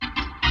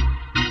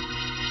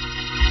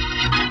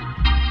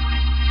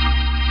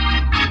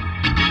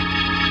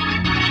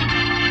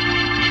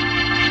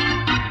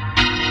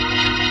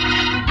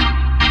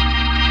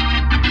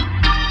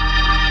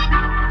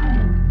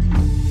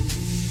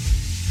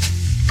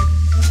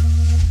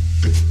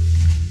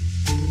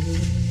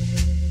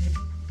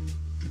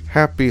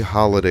Happy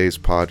holidays,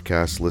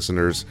 podcast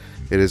listeners.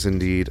 It is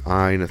indeed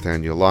I,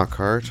 Nathaniel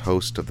Lockhart,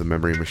 host of The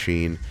Memory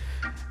Machine,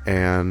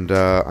 and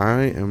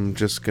I am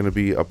just going to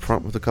be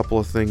upfront with a couple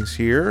of things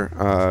here,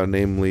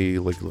 namely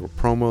like little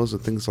promos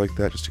and things like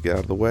that, just to get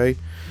out of the way.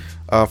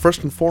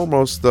 First and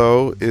foremost,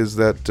 though, is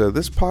that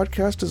this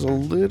podcast is a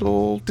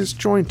little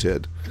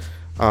disjointed.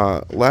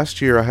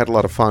 Last year I had a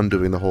lot of fun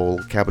doing the whole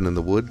cabin in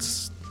the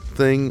woods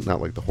thing,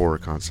 not like the horror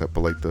concept, but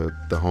like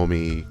the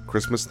homey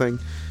Christmas thing.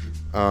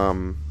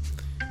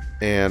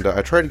 And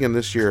I tried again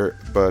this year,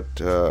 but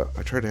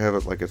I tried to have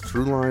it like a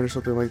through line or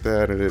something like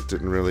that, and it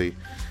didn't really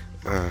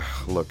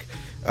look.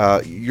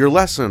 Your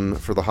lesson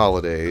for the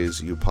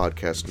holidays, you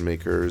podcast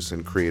makers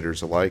and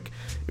creators alike,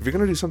 if you're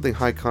going to do something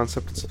high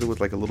concept to do with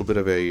like a little bit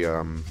of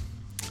a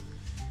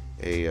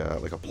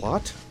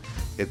plot,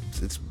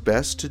 it's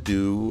best to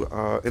do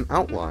an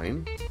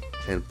outline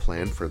and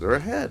plan further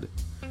ahead.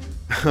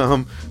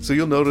 So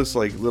you'll notice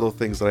like little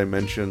things that I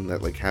mentioned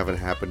that like haven't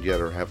happened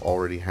yet or have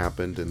already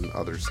happened in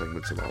other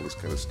segments and all this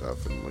kind of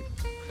stuff, and like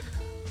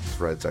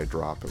threads I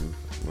drop, and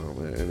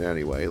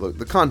anyway, look,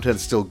 the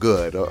content's still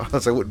good,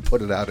 else I wouldn't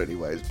put it out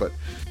anyways. But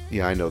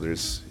yeah, I know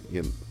there's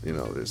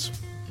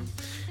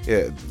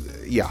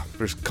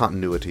there's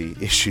continuity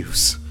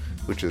issues,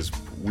 which is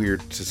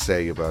weird to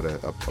say about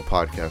a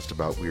podcast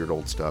about weird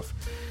old stuff.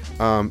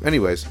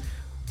 Anyways.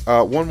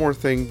 One more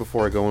thing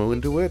before I go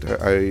into it.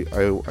 I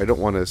don't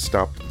want to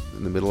stop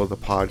in the middle of the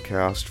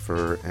podcast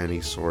for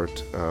any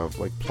sort of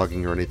like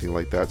plugging or anything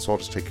like that, so I'll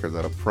just take care of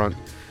that up front.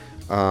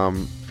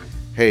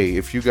 Hey,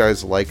 if you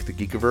guys like the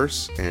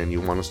Geekiverse and you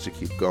want us to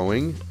keep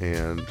going,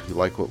 and you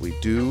like what we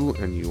do,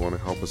 and you want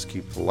to help us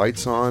keep the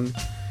lights on,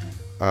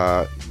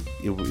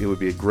 it would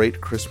be a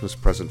great Christmas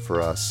present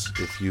for us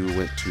if you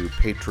went to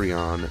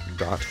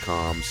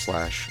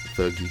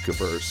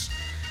patreon.com/thegeekiverse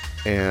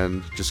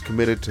and just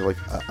committed to like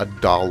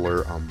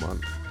 $1 a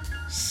month.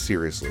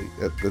 Seriously,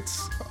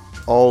 that's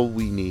all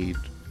we need.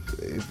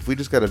 If we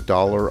just got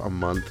 $1 a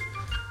month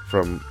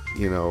from,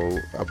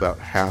 about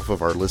half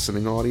of our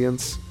listening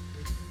audience,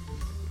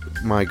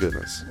 my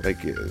goodness,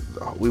 like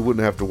we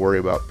wouldn't have to worry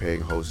about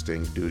paying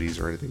hosting duties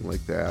or anything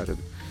like that. And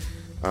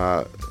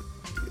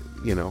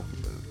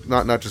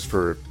not just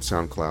for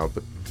SoundCloud,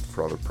 but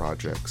for other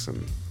projects and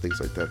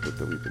things like that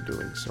we've been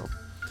doing. So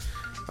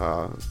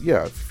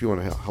if you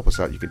want to help us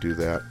out, you can do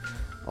that.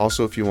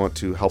 Also, if you want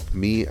to help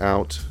me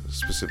out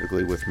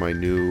specifically with my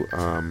new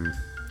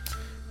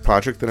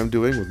project that I'm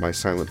doing with my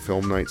Silent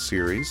Film Night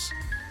series,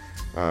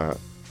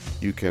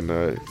 you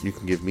can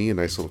give me a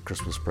nice little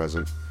Christmas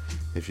present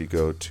if you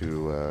go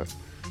to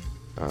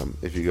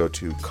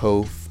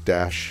Ko-fi,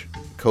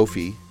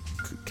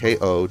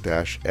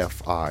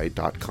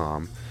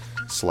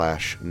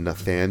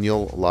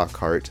 ko-fi.com/Nathaniel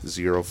Lockhart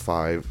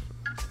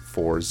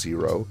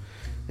 0540.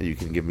 And you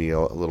can give me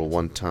a little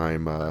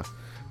one-time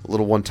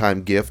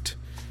gift.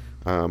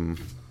 I'm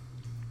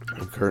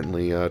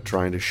currently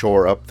trying to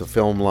shore up the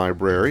film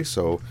library,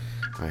 so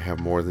I have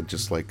more than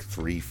just like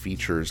 3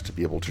 features to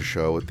be able to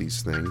show at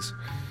these things,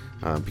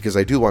 because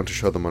I do want to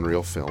show them on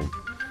real film.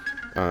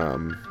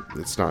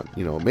 It's not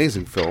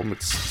amazing film,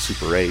 it's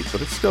Super 8, but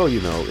it's still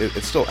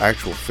it's still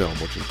actual film,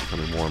 which is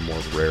becoming more and more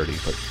of a rarity.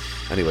 But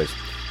anyways,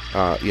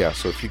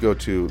 so if you go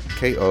to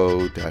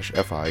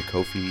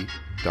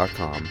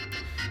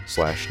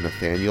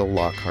ko-fi.com/Nathaniel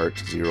Lockhart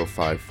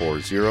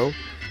 0540,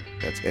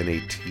 that's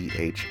Nathaniel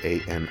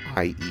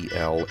Lockhart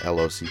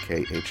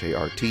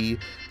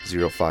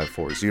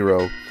 0540,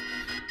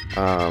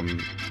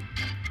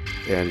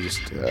 and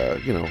just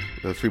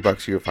the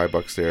 $3 here,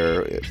 $5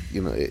 there,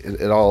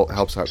 it all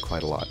helps out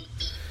quite a lot.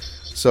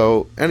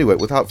 So anyway,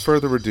 without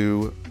further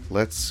ado,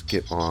 let's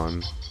get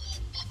on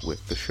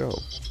with the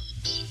show.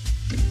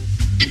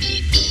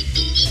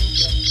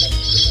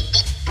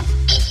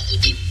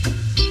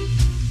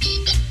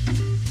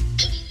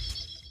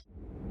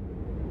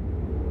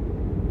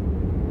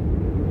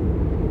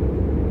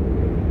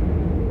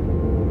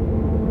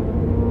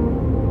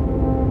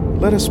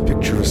 Let us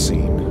picture a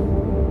scene.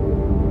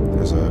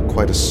 There's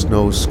quite a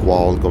snow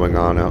squall going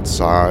on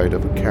outside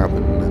of a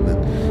cabin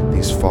in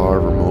these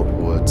far remote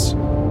woods,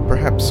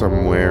 perhaps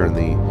somewhere in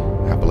the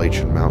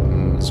Appalachian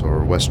Mountains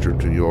or western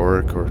New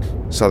York or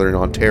southern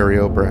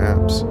Ontario,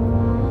 perhaps.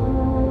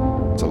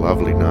 It's a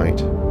lovely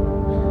night.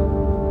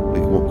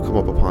 We come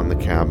up upon the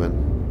cabin,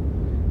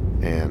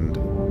 and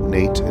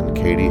Nate and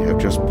Katie have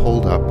just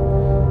pulled up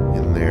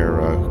in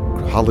their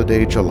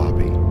holiday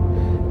jalopy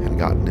and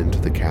gotten into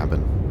the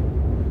cabin.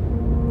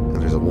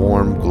 There's a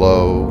warm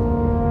glow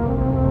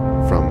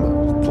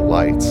from the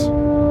lights.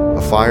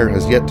 A fire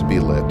has yet to be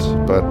lit,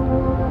 but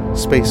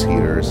space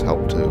heaters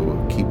help to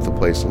keep the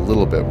place a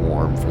little bit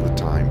warm for the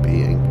time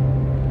being.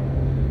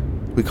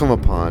 We come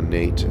upon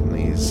Nate in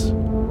these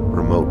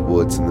remote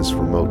woods in this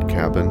remote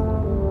cabin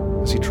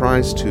as he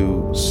tries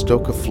to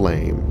stoke a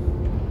flame.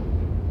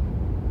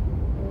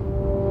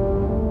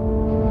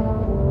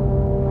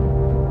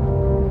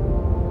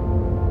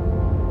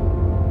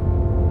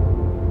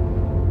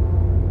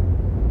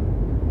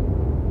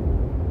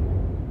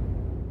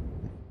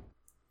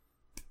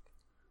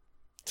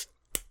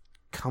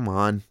 Come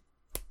on.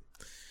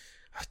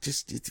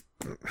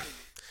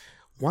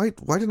 Why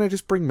didn't I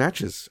just bring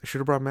matches? I should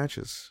have brought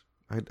matches.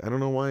 I don't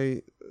know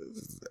why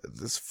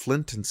this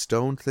flint and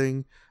stone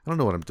thing. I don't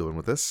know what I'm doing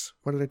with this.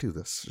 Why did I do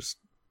this? Just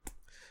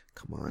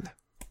come on.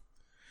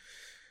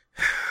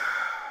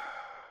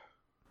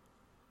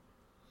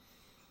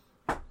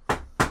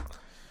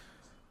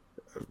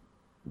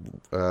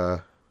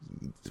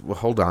 Well,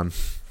 hold on.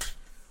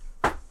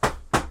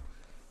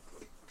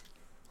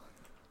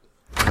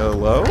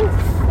 Hello?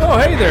 Oh,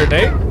 hey there,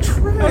 Nate.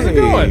 Trey. How's it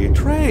going?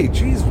 Trey,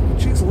 jeez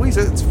Louise,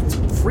 it's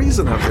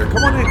freezing out there.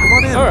 Come on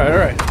in. All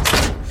right.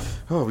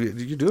 Oh,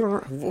 you doing all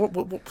right?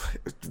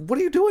 What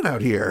are you doing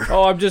out here?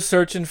 Oh, I'm just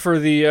searching for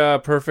the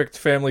perfect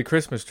family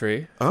Christmas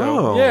tree.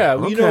 So, yeah,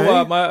 okay. okay. You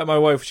know, my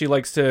wife, she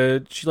likes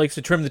to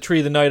trim the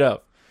tree the night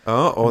up.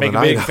 Make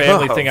a big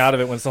family thing out of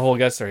it once the whole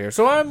guests are here.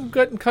 So I'm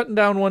cutting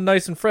down one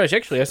nice and fresh.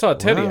 Actually, I saw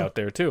Teddy out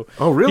there too.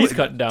 Oh, really? He's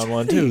cutting down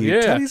one too. Yeah,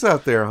 Teddy's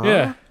out there, huh?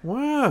 Yeah.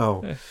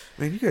 Wow. Yeah.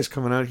 Man, you guys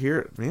coming out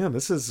here, man.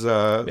 This is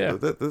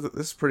this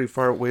is pretty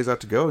far ways out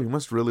to go. You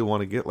must really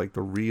want to get like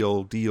the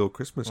real deal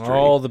Christmas tree.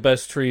 All the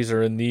best trees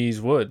are in these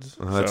woods.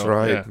 That's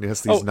right. Yeah.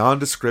 Yes, these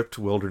nondescript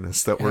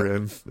wilderness that we're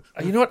in.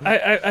 You know what?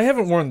 I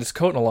haven't worn this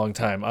coat in a long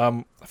time.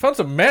 I found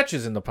some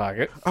matches in the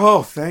pocket.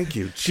 Oh, thank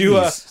you.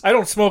 Jeez. I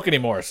don't smoke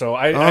anymore, so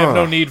I have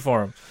no need for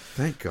them.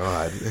 Thank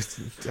God.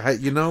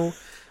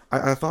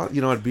 I thought,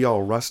 it'd be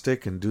all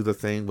rustic and do the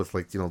thing with,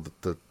 like,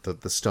 the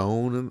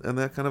stone and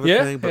that kind of a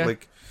thing. But,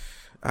 like,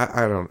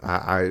 I'm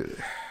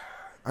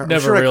Never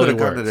sure really I could have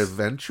gotten works. it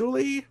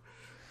eventually,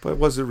 but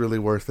was it really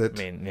worth it?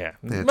 I mean,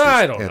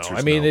 I don't know.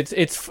 I mean, it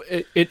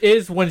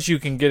is once you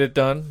can get it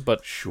done,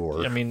 but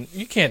sure. I mean,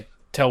 you can't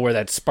tell where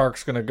that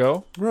spark's going to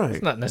go. Right.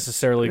 It's not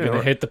necessarily going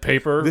to hit the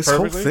paper This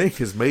perfectly. whole thing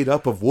is made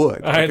up of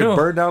wood. I know. Could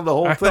burn down the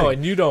whole thing. know,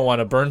 and you don't want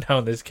to burn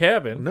down this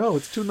cabin. No,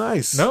 it's too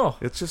nice. No.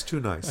 It's just too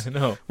nice. I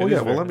know. Well,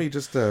 yeah, well, let me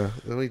just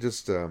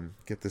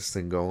get this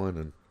thing going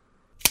and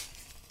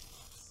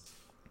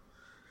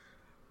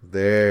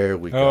there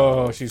we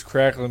go. Oh, she's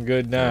crackling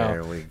good now.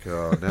 There we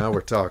go. Now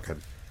we're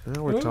talking.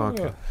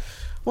 Talking.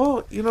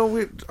 Well, Katie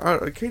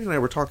and I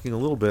were talking a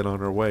little bit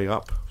on our way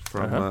up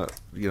from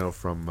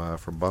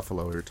from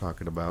Buffalo. We were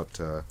talking about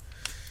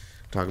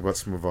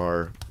some of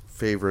our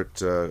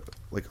favorite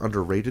like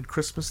underrated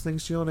Christmas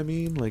things. You know what I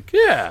mean? Like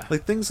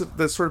like things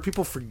that sort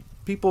of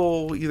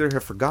people either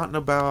have forgotten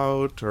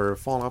about or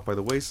fallen off by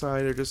the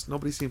wayside, or just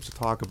nobody seems to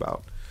talk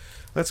about.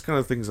 That's kind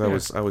of things I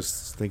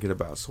was thinking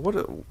about. So,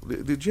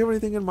 did you have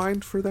anything in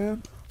mind for that?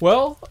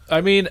 Well,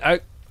 I mean,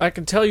 I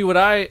can tell you what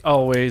I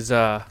always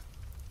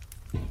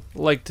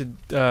like to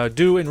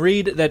do and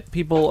read that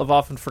people have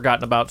often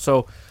forgotten about.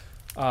 So,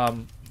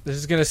 this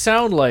is going to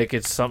sound like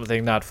it's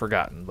something not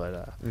forgotten,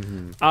 but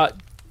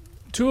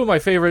two of my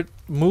favorite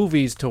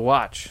movies to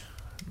watch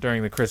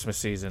during the Christmas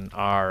season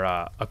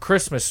are A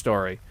Christmas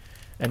Story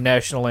and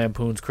National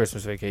Lampoon's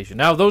Christmas Vacation.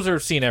 Now, those are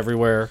seen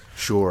everywhere.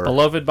 Sure.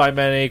 Beloved by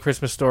many,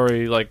 Christmas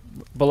Story, like,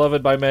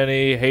 beloved by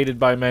many, hated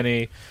by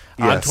many,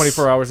 on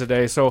 24 hours a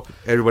day. So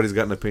everybody's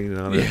got an opinion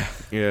on it.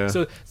 Yeah.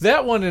 So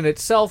that one in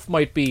itself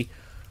might be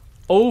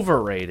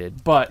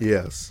overrated, but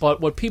yes.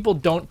 But what people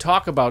don't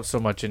talk about so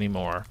much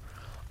anymore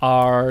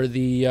are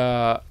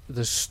the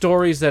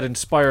stories that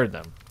inspired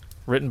them,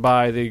 written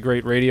by the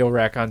great radio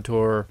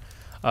raconteur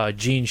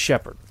Gene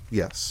Shepard.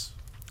 Yes.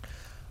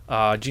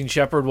 Gene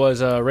Shepard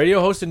was a radio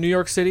host in New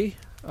York City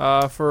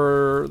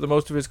for the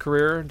most of his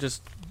career,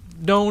 just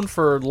known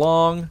for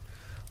long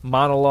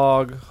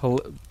monologue,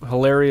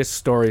 hilarious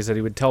stories that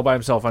he would tell by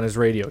himself on his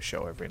radio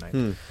show every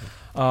night.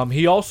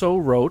 He also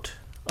wrote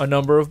a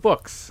number of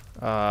books.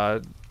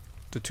 The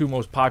two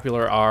most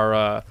popular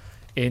are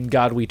In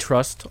God We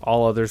Trust,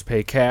 All Others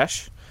Pay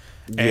Cash,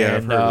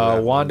 and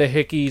Wanda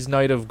Hickey's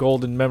Night of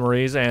Golden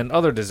Memories and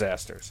Other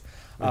Disasters.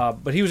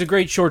 But he was a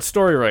great short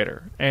story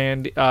writer,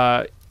 and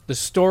the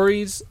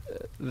stories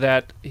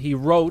that he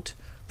wrote,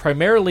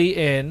 primarily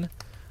in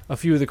a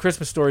few of the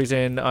Christmas stories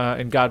in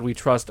God We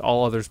Trust,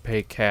 All Others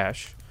Pay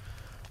Cash,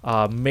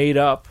 made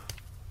up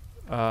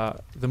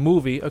the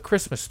movie A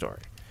Christmas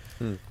Story.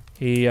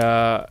 He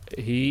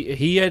actually,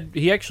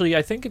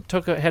 I think,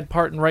 had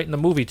part in writing the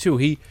movie too.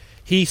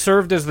 He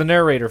served as the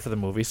narrator for the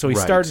movie, so he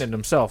starred in it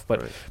himself.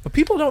 But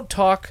people don't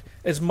talk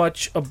as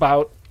much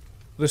about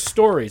the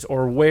stories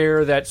or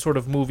where that sort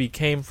of movie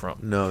came from.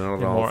 No,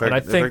 not at all. In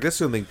fact, that's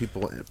the only thing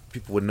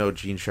people would know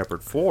Gene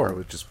Shepard for. It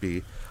would just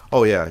be,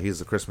 oh yeah, he's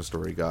the Christmas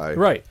Story guy.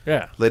 Right,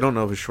 yeah. They don't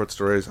know his short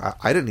stories.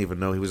 I didn't even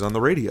know he was on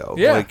the radio.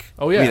 Yeah. Like,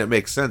 I mean, it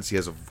makes sense. He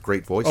has a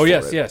great voice for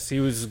it. Yes. He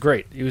was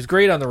great. He was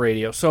great on the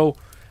radio. So,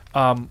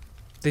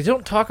 they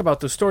don't talk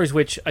about those stories,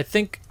 which I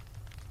think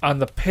on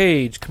the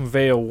page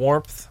convey a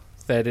warmth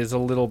that is a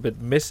little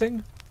bit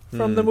missing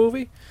from the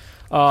movie.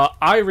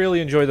 I really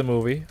enjoy the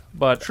movie,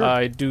 but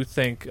I do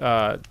think,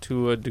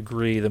 to a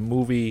degree, the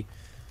movie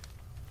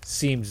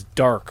seems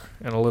dark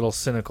and a little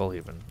cynical,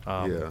 even.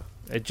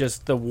 It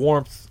just, the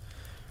warmth,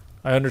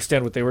 I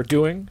understand what they were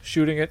doing,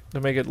 shooting it to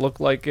make it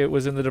look like it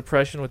was in the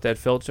Depression with that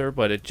filter,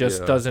 but it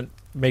just doesn't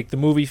make the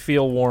movie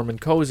feel warm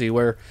and cozy,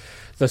 where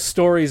the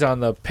stories on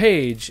the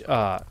page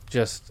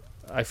just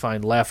I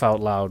find laugh out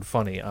loud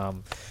funny.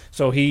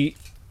 So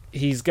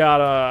he's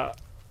got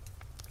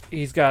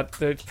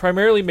it's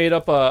primarily made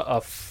up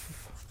let's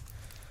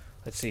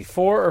see,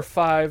 4 or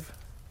 5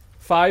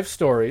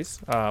 stories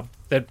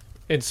that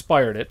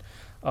inspired it.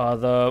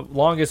 The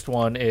longest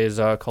one is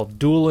called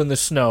Duel in the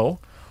Snow,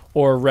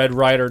 or Red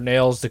Ryder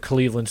Nails the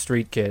Cleveland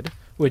Street Kid,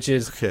 which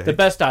is the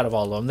best out of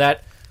all of them.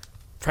 That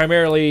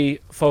primarily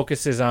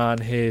focuses on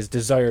his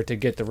desire to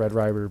get the Red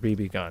Ryder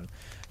BB gun.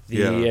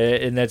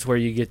 And that's where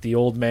you get the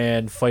old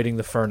man fighting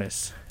the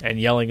furnace and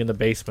yelling in the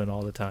basement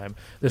all the time.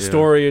 The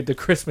story, the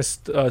Christmas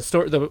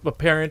store, the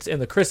parents in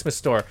the Christmas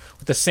store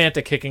with the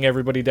Santa kicking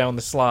everybody down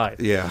the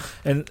slide. Yeah.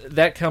 And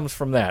that comes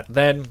from that.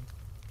 Then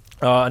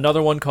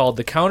another one called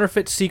The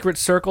Counterfeit Secret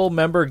Circle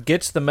Member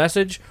Gets the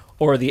Message,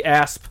 or The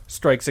Asp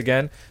Strikes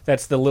Again.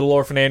 That's the Little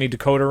Orphan Annie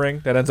decoder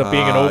ring that ends up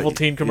being an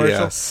Ovaltine commercial.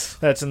 Yes.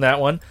 That's in that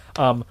one.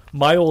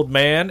 My Old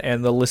Man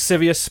and the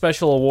Lascivious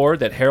Special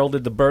Award that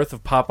heralded the birth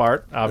of pop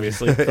art,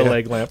 obviously. The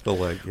Leg Lamp. The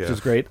Leg, yeah. Which is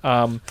great.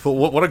 But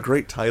what a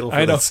great title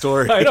for that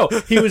story. I know.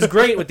 He was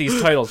great with these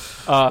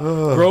titles.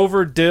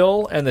 Grover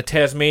Dill and the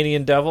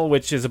Tasmanian Devil,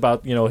 which is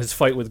about, his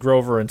fight with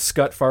Grover and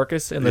Scut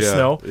Farkas in the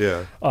snow.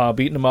 Yeah.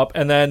 Beating him up.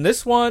 And then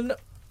this one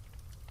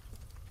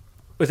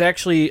was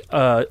actually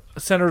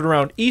centered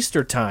around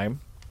Easter time,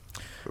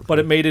 but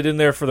it made it in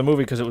there for the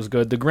movie because it was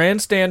good. The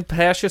Grandstand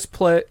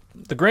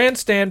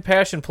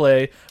Passion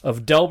Play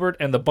of Delbert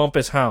and the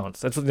Bumpus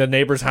Hounds. That's when the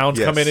neighbors' hounds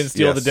come in and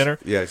steal the dinner.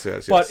 Yes.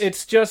 But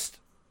it's just,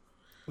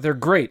 they're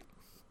great.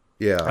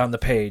 Yeah. On the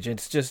page,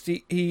 it's just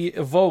he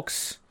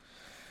evokes,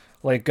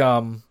 just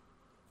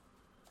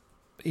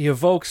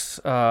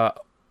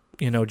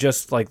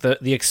like the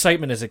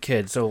excitement as a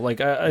kid. So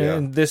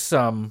in this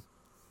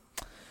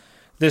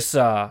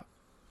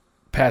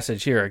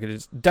passage here.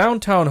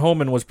 Downtown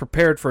Holman was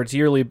prepared for its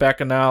yearly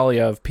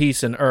bacchanalia of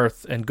peace and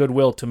earth and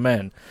goodwill to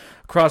men.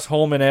 Across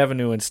Holman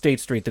Avenue and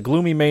State Street, the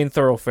gloomy main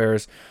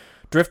thoroughfares,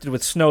 drifted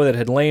with snow that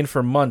had lain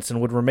for months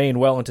and would remain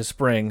well into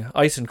spring,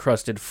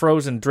 ice-encrusted,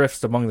 frozen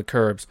drifts among the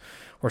curbs,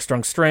 were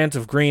strung strands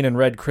of green and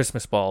red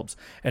Christmas bulbs,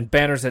 and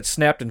banners that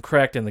snapped and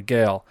cracked in the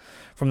gale.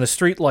 From the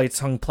street lights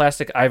hung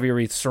plastic ivy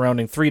wreaths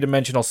surrounding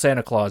three-dimensional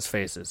Santa Claus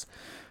faces.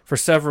 For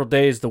several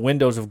days, the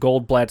windows of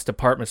Goldblatt's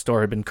department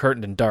store had been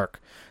curtained in dark.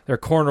 Their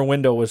corner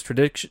window was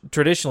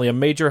traditionally a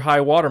major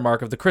high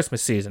watermark of the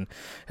Christmas season.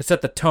 It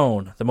set the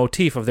tone, the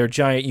motif of their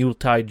giant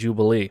Yuletide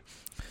jubilee.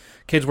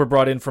 Kids were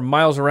brought in from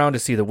miles around to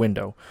see the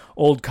window.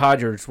 Old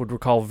codgers would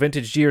recall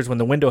vintage years when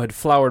the window had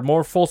flowered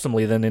more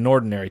fulsomely than in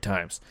ordinary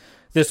times.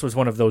 This was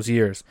one of those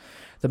years.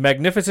 The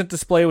magnificent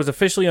display was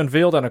officially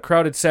unveiled on a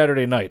crowded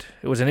Saturday night.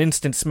 It was an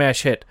instant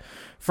smash hit.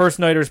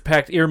 First-nighters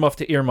packed earmuff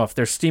to earmuff,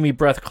 their steamy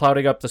breath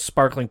clouding up the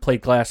sparkling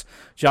plate glass,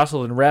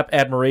 jostled in rapt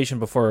admiration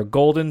before a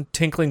golden,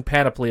 tinkling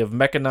panoply of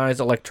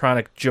mechanized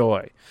electronic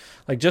joy.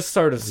 Just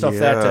sort of stuff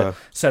that to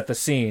set the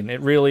scene.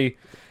 It really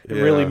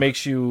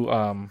makes you...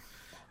 And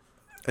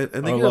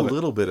they get a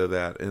little bit of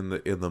that in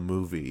the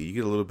movie. You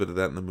get a little bit of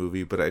that in the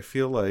movie, but I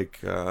feel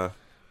like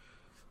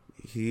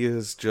he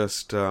is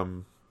just...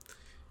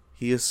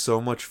 he is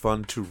so much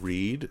fun to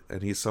read,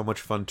 and he's so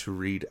much fun to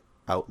read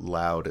out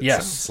loud. It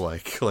sounds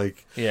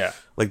like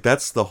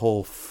that's the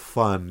whole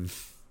fun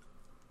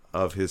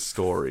of his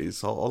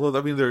stories. Although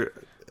they're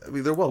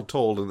well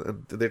told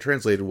and they're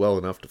translated well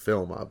enough to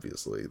film.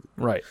 Obviously,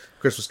 right.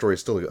 Christmas Story is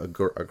still a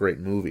great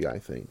movie, I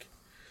think.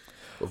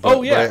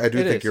 But I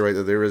do think you're right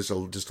that there is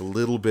just a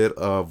little bit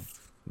of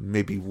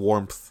maybe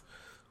warmth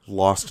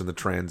lost in the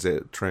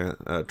transition.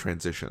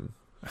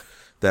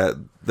 That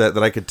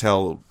I could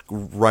tell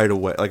right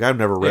away. I've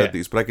never read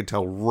these, but I could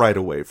tell right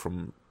away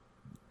from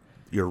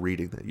your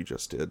reading that you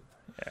just did.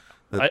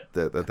 Yeah.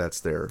 That's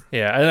there.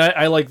 Yeah, and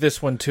I like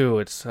this one too.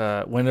 It's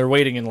when they're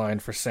waiting in line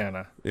for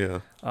Santa.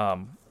 Yeah.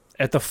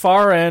 At the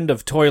far end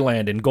of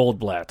Toyland in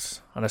Goldblatt's,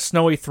 on a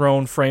snowy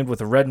throne framed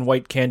with red and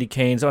white candy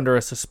canes under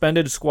a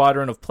suspended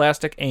squadron of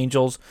plastic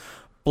angels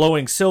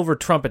blowing silver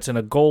trumpets in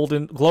a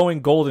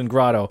glowing golden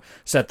grotto,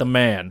 sat the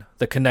man,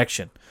 the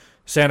connection,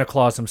 Santa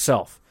Claus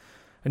himself.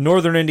 In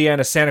northern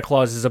Indiana, Santa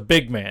Claus is a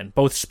big man,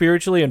 both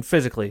spiritually and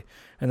physically,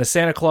 and the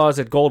Santa Claus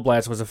at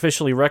Goldblatt's was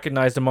officially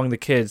recognized among the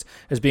kids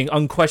as being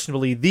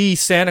unquestionably the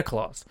Santa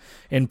Claus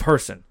in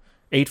person.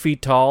 8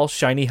 feet tall,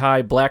 shiny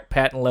high black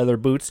patent leather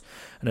boots,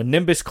 and a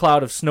nimbus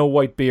cloud of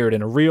snow-white beard,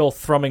 and a real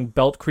thrumming,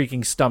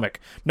 belt-creaking stomach.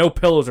 No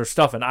pillows or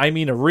stuffing, I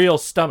mean a real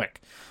stomach.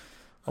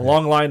 A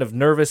long line of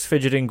nervous,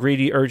 fidgeting,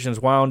 greedy urchins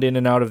wound in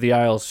and out of the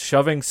aisles,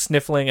 shoving,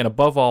 sniffling, and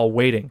above all,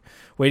 waiting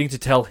to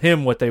tell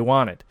him what they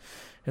wanted.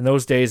 In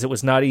those days, it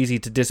was not easy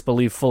to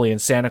disbelieve fully in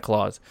Santa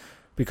Claus,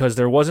 because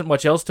there wasn't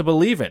much else to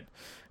believe in.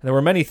 And there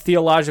were many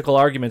theological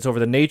arguments over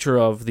the nature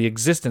of, the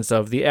existence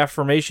of, the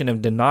affirmation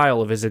and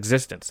denial of his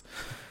existence.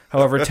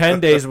 However,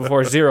 10 days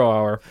before 0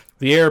 hour,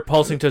 the air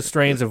pulsing to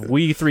strains of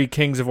We Three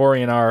Kings of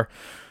Orient Are,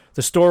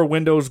 the store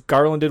windows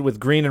garlanded with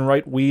green and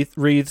white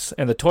wreaths,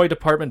 and the toy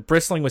department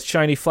bristling with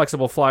shiny,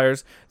 flexible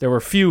flyers, there were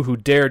few who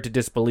dared to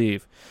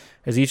disbelieve.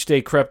 As each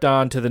day crept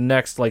on to the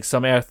next like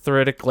some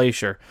arthritic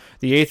glacier,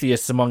 the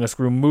atheists among us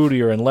grew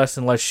moodier and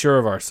less sure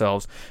of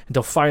ourselves,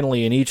 until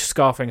finally in each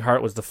scoffing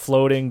heart was the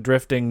floating,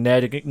 drifting,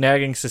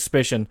 nagging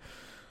suspicion,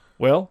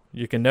 well,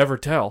 you can never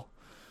tell.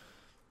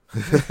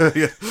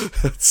 Yeah,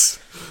 that's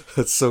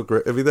so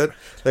great. I mean,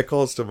 that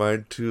calls to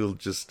mind too,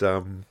 just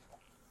the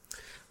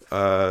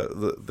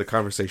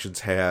conversations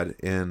had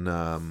in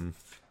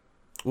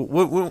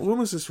when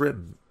was this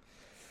written?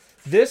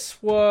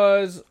 This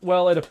was,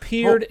 well, it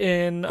appeared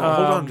in...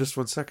 hold on just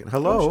 1 second.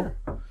 Hello? Oh,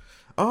 sure.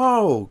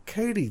 Oh,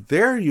 Katie,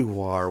 there you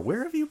are.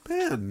 Where have you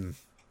been?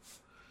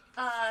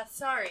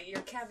 Sorry, your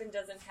cabin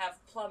doesn't have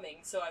plumbing,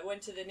 so I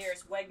went to the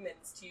nearest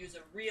Wegmans to use a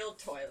real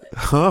toilet.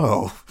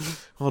 Oh,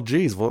 well,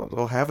 geez.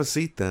 Well, have a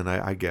seat then,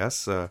 I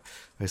guess. I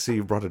see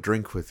you brought a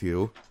drink with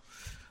you.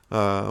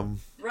 Rum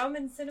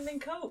and cinnamon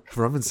Coke.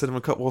 Rum and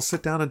cinnamon Coke. Well,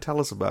 sit down and tell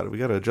us about it. We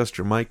got to adjust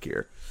your mic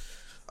here.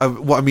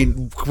 Well, I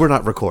mean, we're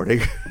not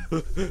recording.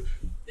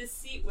 This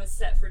seat was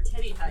set for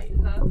teddy height,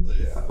 huh?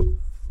 Yeah.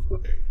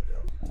 There you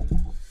go.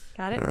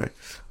 Got it?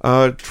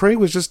 All right. Trey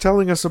was just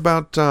telling us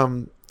about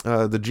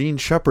the Gene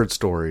Shepherd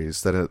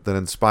stories that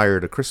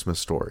inspired A Christmas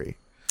Story.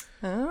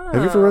 Oh.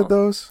 Have you ever read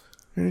those?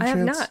 Any I have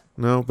chance? not.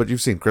 No, but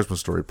you've seen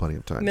Christmas Story plenty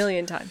of times. A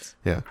million times.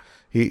 Yeah.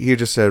 He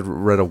just said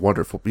read a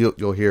wonderful.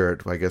 You'll hear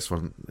it, I guess,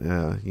 when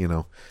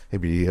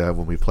maybe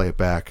when we play it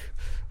back.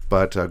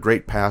 But a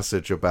great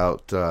passage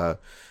about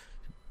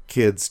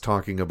kids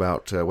talking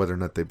about whether or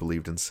not they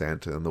believed in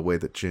Santa, and the way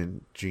that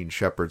Gene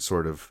Shepherd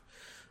sort of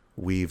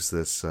weaves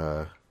this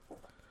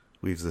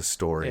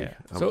story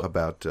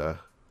about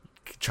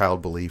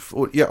child belief.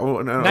 Well, yeah,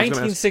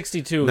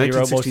 1962. He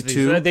wrote most of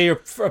these. They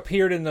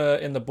appeared in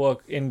the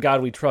book. In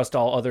God We Trust,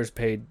 All Others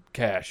Paid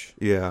Cash.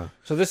 Yeah.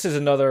 So this is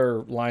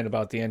another line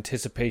about the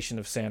anticipation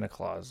of Santa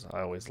Claus. I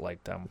always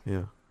liked them.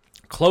 Yeah.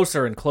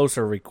 Closer and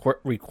closer I'm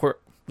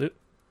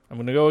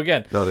going to go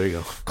again. Oh, there you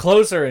go.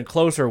 Closer and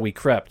closer we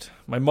crept.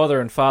 My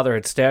mother and father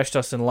had stashed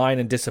us in line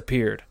and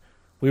disappeared.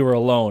 We were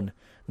alone.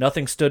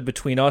 Nothing stood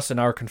between us and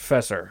our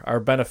confessor, our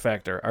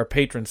benefactor, our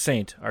patron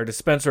saint, our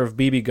dispenser of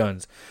BB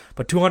guns,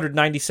 but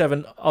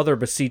 297 other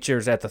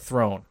beseechers at the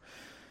throne.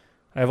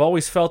 I have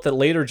always felt that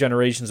later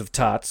generations of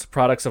tots,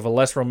 products of a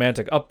less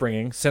romantic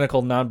upbringing,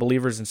 cynical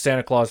non-believers in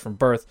Santa Claus from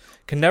birth,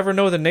 can never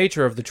know the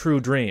nature of the true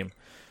dream.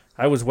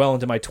 I was well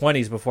into my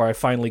 20s before I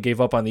finally gave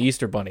up on the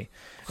Easter Bunny,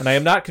 and I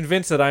am not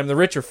convinced that I am the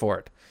richer for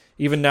it.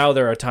 Even now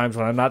there are times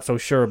when I'm not so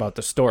sure about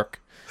the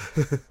stork.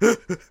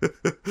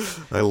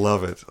 I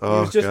love it.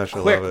 Oh, gosh, I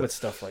love it. Quick with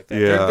stuff like that.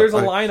 Yeah, there's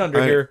a line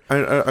under here.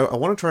 I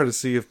want to try to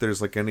see if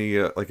there's like any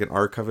like an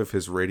archive of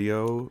his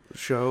radio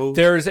show.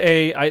 There's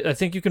I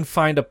think you can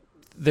find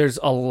there's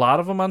a lot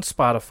of them on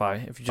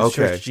Spotify if you just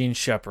search Gene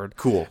Shepherd.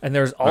 Cool. And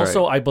there's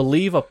also, I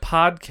believe, a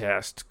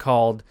podcast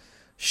called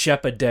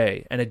Shep a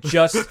Day, and it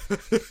just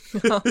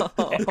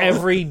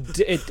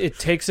it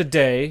takes a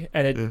day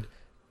and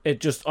it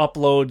just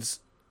uploads.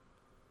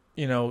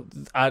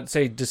 I'd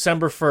say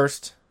December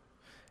 1st.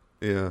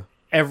 Yeah.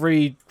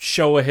 Every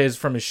show of his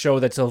from his show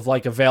that's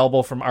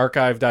available from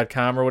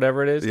archive.com or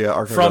whatever it is. Yeah,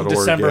 archive.org, from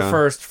December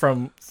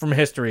 1st from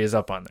history is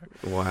up on there.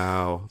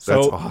 Wow.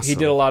 That's awesome. He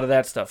did a lot of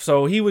that stuff.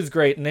 So he was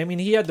great. And I mean,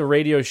 he had the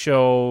radio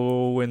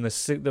show in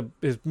his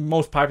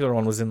most popular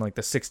one was in like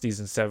the 60s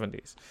and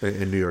 70s.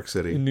 In New York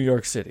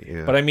City.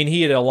 Yeah. But I mean,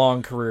 he had a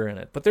long career in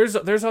it. But there's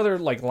other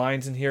like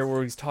lines in here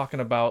where he's talking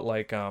about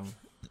like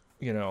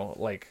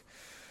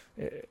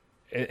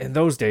in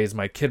those days,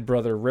 my kid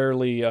brother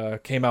rarely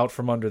came out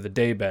from under the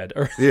daybed.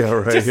 Or yeah,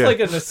 right. Just like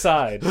an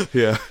aside.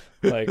 Yeah.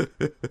 Like,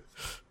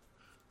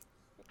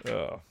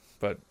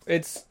 but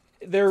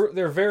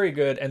they're very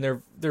good,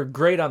 and they're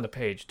great on the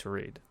page to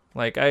read.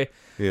 Like I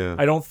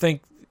don't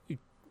think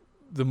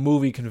the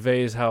movie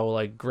conveys how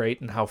like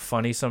great and how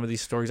funny some of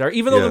these stories are.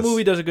 Even though the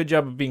movie does a good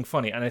job of being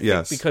funny, and I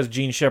think because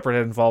Gene Shepherd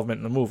had involvement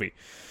in the movie,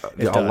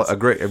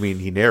 great. I mean,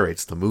 he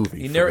narrates the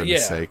movie. For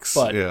goodness sakes.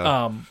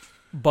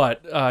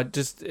 But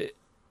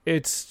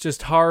it's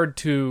just hard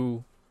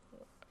to.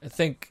 I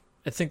think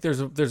there's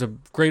a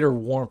greater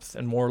warmth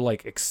and more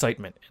like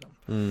excitement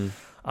in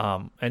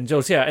them. And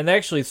just and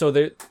actually, so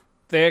they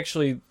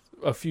actually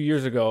a few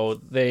years ago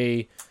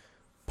they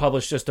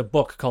published just a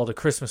book called A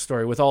Christmas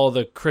Story with all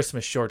the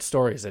Christmas short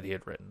stories that he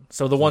had written.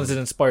 So the ones that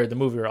inspired the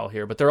movie are all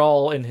here, but they're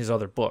all in his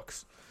other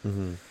books.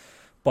 Mm-hmm.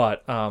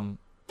 But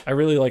I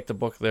really like the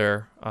book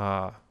there.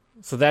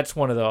 So that's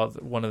one of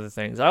the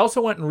things. I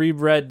also went and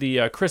reread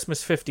the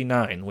Christmas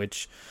 '59,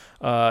 which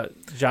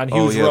John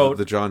Hughes wrote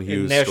the John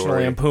Hughes in National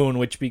story. Lampoon,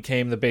 which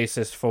became the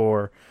basis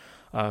for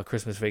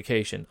Christmas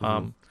Vacation.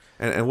 Mm-hmm.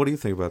 And what do you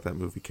think about that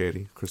movie,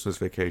 Katie? Christmas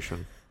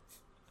Vacation.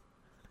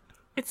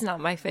 It's not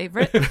my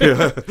favorite.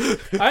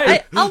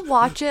 Yeah. I'll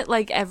watch it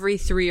like every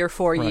 3 or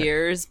 4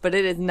 years, but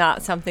it is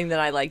not something that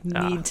I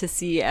need to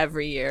see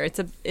every year.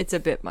 It's a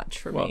bit much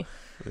for me.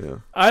 Yeah,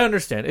 I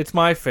understand. It's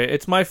my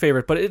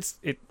favorite, but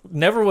it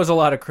never was a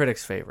lot of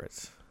critics'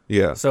 favorites.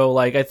 Yeah. So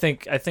like I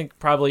think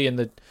probably in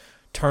the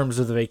terms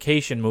of the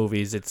vacation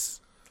movies,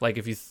 it's like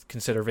if you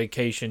consider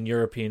Vacation,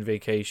 European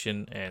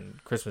Vacation,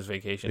 and Christmas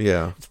Vacation.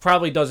 Yeah. It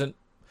probably doesn't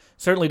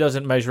Certainly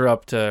doesn't measure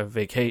up to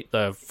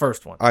the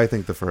first one. I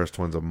think the first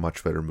one's a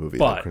much better movie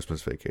than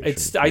Christmas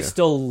Vacation. I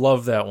still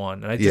love that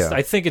one. And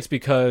I think it's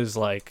because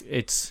like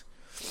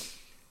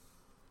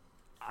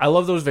I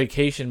love those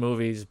vacation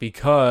movies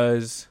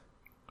because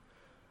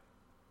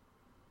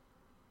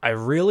I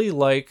really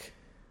liked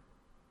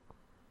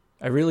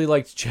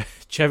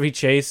Chevy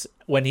Chase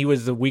when he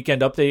was the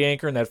Weekend Update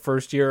anchor in that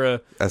first year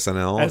of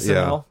SNL.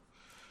 Yeah.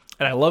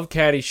 And I love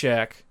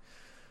Caddyshack.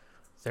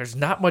 There's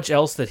not much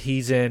else that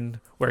he's in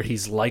where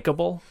he's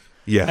likable.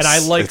 Yes. And I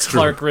like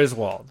Clark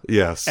Griswold.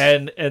 Yes.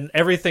 And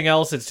everything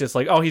else, it's just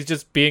like, oh, he's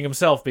just being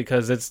himself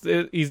because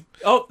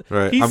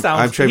right.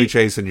 I'm Chevy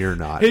Chase and you're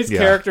not. His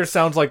character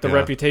sounds like the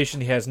reputation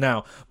he has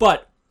now.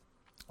 But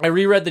I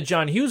reread the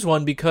John Hughes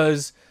one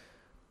because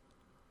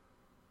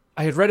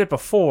I had read it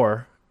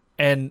before,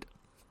 and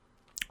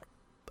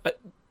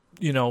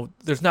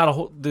there's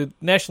not the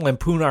National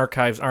Lampoon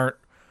archives aren't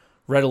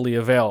readily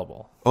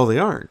available. Oh, they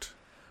aren't.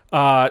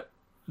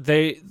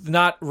 They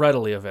not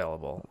readily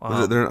available.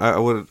 I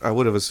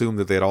would have assumed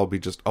that they'd all be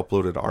just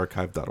uploaded to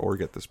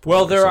archive.org at this point.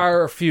 Well, there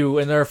are a few,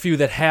 and there are a few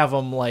that have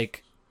them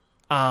like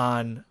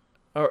on,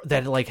 or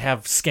that like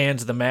have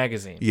scans of the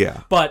magazine.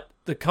 Yeah. But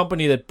the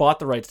company that bought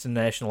the rights to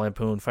National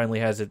Lampoon finally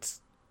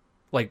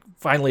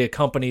a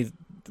company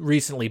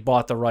recently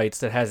bought the rights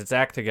that has its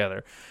act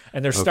together,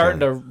 and they're starting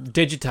to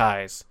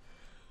digitize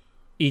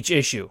each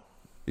issue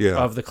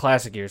of the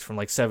classic years from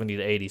like 70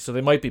 to 80, so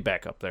they might be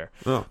back up there.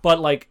 Oh.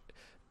 But like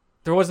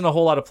there wasn't a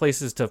whole lot of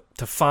places to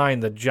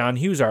find the John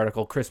Hughes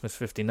article, Christmas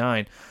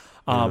 59.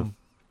 And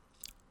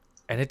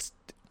I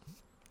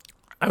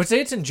would say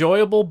it's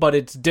enjoyable, but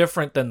it's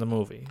different than the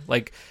movie.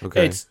 Like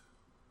it's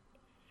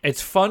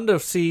fun to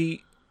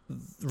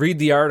read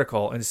the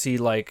article and see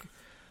like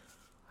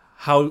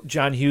how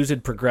John Hughes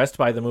had progressed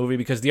by the movie,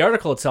 because the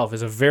article itself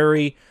is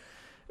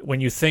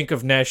when you think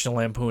of National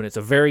Lampoon, it's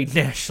a very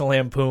National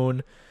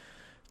Lampoon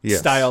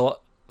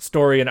style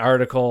story and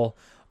article.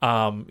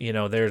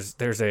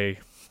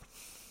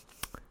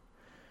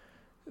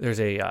 There's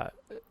an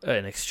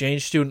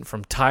exchange student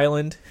from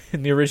Thailand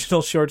in the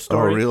original short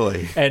story. Oh,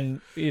 really?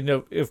 And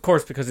of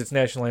course, because it's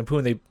National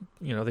Lampoon, they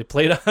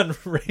played on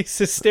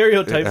racist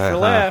stereotypes for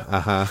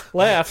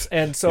laughs,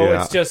 and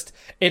so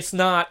it's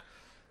not.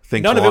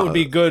 None of it would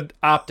be good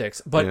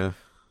optics, but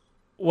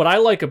what I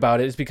like about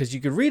it is because you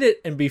could read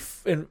it and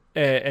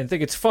and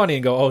think it's funny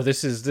and go, "Oh,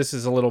 this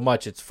is a little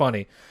much. It's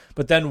funny,"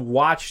 but then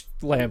watch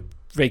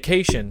Christmas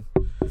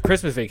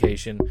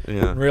Vacation,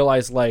 and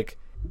realize like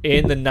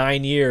in the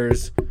 9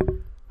 years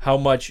how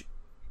much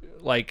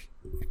like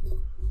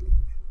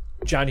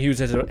John Hughes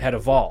had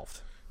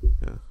evolved.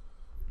 Yeah,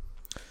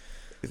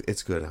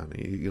 it's good,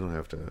 honey. You don't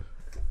have to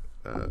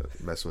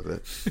mess with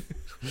it.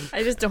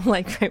 I just don't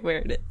like right where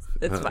it is.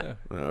 It's fine.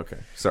 Okay,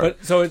 sorry.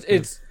 But so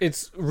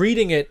it's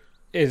reading it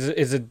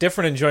is a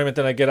different enjoyment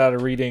than I get out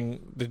of reading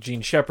the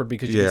Gene Shepard,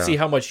 because you can see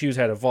how much Hughes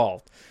had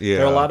evolved. Yeah.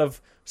 There are a lot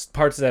of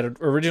parts of that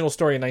original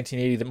story in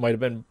 1980 that might have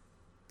been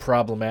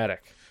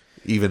problematic.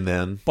 Even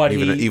then, but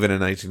even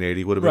in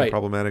 1980 would have been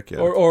problematic,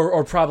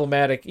 or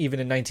problematic even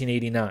in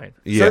 1989.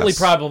 Yes. Certainly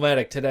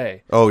problematic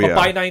today. Oh yeah. But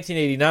by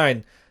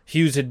 1989,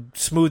 Hughes had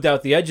smoothed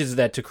out the edges of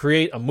that to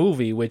create a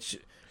movie which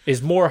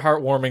is more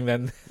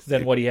heartwarming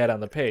than what he had on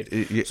the page.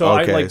 So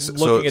I like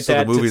looking at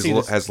that. So the movie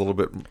has a little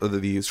bit.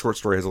 The short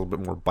story has a little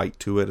bit more bite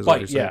to it.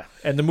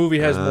 And the movie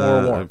has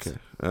more warmth.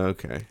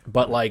 Okay.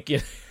 But like.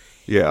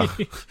 Yeah.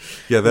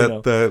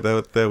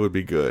 That would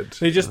be good.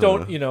 They just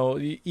don't.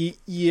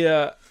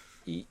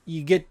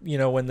 You get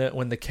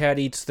when the cat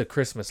eats the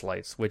Christmas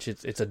lights, which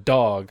it's a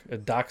dog, a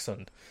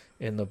dachshund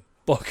in the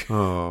book.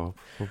 Oh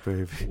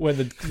baby! When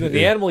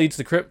the animal eats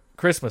the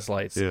Christmas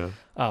lights,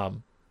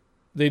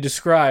 they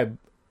describe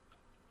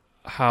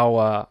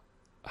how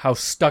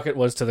stuck it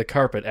was to the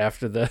carpet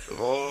after the.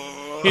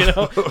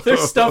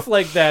 There's stuff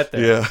like that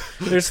there. Yeah,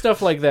 there's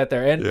stuff like that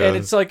there, and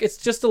it's like it's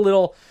just a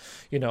little,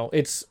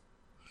 it's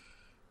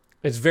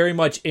very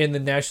much in the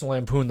National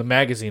Lampoon the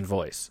magazine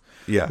voice.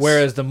 Yes.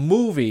 Whereas the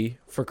movie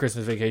for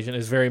Christmas Vacation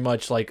is very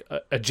much like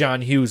a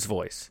John Hughes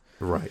voice.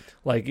 Right.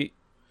 Like,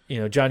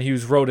 John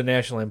Hughes wrote a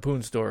National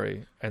Lampoon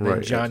story, and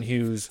then John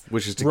Hughes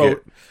which the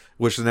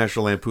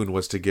National Lampoon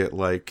was to get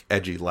like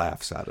edgy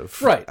laughs out of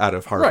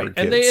Harvard kids.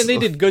 And they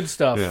did good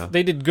stuff. Yeah.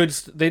 They did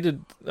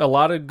a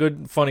lot of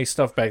good funny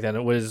stuff back then.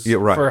 It was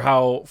for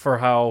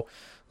how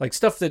like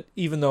stuff that,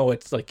 even though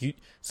it's like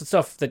it's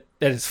stuff that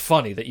is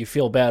funny that you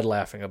feel bad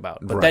laughing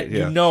about, but that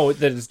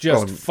it's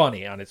just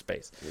funny on its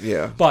base.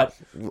 Yeah, but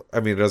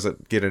I mean, it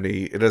doesn't get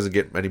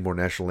any more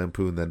National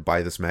Lampoon than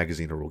buy this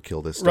magazine or we'll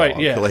kill this dog. Right?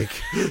 Yeah, like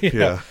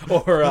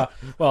or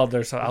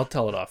there's I'll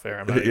tell it off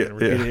air. I'm not going to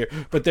repeat it here.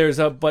 But there's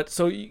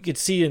so you could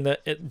see in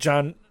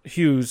John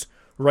Hughes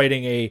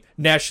writing a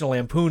National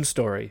Lampoon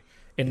story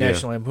in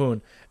National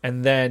Lampoon,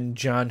 and then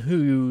John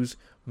Hughes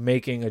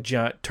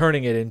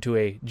turning it into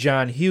a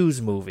John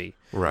Hughes movie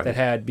that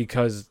had,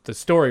 because the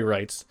story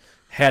rights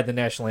had the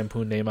National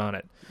Lampoon name on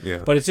it. Yeah.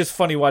 But it's just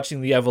funny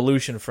watching the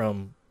evolution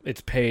from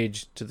its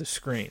page to the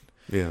screen.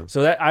 Yeah.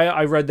 So that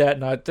I read that,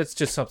 and that's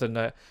just something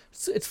that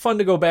it's fun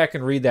to go back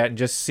and read that and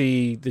just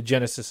see the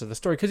genesis of the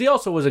story, because he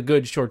also was a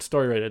good short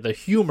story writer. The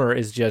humor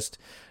is just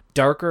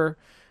darker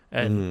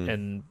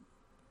and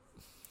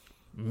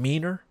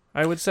meaner,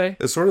 I would say.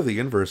 It's sort of the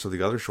inverse of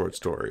the other short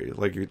story.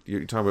 Like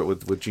you're talking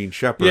about with Gene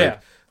Shepard. Yeah.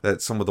 That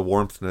some of the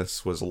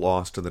warmthness was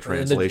lost in the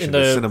translation in the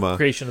to cinema.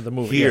 creation of the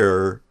movie.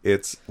 Here,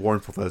 its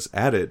warmth was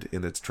added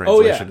in its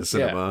translation to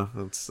cinema.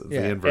 It's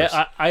the inverse.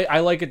 I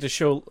like it to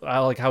show. I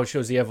like how it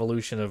shows the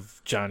evolution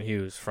of John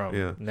Hughes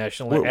from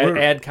national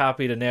ad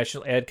copy to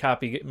national ad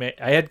copy.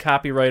 Ad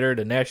copywriter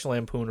to National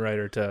Lampoon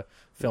writer to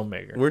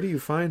filmmaker. Where do you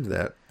find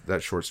that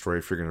short story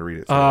if you're going to read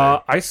it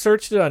someday? I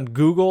searched it on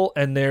Google,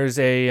 and there's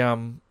a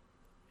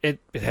it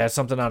has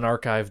something on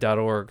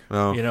archive.org.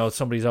 Oh.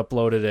 Somebody's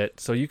uploaded it,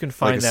 so you can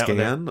find like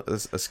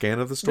that. a scan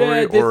of the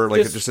story, or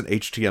like just an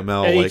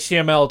HTML,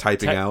 HTML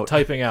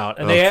typing out.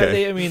 And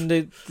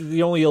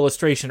the only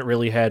illustration it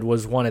really had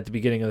was one at the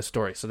beginning of the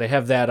story, so they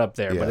have that up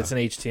there, but it's an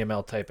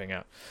HTML typing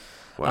out.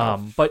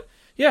 Wow. But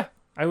yeah,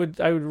 I would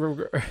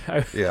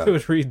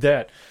read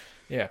that.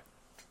 Yeah.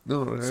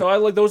 No, so I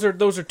like those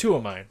are two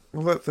of mine.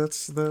 Well,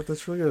 that's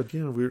really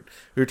good. We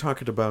were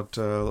talking about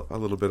a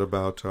little bit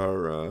about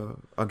our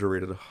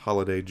underrated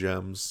holiday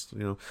gems.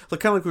 Kind of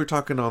like we were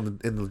talking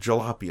in the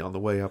jalopy on the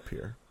way up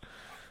here.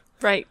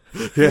 Right.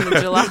 The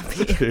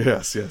jalopy.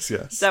 Yes.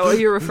 Is that what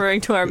you're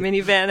referring to our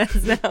minivan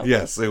as now?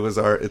 Yes, it's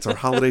our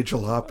holiday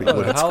jalopy.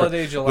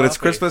 Jalopy. When it's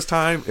Christmas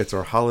time, it's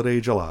our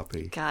holiday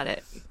jalopy. Got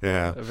it.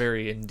 Yeah. A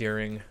very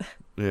endearing.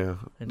 Yeah.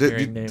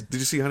 Endearing name. Did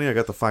you see, honey? I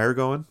got the fire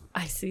going.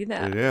 I see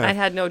that. Yeah. I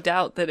had no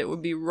doubt that it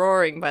would be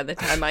roaring by the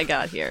time I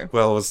got here.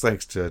 Well, it was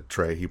thanks to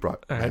Trey. He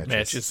brought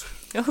matches.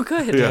 Oh,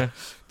 good. Yeah.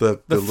 The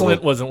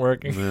flint wasn't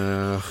working.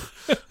 No,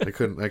 I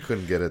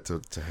couldn't get it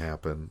to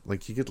happen.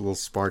 Like, you get a little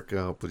spark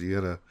up, but you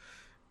gotta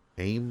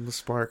aim the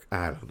spark.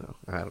 I don't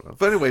know.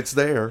 But anyway, it's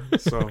there.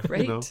 So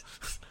Great.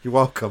 You're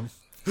welcome.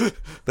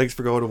 Thanks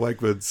for going to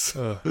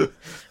Wegmans.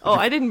 Oh,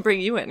 I didn't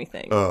bring you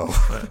anything.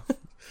 Oh,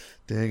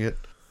 dang it.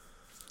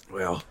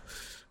 Well,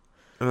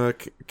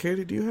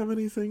 Katie, do you have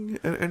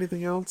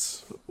anything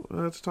else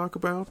to talk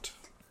about?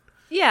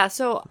 Yeah,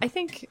 so I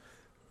think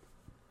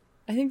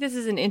this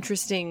is an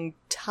interesting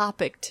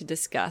topic to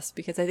discuss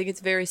because I think it's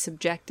very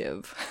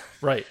subjective.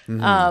 Right.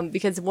 Mm-hmm.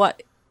 Because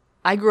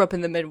I grew up in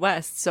the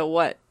Midwest, so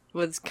what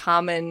was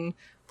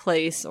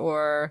commonplace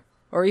or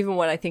even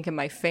what I think in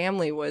my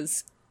family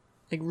was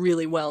like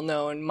really well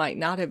known might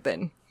not have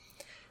been,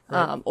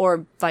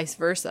 or vice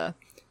versa.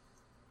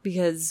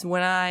 Because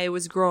when I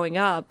was growing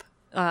up,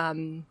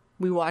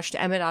 we watched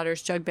Emmett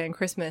Otter's Jug Band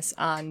Christmas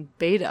on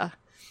Beta.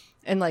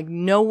 And, like,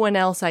 no one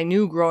else I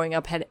knew growing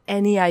up had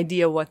any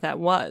idea what that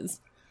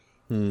was.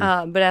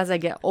 But as I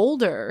get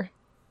older,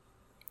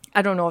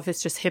 I don't know if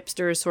it's just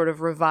hipsters sort of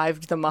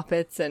revived the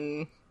Muppets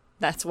and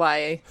that's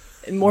why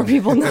more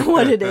people know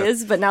what it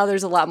is. But now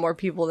there's a lot more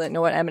people that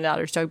know what Emmett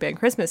Otter's Jug Band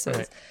Christmas is.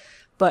 Right.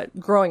 But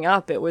growing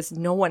up,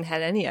 no one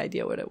had any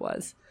idea what it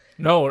was.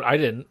 No, I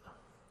didn't.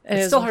 And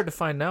it's still hard to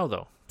find now,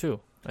 though,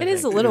 too. It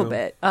is a little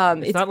bit.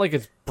 It's not like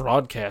it's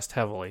broadcast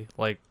heavily,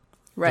 like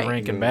the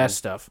Rankin Bass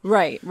stuff.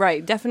 Right.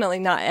 Definitely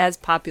not as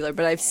popular,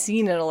 but I've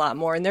seen it a lot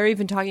more. And they're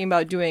even talking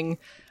about doing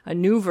a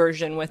new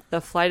version with the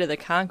Flight of the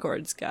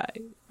Conchords guy,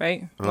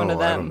 right? One of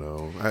them.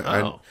 I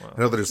don't know. I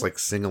know there's like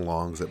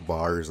sing-alongs at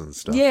bars and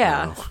stuff.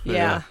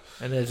 Yeah.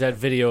 And there's that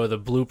video of the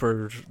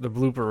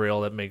blooper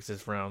reel that makes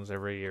its rounds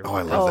every year. Oh,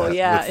 I love that.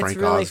 Yeah, with Frank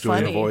it's really Oz doing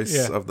funny. the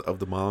voice of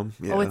the mom.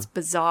 Yeah. Oh, it's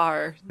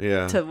bizarre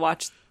to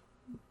watch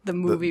the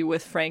movie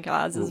with Frank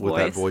Oz's voice. With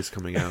that voice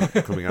coming out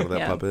of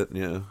that puppet,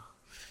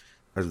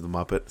 Or the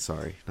Muppet,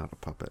 sorry, not a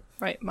puppet.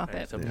 Right,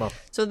 Muppet. Muppet.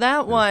 So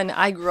that one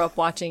I grew up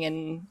watching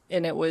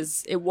and it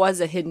was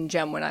a hidden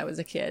gem when I was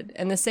a kid.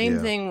 And the same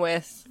thing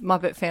with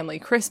Muppet Family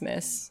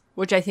Christmas,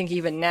 which I think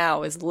even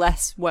now is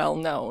less well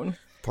known.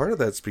 Part of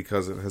that's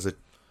because it has a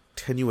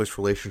tenuous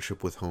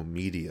relationship with home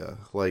media.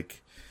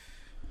 Like,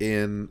 I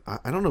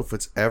don't know if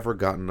it's ever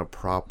gotten a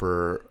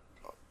proper,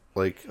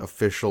 like,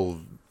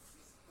 official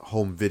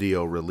home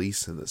video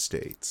release in the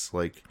States,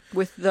 like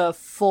with the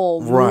full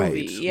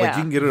movie. Like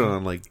you can get it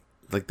on like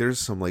there's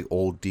some like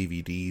old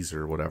DVDs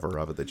or whatever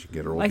of it that you can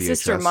get, or old My VHSs.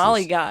 sister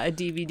Molly got a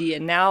DVD,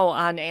 and now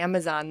on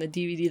Amazon the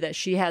DVD that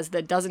she has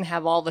that doesn't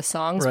have all the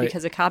songs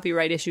because of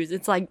copyright issues,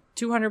 it's like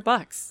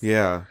 $200.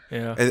 Yeah.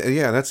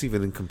 And that's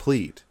even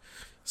incomplete.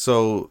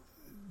 So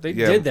they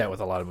did that with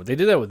a lot of them. They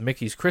did that with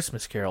Mickey's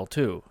Christmas Carol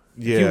too.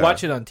 Yeah. If you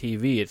watch it on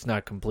TV, it's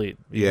not complete.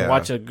 You can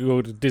watch it,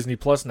 go to Disney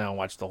Plus now and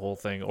watch the whole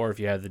thing, or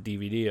if you have the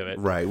DVD of it.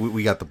 Right,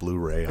 we got the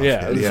Blu-ray. We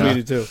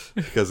do too.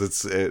 Because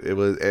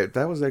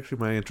that was actually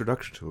my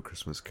introduction to A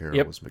Christmas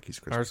Carol. Was Mickey's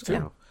Christmas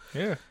Carol.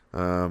 Yeah.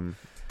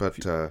 But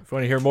if you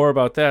want to hear more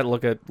about that,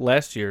 look at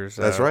last year's.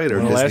 That's right,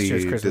 last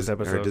year's Christmas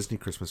episode, our Disney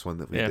Christmas one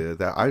that we did.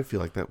 That I feel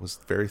like that was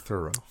very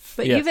thorough.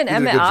 But even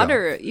Emmett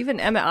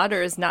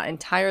Otter is not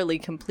entirely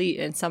complete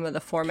in some of the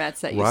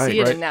formats that you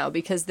see it in now,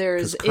 because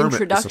there's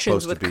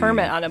introductions with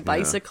Kermit on a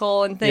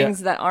bicycle and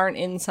things that aren't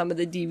in some of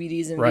the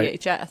DVDs and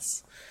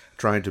VHS.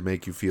 trying to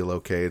make you feel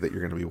okay that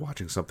you're going to be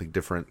watching something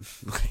different.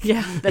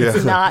 Yeah,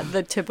 that's not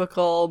the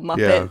typical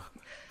Muppet.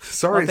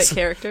 Sorry, Muppet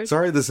characters.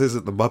 Sorry, this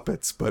isn't the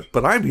Muppets,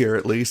 but I'm here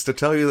at least to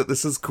tell you that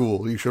this is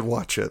cool. You should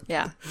watch it.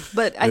 Yeah,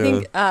 but I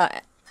think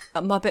a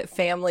Muppet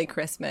Family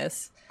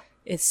Christmas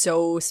is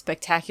so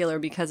spectacular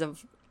because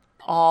of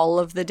all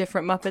of the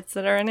different Muppets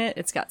that are in it.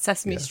 It's got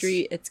Sesame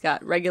Street, it's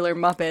got regular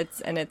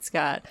Muppets, and it's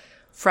got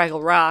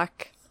Fraggle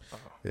Rock.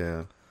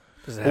 Yeah.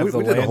 Does it have the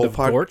Land of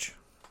Gorch?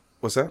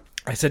 What's that?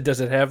 I said, does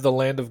it have the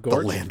Land of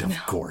Gorch? The Land of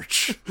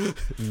Gorch.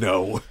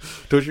 No.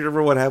 Don't you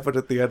remember what happened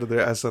at the end of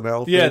their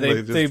SNL thing? Yeah,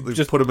 they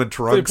just put him in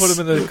trunks. They put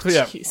him in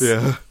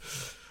the...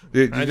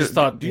 Yeah. I just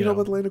thought, do you know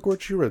about the Land of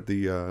Gorch? You read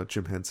the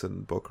Jim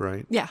Henson book,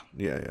 right? Yeah.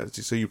 Yeah.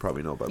 So you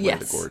probably know about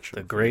Land of Gorch.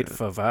 The Great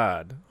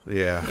Favad.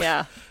 Yeah.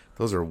 Yeah.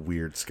 Those are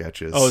weird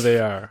sketches. Oh, they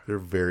are. They're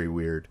very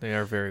weird. They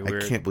are very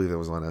weird. I can't believe that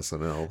was on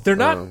SNL. They're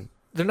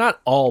not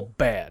all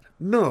bad.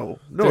 No,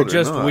 they're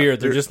just not.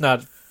 weird. They're just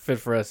not fit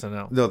for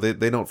SNL. No,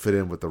 they don't fit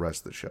in with the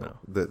rest of the show.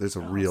 No. There's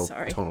a real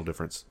tonal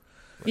difference.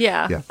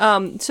 Yeah.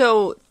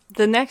 So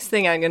the next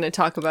thing I'm going to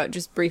talk about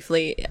just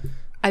briefly,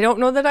 I don't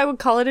know that I would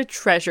call it a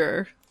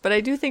treasure, but I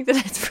do think that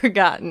it's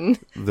forgotten.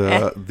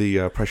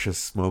 The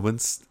Precious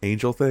Moments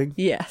angel thing?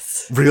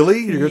 Yes.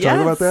 Really? You're going to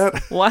talk about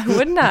that? Why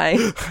wouldn't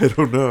I? I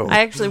don't know. I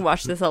actually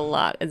watched this a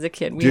lot as a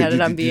kid. We had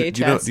it on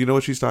VHS. Do you know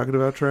what she's talking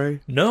about,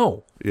 Trey?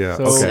 No. Yeah.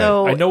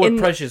 So I know what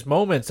Precious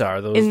Moments are.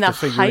 Those the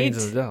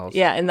figurines and the dolls.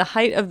 Yeah, in the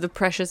height of the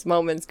Precious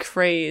Moments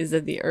craze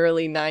of the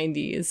early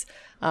 90s,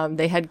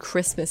 they had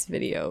Christmas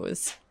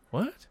videos.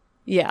 What?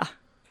 Yeah.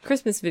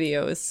 Christmas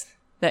videos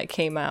that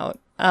came out.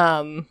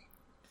 And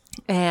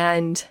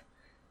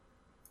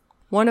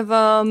one of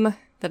them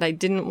that I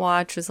didn't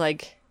watch was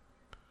like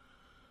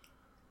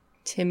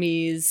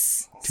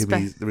Timmy's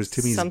there was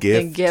Timmy's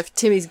gift.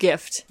 Timmy's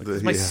gift.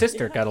 My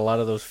sister got a lot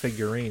of those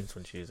figurines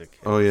when she was a kid.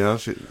 Oh yeah.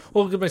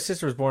 Well, my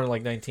sister was born in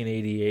like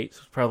 1988, so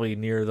it's probably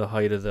near the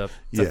height of the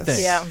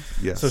thing. Yeah.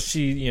 Yes. So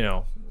she,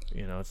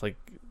 it's like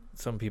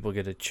some people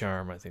get a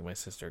charm. I think my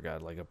sister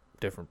got like a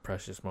different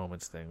Precious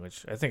Moments thing,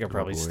 which I think are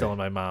probably still in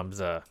my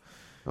mom's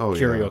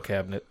curio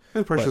cabinet.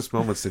 And Precious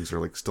Moments things are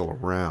like still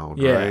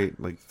around, right?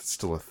 Like it's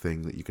still a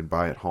thing that you can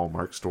buy at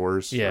Hallmark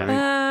stores. Yeah.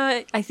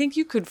 Right? I think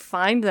you could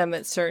find them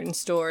at certain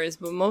stores,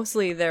 but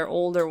mostly they're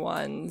older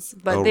ones.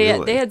 But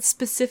really? they had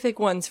specific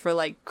ones for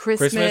like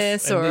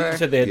Christmas or... And you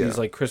said they had these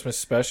like Christmas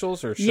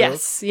specials or shows?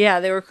 Yes, yeah,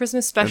 they were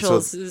Christmas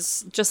specials. It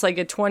was just like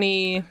a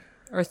 20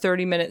 or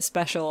 30-minute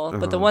special.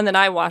 But the one that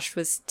I watched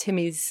was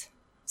Timmy's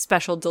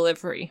special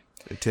delivery.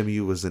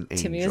 Timmy was an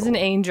angel. Timmy was an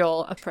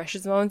angel, a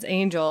Precious Moments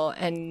angel,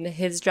 and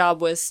his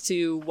job was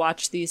to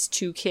watch these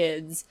two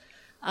kids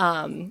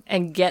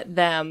and get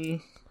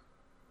them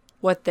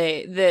what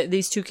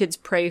these two kids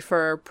pray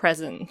for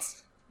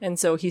presents. And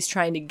so he's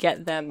trying to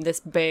get them this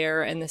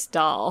bear and this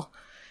doll.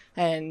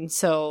 And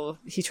so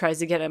he tries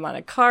to get them on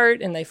a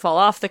cart, and they fall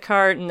off the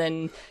cart, and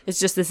then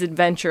it's just this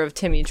adventure of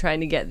Timmy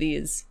trying to get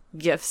these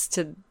gifts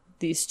to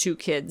these two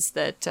kids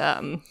that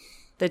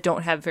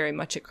don't have very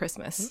much at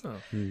Christmas.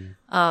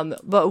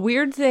 But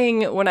weird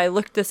thing, when I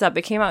looked this up,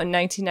 it came out in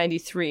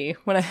 1993.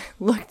 When I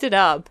looked it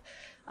up,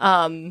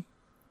 some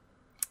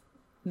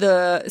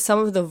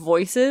of the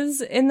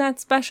voices in that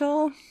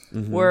special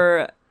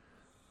were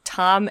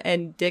Tom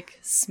and Dick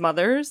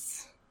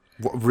Smothers.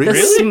 What, really?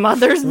 The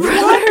Smothers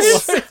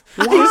brothers.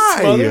 Why?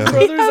 Smothers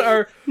brothers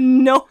are...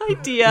 No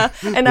idea.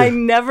 And I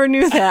never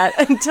knew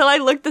that until I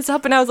looked this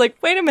up, and I was like,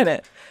 wait a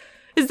minute.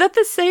 Is that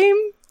the same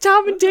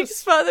Tom and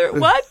Dick's father?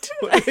 What?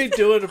 What are they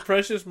doing a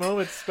Precious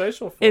Moments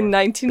special for? In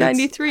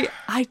 1993.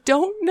 I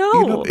don't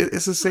know.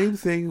 It's the same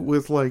thing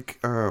with like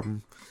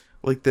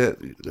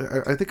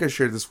that. I think I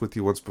shared this with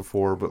you once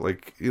before, but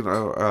like,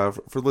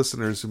 for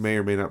listeners who may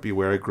or may not be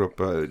aware, I grew up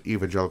an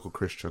evangelical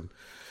Christian.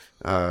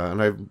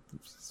 And I'm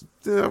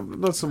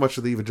not so much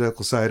of the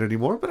evangelical side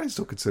anymore, but I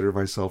still consider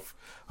myself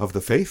of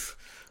the faith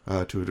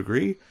to a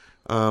degree.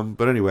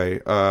 But anyway,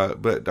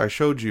 but I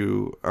showed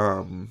you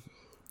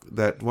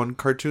that one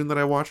cartoon that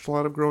I watched a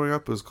lot of growing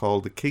up was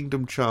called The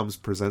Kingdom Chums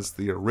Presents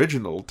the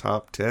Original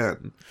Top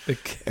 10. The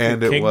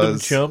Kingdom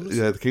Chums?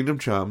 Yeah, the Kingdom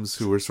Chums,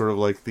 who were sort of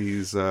like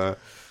these like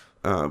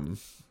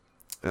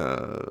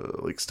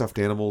stuffed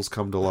animals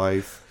come to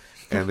life.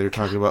 And they're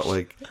talking about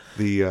like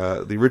the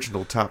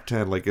original top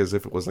 10, like as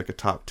if it was like a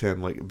top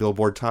 10, like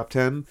Billboard top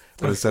 10,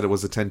 but instead it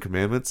was the 10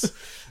 Commandments.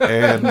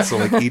 And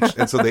so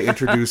they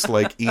introduced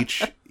like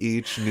each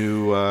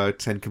new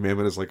 10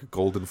 Commandment as like a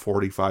golden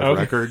 45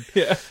 record.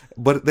 Yeah.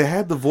 But they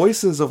had the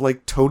voices of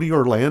like Tony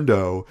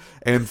Orlando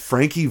and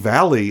Frankie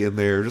Valli in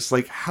there. Just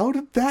like, how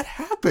did that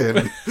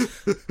happen?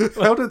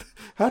 how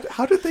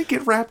did they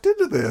get wrapped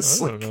into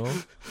this? I don't know.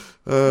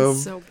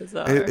 It's so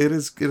bizarre. It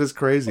is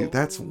crazy.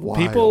 That's wild.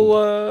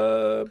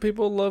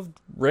 People love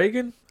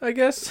Reagan, I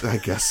guess. I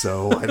guess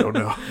so. I don't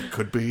know.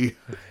 Could be.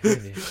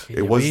 Can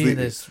It was you be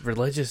this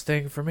religious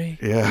thing for me?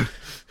 Yeah.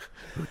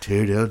 We'll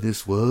tear down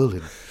this wall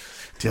and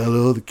tell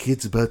all the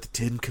kids about the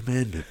 10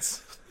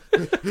 Commandments.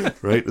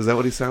 Right? Is that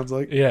what he sounds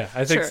like? Yeah,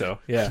 I think Sure. so.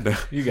 Yeah,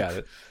 you got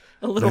it.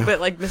 A little bit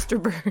like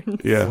Mr.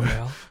 Burns.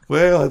 Yeah.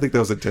 Well, I think that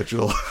was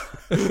intentional.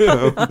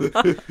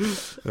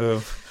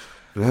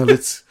 Now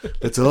let's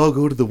all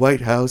go to the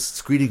White House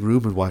screening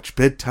room and watch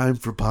Bedtime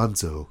for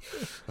Bonzo.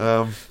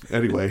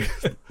 Anyway,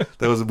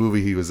 that was a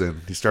movie he was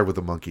in. He starred with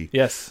a monkey.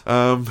 Yes.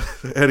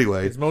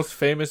 Anyway, His most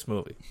famous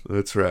movie.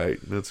 that's right.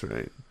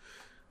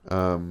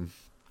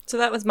 So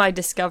that was my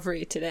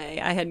discovery today.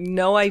 I had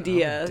no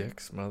idea.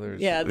 Dick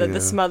Smothers. Yeah, that Yeah. the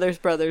Smothers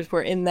brothers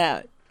were in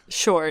that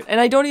short. And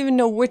I don't even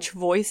know which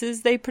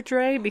voices they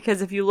portray,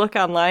 because if you look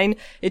online,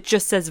 it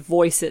just says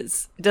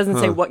voices. It doesn't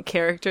say what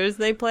characters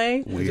they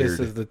play. This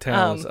is the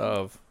talents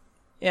of.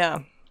 Yeah.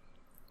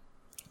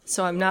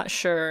 So I'm not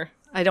sure.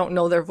 I don't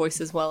know their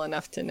voices well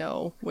enough to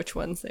know which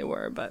ones they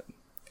were, but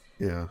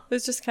Yeah. it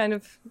was just kind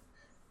of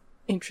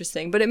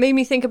interesting. But it made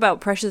me think about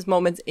precious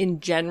moments in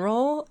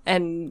general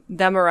and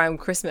them around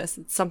Christmas.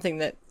 It's something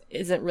that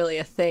isn't really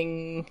a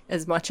thing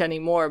as much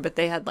anymore, but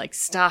they had like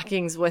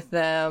stockings with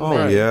them. Oh,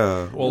 and-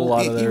 yeah. Well, a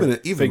lot of their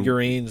even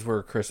figurines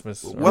were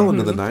Christmas. well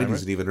into the Right?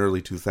 90s and even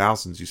early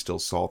 2000s, you still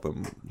saw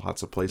them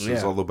lots of places,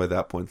 Yeah. although by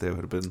that point they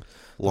would have been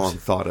long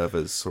thought of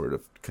as sort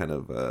of kind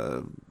of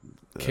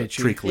Kitschy.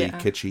 treacly, Yeah.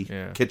 kitschy.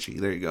 Yeah. Kitschy,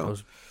 there you go.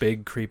 Those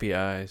big, creepy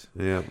eyes.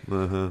 Yeah,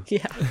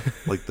 Yeah.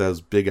 like those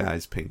Big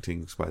Eyes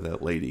paintings by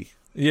that lady.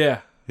 Yeah.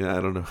 Yeah,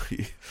 I don't know.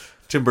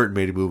 Tim Burton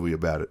made a movie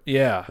about it.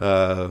 Yeah.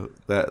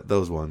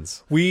 Those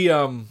ones. We,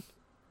 the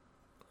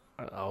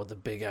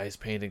Big Eyes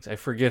paintings. I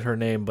forget her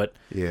name, but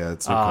Yeah,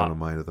 it's not coming to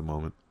mind at the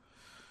moment.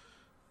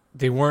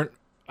 they weren't,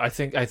 I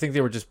think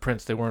they were just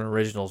prints. They weren't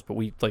originals, but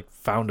we like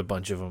found a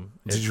bunch of them.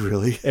 Did you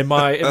really? In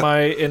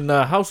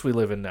the house we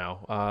live in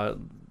now,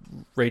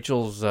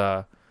 Rachel's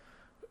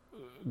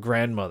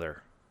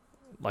grandmother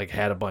like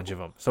had a bunch of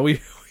them. So we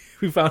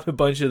found a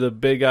bunch of the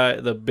big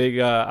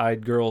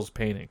eyed girls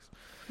paintings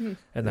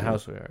in the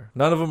house we are.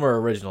 None of them are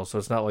original, so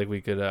it's not like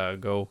we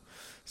could go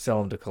sell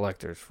them to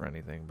collectors for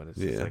anything. But it's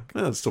just Yeah, like,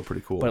 it's still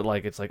pretty cool. but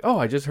like it's like, oh,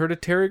 I just heard a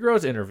Terry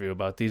Gross interview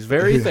about these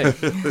very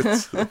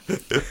things.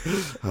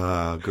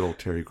 Good old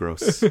Terry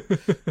Gross.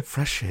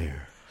 Fresh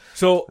air.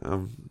 So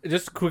Um,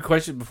 just a quick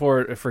question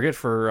before I forget,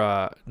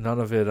 for none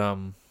of it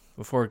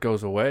before it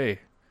goes away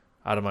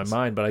out of my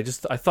mind, but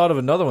I thought of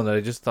another one that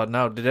I just thought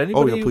now. Did oh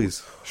anybody yeah,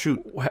 please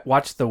shoot.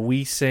 watch the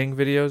We Sing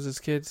videos as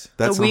kids?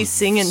 That The We sounds-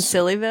 Sing in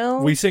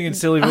Sillyville? We Sing in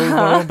Sillyville was one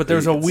of them, but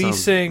there's a It We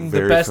sounds Sing the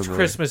very best familiar.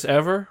 Christmas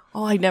ever.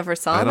 Oh, I never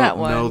saw I that don't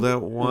one. know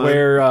that one.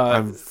 Where,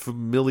 I'm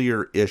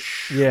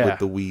familiar-ish yeah. with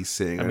the We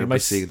Sing. I mean, remember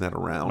seeing that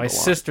around. My a lot.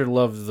 sister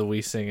loved the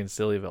We Sing in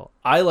Sillyville.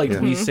 I liked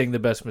We Sing the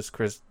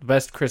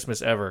best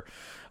Christmas ever.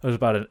 It was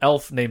about an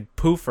elf named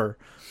Poofer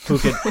who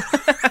could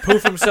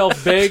poof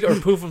himself big or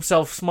poof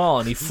himself small,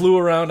 and he flew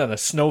around on a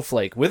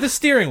snowflake with a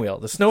steering wheel.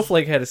 The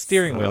snowflake had a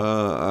steering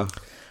wheel,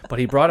 but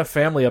he brought a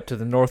family up to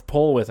the North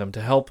Pole with him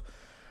to help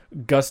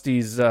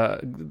Gusty's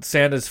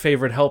Santa's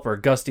favorite helper,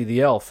 Gusty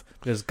the elf,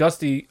 because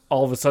Gusty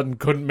all of a sudden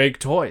couldn't make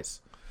toys.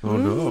 Oh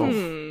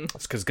no!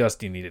 It's because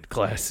Gusty needed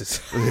glasses.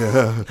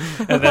 Yeah.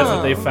 And that's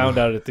what they found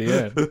out at the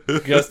end.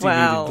 Gusty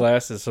needed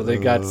glasses, so they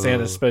got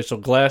Santa's special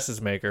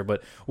glasses maker.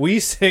 But We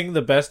Sing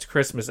the Best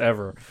Christmas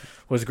Ever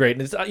was great.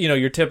 And it's,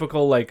 your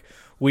typical, like,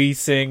 We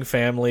Sing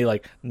family,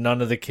 like,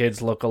 none of the kids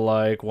look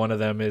alike. One of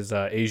them is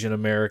Asian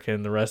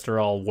American. The rest are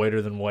all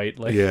whiter than white.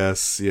 Like,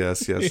 Yes.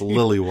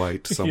 Lily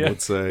White, some yeah,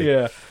 would say.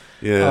 Yeah.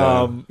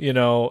 Yeah.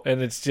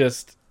 And it's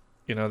just,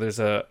 there's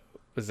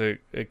a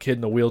kid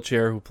in a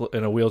wheelchair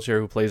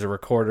who plays a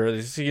recorder.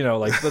 It's,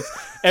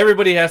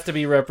 everybody has to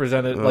be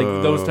represented, like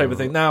those type of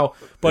things. Now,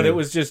 but it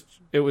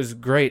was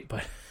great.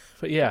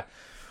 But yeah,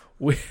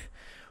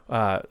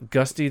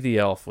 Gusty the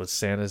elf was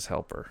Santa's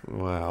helper.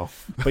 Wow.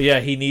 But yeah,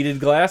 he needed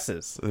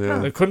glasses. Yeah.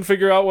 They couldn't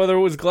figure out whether it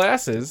was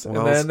glasses, Well,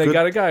 and then it's they good-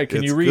 got a guy.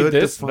 Can you it's read good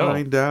this? To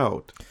find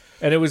out.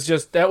 And it was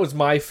that was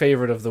my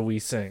favorite of the We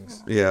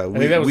Sings. Yeah,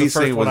 think that was the first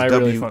Sing one was I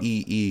really found.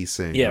 WEE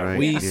Sing. Yeah, right?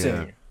 We Yeah.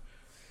 Sing.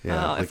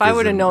 Yeah, like if I as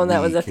would have in known that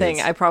we was a thing,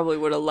 kids. I probably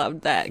would have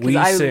loved that, because We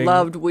I Sing-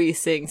 loved We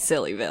Sing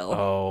Sillyville.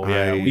 Oh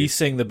yeah, I- We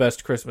Sing the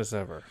Best Christmas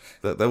Ever.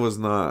 that was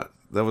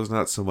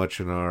not so much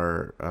in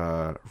our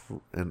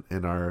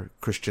in our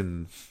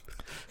Christian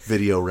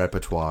video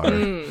repertoire.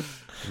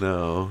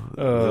 No,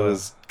 that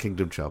was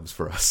Kingdom Chums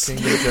for us. What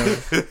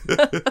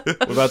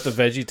about the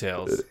Veggie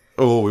Tales?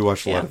 Oh, we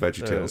watched a lot of Yeah.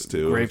 VeggieTales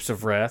too. Grapes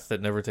of Wrath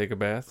that never take a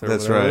bath. Or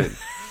That's whatever. right.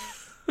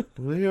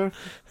 We are.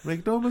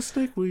 Make no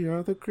mistake. We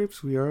are the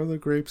grapes. We are the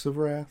grapes of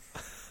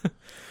wrath.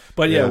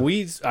 But yeah,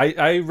 Yeah.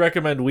 I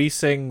recommend We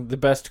Sing the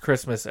Best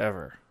Christmas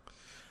Ever.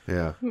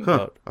 Yeah. Huh.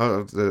 About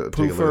I'll take a look at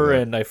Poofer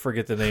that. and I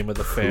forget the name of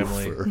the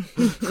family.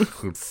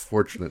 Poofer.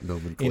 Unfortunate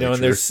nomenclature. And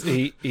there's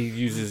he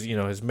uses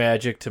his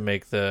magic to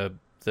make the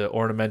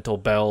ornamental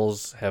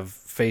bells have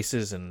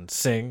faces and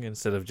sing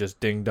instead of just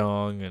ding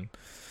dong, and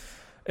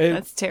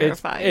That's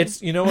terrifying.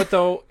 It's you know what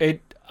though,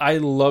 I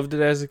loved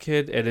it as a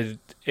kid, and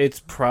it's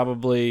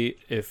probably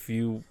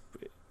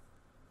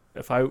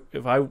if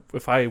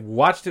I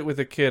watched it with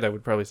a kid, I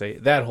would probably say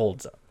that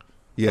holds up.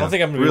 Yeah, I don't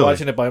think I'm going to be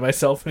watching it by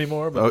myself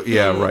anymore. But Oh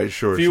yeah, right.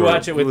 Sure. if you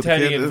watch it with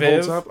Teddy kid, and it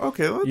holds Viv, up.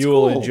 Okay, that's you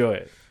cool. will enjoy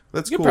it.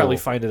 That's You'll cool. probably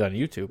find it on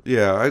YouTube.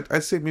 Yeah,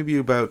 I'd say maybe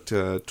about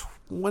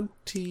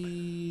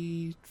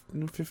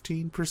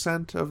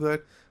 15% of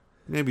that,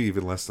 maybe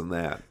even less than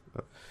that,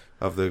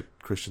 of the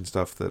Christian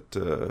stuff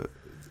that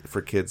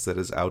for kids that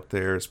is out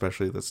there,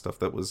 especially the stuff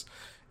that was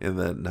in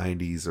the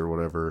 90s or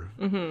whatever,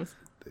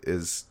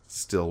 is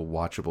still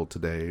watchable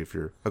today if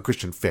you're a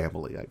Christian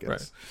family, I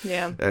guess. Right.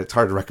 Yeah. It's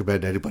hard to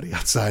recommend anybody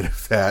outside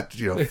of that,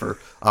 for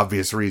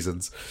obvious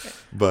reasons.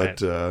 But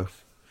yeah.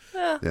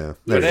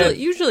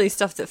 Usually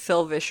stuff that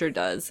Phil Vischer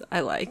does, I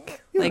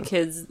like. Yeah. Like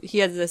he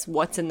has this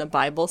What's in the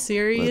Bible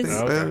series.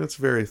 I think it's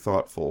very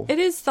thoughtful. It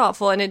is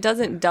thoughtful, and it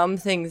doesn't dumb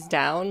things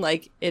down.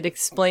 Like, it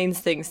explains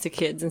things to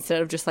kids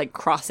instead of just, like,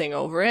 crossing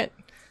over it.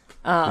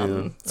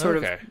 Sort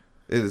of. It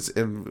is,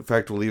 in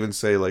fact, we'll even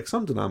say, like,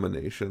 some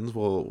denominations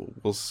will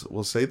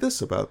say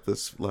this about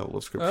this level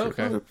of scripture.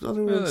 Okay.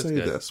 Other say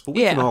good. this, but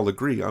we can all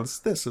agree on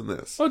this and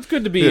this. Well, it's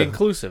good to be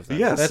inclusive. Then.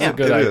 Yes, that's a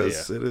good idea.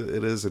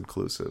 It is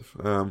inclusive.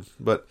 We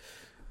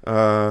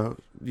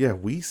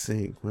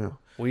sing. Well,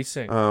 we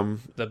sing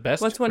the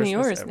best. What's one Christmas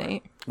of yours, ever.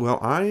 Nate? Well,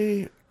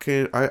 I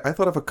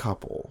thought of a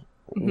couple.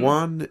 Mm-hmm.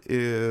 One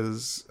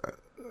is,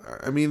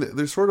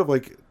 there's sort of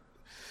like,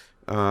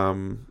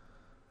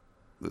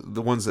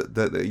 the ones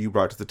that you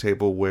brought to the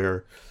table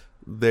where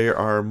they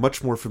are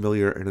much more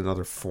familiar in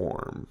another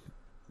form,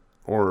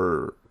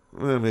 or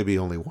maybe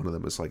only one of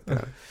them is like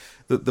that.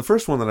 The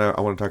first one that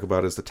I want to talk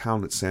about is The Town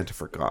That Santa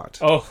Forgot.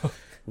 Oh,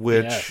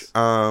 which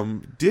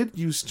did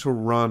used to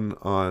run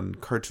on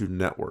Cartoon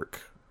Network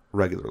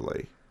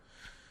regularly.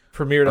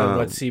 Premiered on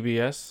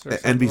CBS? Or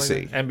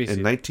NBC. Like NBC.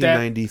 In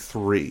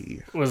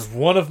 1993. That was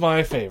one of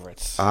my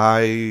favorites.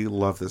 I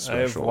love this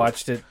special. I've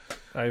watched it.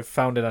 I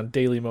found it on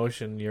Daily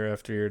Motion year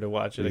after year to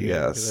watch it again.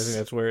 Yes. Because I think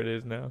that's where it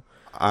is now.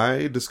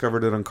 I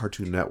discovered it on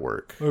Cartoon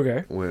Network.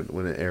 Okay.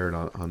 When it aired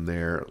on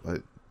there.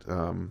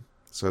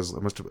 So I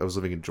was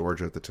living in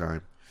Georgia at the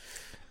time.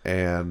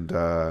 And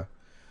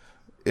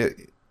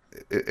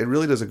it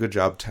really does a good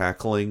job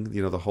tackling,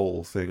 the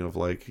whole thing of,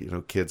 like,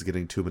 kids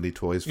getting too many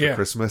toys for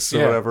Christmas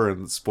or whatever,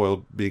 and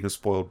being a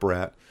spoiled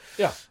brat.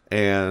 Yeah.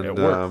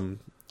 And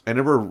I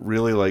never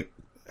really, like,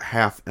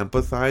 half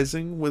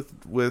empathizing with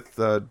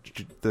the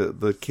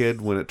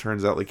kid when it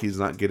turns out, like, he's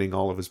not getting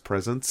all of his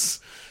presents.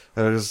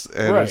 And I was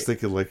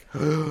thinking, like,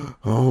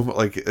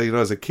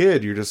 as a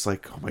kid, you're just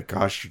like, oh my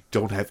gosh, you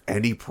don't have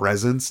any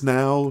presents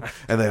now,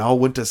 and they all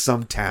went to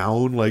some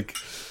town, like.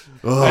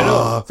 I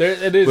know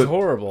it is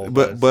horrible,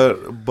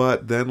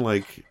 but then,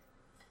 like,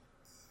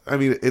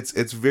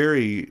 it's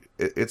very.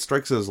 It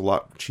strikes as a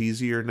lot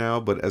cheesier now.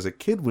 But as a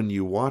kid, when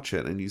you watch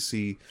it and you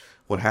see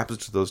what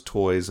happens to those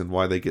toys and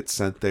why they get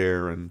sent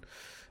there, and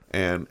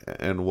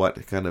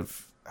what kind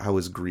of how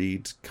his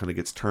greed kind of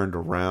gets turned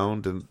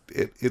around, and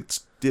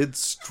it did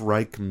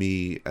strike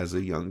me as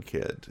a young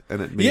kid,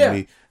 and it made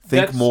me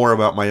think more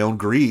about my own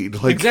greed.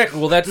 Like, exactly.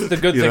 Well, that's the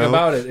good thing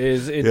about it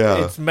is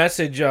its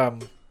message.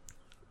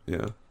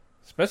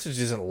 Its message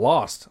isn't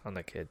lost on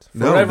the kids. For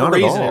whatever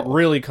reason, it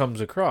really comes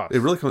across. It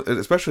really comes,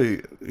 especially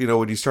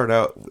when you start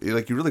out,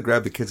 like, you really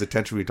grab the kid's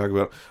attention when you talk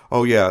about,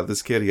 oh yeah,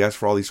 this kid, he asked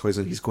for all these toys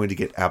and he's going to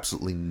get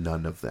absolutely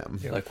none of them.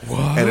 You're like,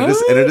 what? And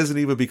it isn't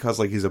even because,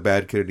 like, he's a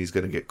bad kid and he's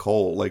going to get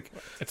coal. Like,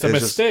 it's a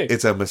mistake.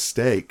 It's a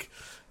mistake,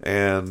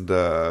 and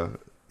I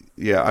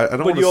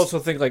don't. But you also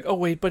think, like, oh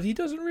wait, but he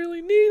doesn't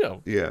really need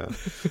them. Yeah,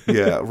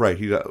 right.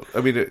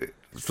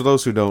 For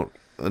those who don't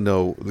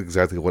know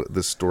exactly what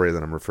this story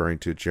that I'm referring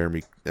to,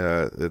 Jeremy,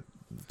 the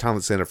Town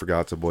That Santa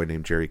Forgot's a boy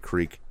named Jeremy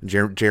Creek,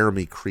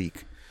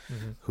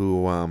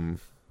 who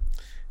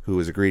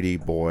is a greedy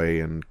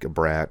boy and a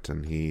brat,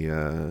 and he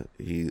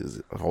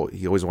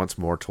always wants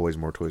more toys,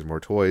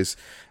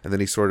 and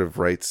then he sort of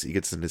he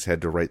gets in his head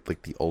to write,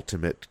 like, the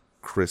ultimate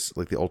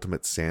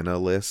Santa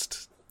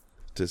list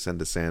to send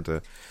to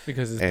Santa,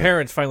 because his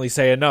parents finally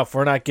say, enough,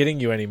 we're not getting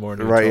you any more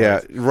new toys.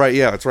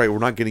 That's right, we're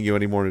not getting you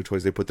any more new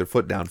toys. They put their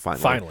foot down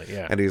finally,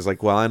 and he's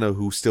like, well, I know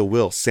who still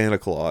will, Santa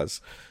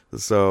Claus.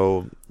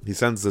 So he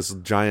sends this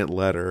giant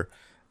letter,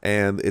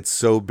 and it's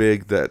so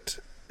big that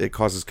it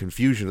causes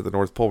confusion at the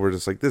North Pole. We're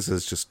just like, this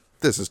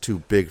is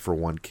too big for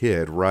one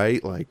kid,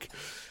 right?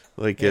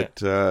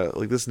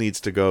 This needs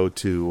to go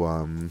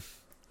to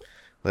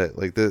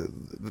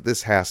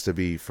this has to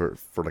be for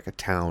like a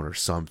town or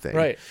something,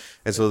 right?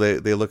 And so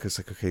they look, it's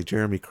like, okay,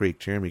 Jeremy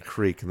Creek,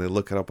 and they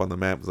look it up on the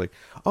map. It's like,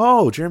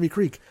 oh, Jeremy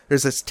Creek,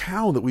 there's this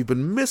town that we've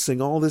been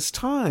missing all this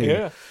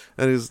time. And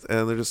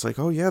they're just like,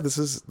 oh yeah, this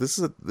is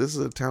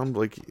a town,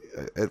 like,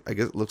 I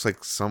guess it looks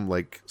like some,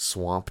 like,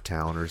 swamp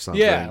town or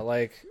something. Yeah,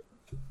 like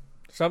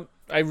some.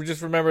 I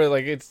just remember,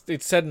 like, it's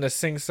said in a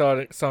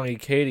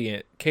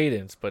sing-songy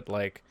cadence, but,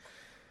 like,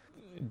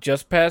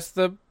 just past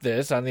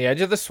this on the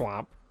edge of the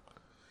swamp.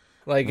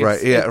 Like,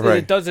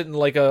 it does it in,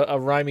 like, a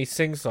rhymey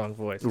sing-song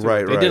voice.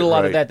 They did a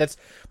lot of that.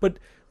 But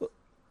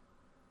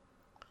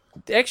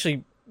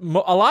actually,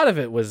 a lot of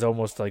it was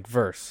almost like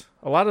verse.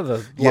 A lot of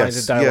the lines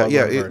of dialogue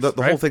were verse,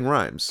 the whole thing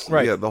rhymes.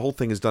 Right. Yeah, the whole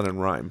thing is done in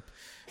rhyme.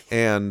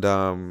 And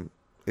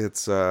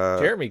It's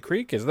Jeremy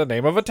Creek is the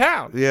name of a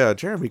town. Yeah,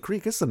 Jeremy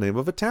Creek is the name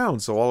of a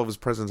town, so all of his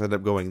presents end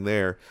up going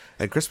there.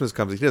 And Christmas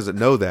comes, he doesn't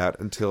know that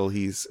until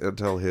his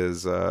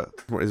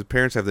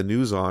parents have the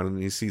news on,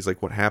 and he sees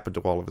like what happened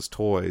to all of his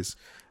toys,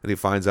 and he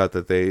finds out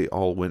that they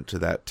all went to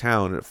that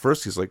town. And at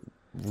first, he's like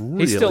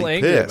really He's still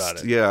angry pissed.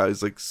 about it. Yeah,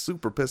 he's like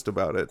super pissed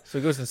about it. So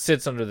he goes and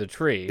sits under the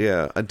tree.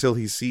 Yeah, until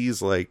he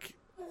sees like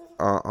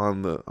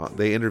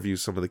they interview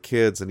some of the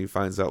kids, and he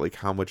finds out like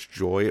how much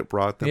joy it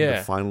brought them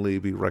to finally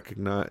be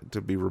recognized,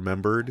 to be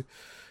remembered.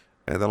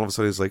 And then all of a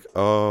sudden he's like,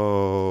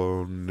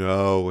 oh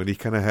no, and he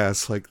kind of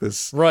has like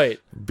this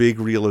big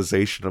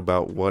realization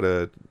about what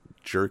a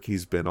jerk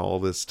he's been all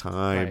this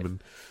time.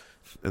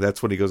 And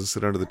that's when he goes to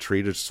sit under the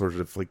tree to sort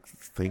of like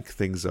think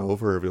things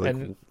over and be like,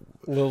 and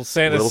little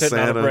Santa sitting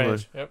on a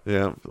branch.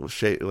 Yeah,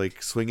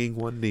 like swinging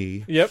one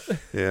knee. Yep.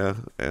 Yeah,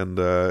 and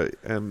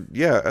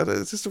yeah,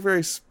 it's just a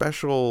very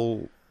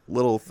special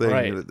little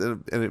thing,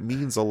 and it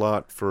means a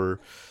lot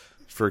for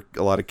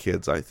a lot of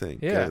kids, I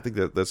think. Yeah, I think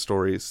that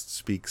story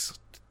speaks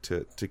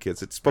to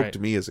kids. It spoke to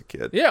me as a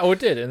kid. Yeah, it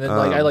did. And then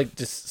I like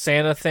just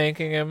Santa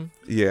thanking him.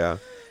 Yeah,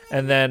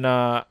 and then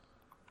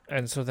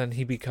and so then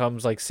he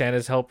becomes like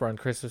Santa's helper on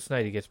Christmas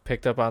night. He gets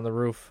picked up on the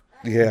roof.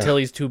 Yeah. Until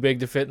he's too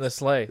big to fit in the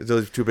sleigh. Until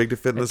he's too big to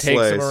fit in the takes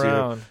sleigh. him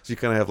around. So you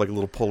kind of have like a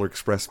little Polar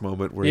Express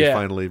moment where he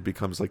finally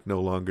becomes like no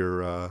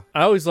longer...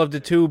 I always loved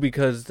it too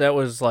because that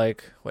was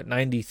like,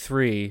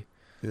 93?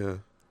 Yeah.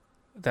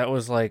 That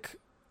was like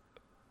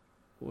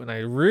when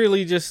I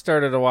really just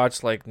started to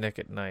watch like Nick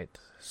at Night.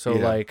 So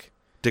like...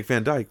 Dick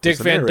Van Dyke. Dick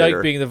Van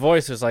Dyke being the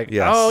voice is like,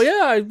 oh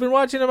yeah, I've been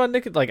watching him on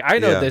Nick. Like I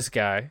know this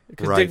guy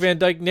because Dick Van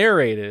Dyke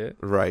narrated it.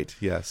 Right.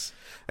 Yes,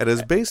 and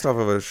it's based off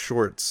of a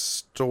short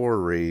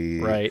story,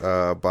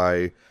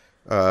 by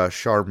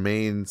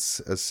Charmaine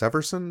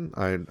Severson.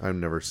 I've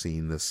never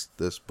seen this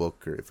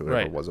book, or if it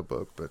ever was a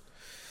book, but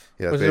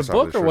yeah. Was it a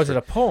book or was it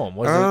a poem?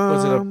 Was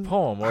it a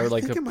poem or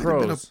like a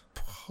prose?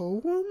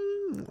 Poem?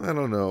 I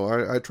don't know.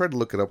 I tried to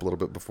look it up a little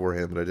bit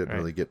beforehand, but I didn't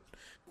really get.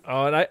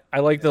 Oh, and I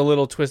like the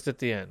little twist at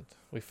the end.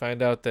 We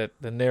find out that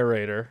the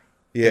narrator,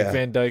 Dick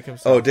Van Dyke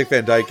himself. Oh, Dick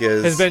Van Dyke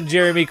has been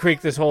Jeremy Creek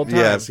this whole time.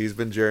 Yes, he's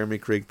been Jeremy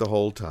Creek the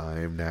whole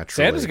time,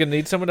 naturally. Santa's going to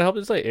need someone to help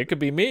him say, it could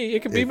be me,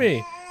 it could be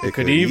me. It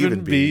could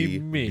even be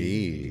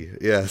me.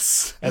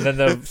 Yes. And then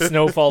the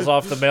snow falls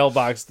off the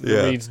mailbox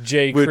that reads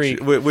J. Creek.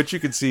 Which you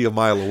could see a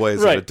mile away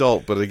as an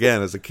adult, but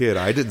again, as a kid,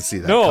 I didn't see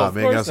that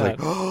coming. I was like,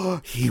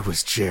 oh, he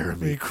was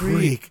Jeremy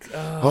Creek.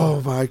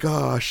 Oh my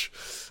gosh.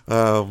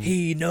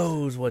 He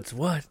knows what's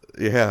what.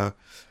 Yeah.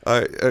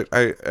 I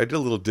did a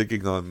little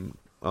digging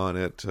on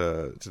it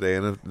today,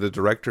 and the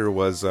director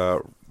was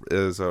the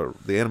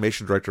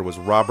animation director was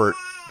Robert.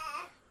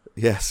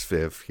 Yes,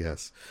 Viv.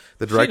 Yes,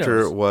 the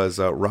director was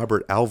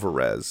Robert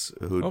Alvarez,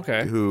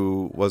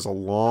 who was a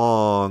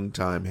long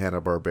time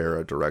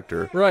Hanna-Barbera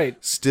director.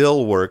 Right,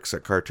 still works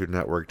at Cartoon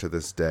Network to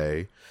this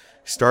day.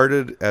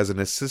 Started as an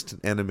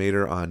assistant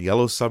animator on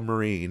Yellow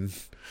Submarine,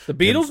 the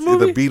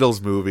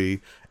Beatles movie,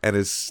 and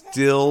is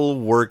still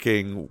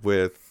working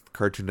with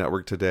Cartoon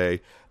Network today.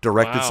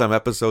 Directed some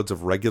episodes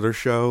of Regular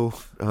Show.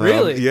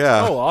 Really?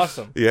 Yeah. Oh,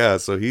 awesome. Yeah,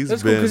 so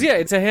that's cool because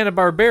it's a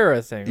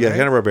Hanna-Barbera thing. Yeah, right?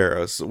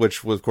 Hanna-Barbera,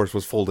 which was, of course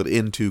was folded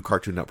into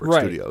Cartoon Network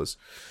Studios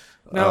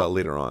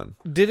later on.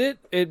 Did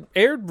it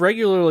aired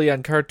regularly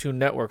on Cartoon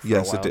Network for a while?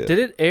 Yes, it did. Did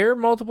it air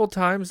multiple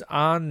times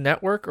on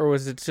Network, or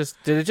was it just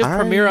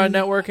premiere on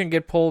Network and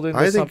get pulled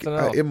into something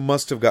else? It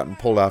must have gotten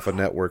pulled off of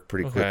Network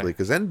pretty quickly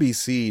because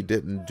NBC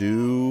didn't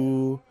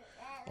do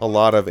a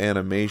lot of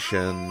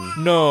animation.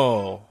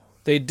 No.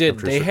 They did.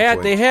 They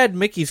had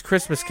Mickey's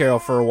Christmas Carol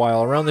for a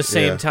while. Around the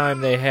same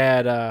time, they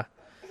had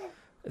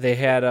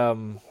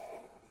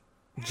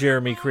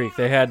Jeremy Creek.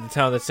 They had The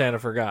Town That Santa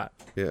Forgot.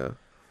 Yeah,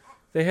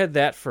 they had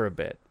that for a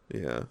bit.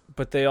 Yeah,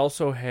 but they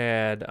also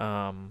had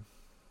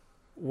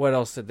what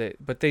else did they?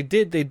 But they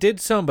did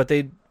some. But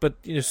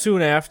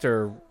soon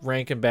after,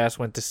 Rankin Bass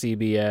went to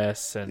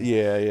CBS,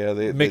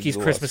 and Mickey's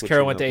Christmas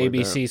Carol went to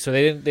ABC. So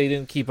they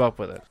didn't keep up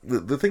with it.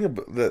 The thing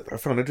that I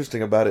found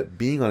interesting about it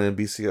being on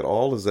NBC at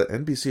all is that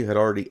NBC had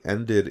already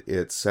ended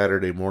its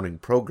Saturday morning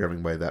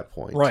programming by that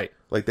point. Right.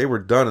 Like they were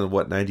done in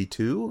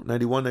 92,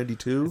 91,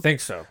 92? I think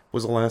so.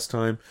 Was the last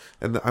time.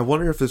 And I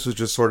wonder if this was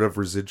just sort of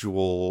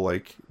residual,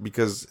 like,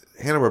 because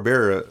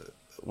Hanna-Barbera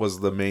was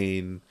the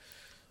main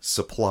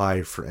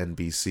supply for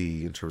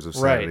NBC in terms of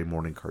Saturday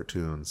morning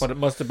cartoons. But it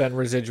must have been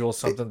residual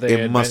something they had been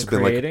creating. It must have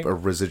been like a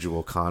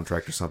residual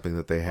contract or something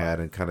that they had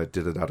and kind of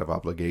did it out of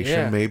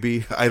obligation,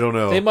 maybe. I don't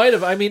know. They might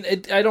have. I mean,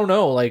 I don't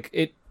know. Like,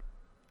 it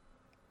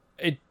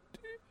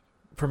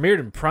premiered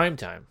in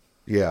primetime.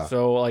 Yeah.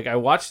 So, like, I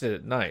watched it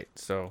at night,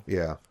 so.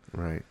 Yeah,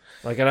 right.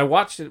 Like, and I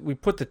watched it, we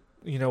put the,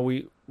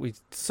 we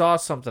saw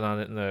something on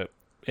it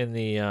in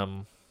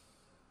the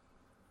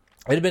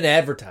it had been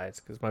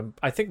advertised because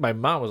I think my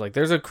mom was like,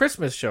 "There's a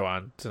Christmas show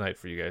on tonight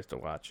for you guys to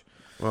watch."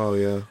 Oh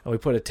yeah, and we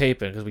put a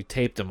tape in because we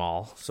taped them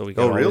all, so we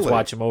could always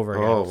watch them over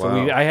again. Oh wow!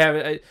 So I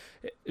have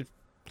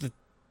the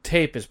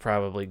tape is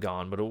probably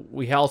gone, but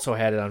we also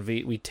had it on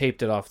we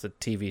taped it off the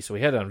TV, so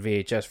we had it on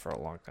VHS for a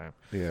long time.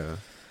 Yeah.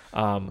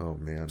 Oh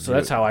man! So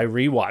that's how I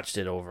rewatched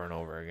it over and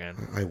over again.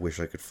 I wish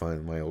I could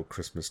find my old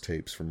Christmas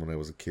tapes from when I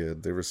was a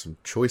kid. There were some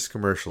choice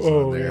commercials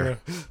on there.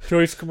 Yeah.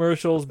 Choice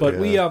commercials, but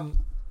Yeah.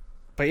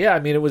 but yeah, I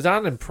mean, it was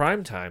on in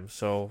prime time,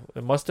 so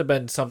it must have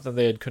been something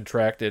they had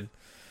contracted.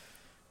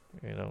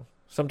 You know,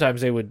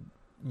 sometimes they would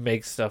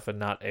make stuff and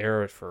not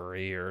air it for a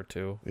year or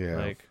two. Yeah.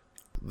 Like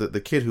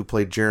The kid who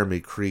played Jeremy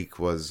Creek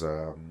was.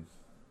 Here,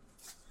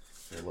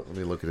 let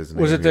me look at his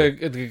name. was it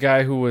here. the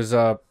guy who was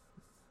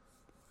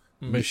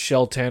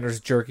Michelle Tanner's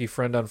jerky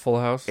friend on Full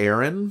House?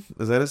 Aaron?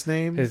 Is that his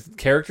name? His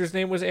character's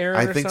name was Aaron.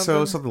 I or think something?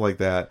 so, something like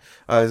that.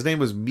 His name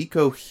was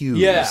Miko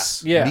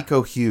Hughes. Yeah.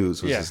 Miko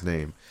Hughes was Yeah. his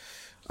name.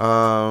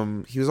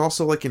 He was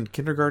also like in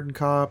Kindergarten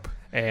Cop.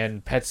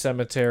 And Pet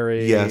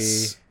Cemetery.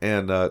 Yes,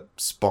 and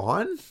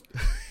Spawn.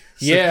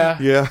 Yeah.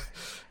 Yeah.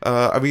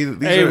 I mean,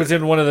 these He are was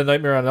in one of the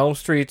Nightmare on Elm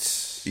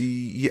Streets.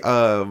 New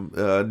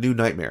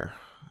Nightmare.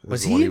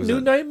 Was the one he in New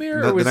in.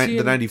 Nightmare? No, Or was the he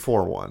in...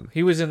 94 one.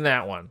 He was in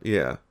that one.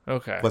 Yeah.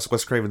 Okay.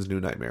 Wes Craven's New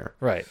Nightmare.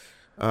 Right.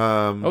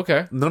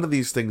 Okay. None of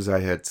these things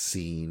I had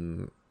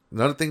seen.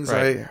 None of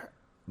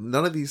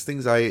these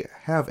things I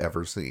have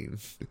ever seen.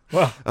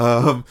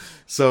 Well,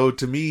 So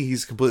to me,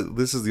 he's complete.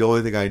 This is the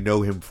only thing I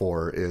know him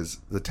for is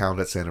The Town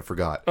That Santa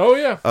Forgot. oh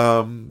yeah.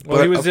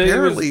 But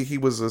apparently he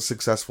was a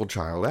successful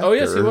child actor. Oh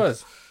yes, he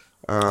was.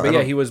 I But yeah,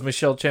 don't- he was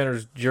Michelle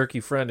Tanner's jerky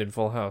friend in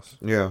Full House.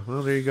 Yeah,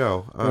 well, there you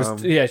go. It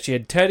was, yeah, she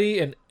had Teddy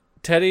and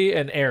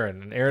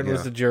Aaron, and Aaron was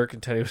Yeah. the jerk,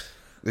 and Teddy was.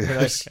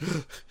 Yes.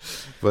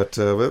 but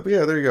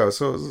yeah, there you go.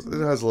 So it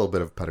has a little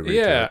bit of pedigree. to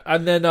Yeah, it.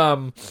 and then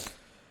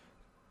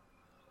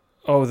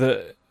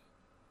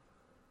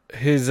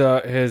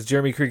his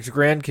Jeremy Creek's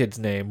grandkid's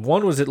name.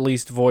 One was at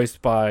least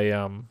voiced by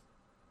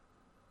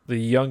the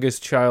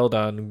youngest child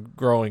on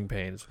Growing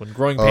Pains. When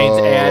Growing Pains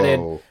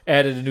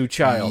added a new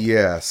child,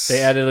 Yes.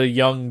 they added a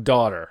young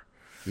daughter.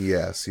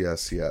 Yes.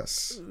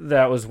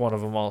 That was one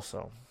of them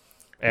also.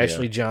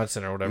 Ashley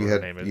Johnson or whatever You her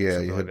had name is. you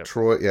something had like that.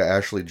 Troy. Yeah,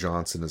 Ashley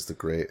Johnson is the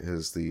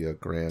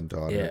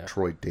granddaughter. Yeah.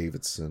 Troy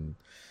Davidson.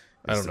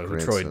 I is don't know the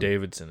who Troy grandson.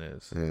 Davidson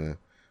is.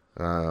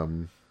 Yeah.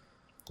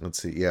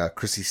 Let's see. Yeah,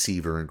 Chrissy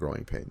Seaver in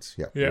Growing Pains.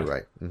 Yep, Yeah. you're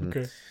right. Mhm.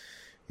 Okay.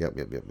 Yep.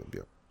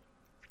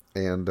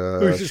 And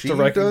Who's just she a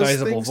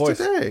recognizable does things voice.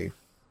 today.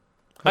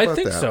 How I about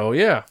think that? so,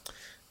 yeah.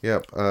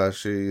 Yep.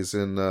 She's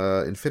in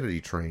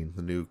Infinity Train,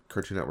 the new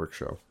Cartoon Network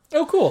show.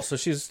 Oh, cool. So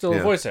she's still a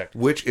Yeah. voice actor.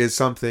 Which is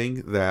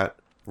something that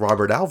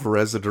Robert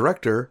Alvarez, the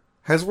director,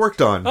 has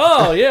worked on.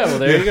 Oh, yeah. Well,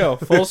 there you go.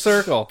 Full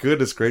circle.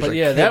 Goodness gracious. But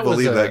yeah, I that can't was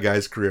believe a- that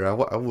guy's career.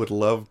 I would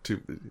love to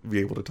be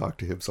able to talk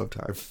to him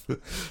sometime.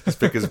 Just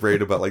pick his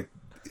brain about like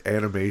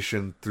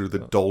animation through the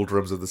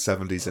doldrums of the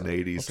 70s and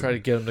 80s. Try to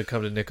get him to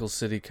come to Nickel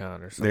City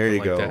Con or something There you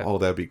like go. that. Oh,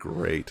 that'd be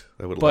great.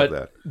 I would But love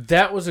that.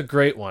 that was a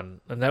great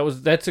one. And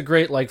that's a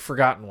great, like,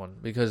 forgotten one.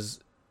 Because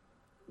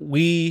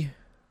when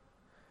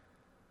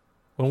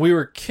we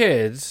were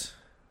kids...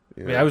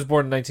 Yeah. I mean, I was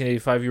born in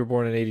 1985. You were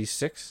born in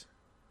 86?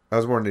 I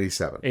was born in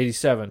 87.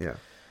 87. Yeah.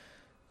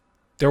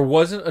 There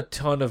wasn't a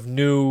ton of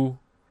new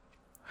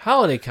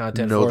holiday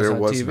content No, for us there on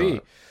was TV.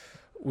 not.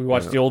 We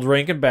watched the old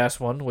Rankin Bass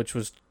one, which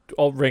was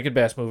old Rankin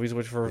Bass movies,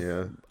 which were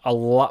Yeah. a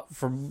lot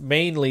for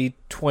mainly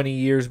 20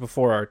 years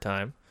before our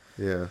time.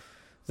 Yeah.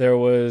 There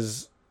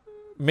was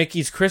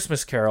Mickey's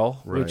Christmas Carol,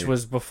 which Right.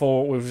 was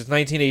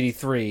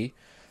 1983.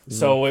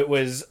 So it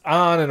was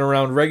on and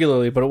around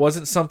regularly, but it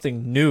wasn't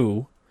something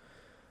new.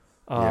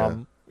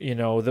 You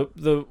know,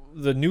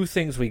 the new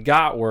things we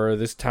got were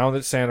This Town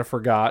That Santa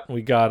Forgot.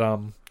 We got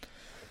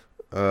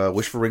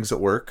Wish for Wings at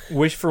Work.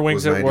 Wish for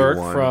Wings was at Work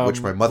 91, from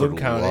which my mother Bloom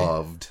County.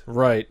 loved.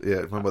 Right.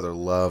 Yeah, my mother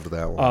loved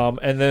that one.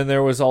 And then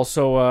there was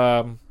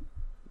also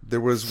There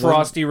was one,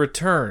 Frosty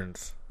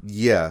Returns,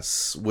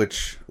 yes,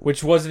 which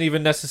wasn't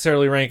even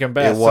necessarily Rankin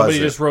Bass. It Somebody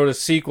wasn't. just wrote a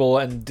sequel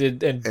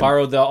and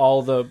borrowed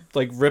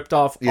ripped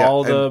off Yeah,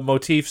 all the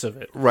motifs of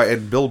it. right,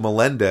 and Bill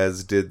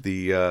Melendez did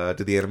the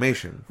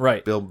animation.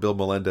 Right. Bill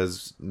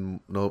Melendez,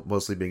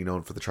 mostly being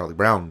known for the Charlie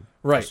Brown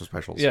Right. Christmas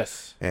specials.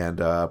 Yes. And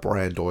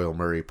Brian Doyle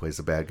Murray plays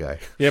the bad guy.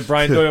 Yeah,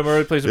 Brian Doyle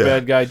Murray plays a Yeah.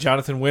 bad guy.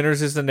 Jonathan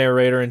Winters is the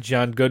narrator, and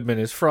John Goodman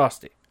is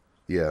Frosty.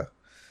 Yeah.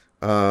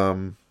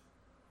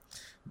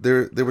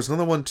 There was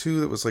another one too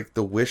that was like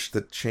The Wish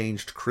That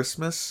Changed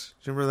Christmas.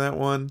 Do you remember that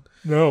one?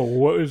 No,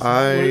 what is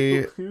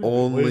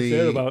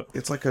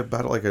It's like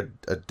about like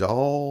a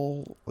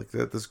doll like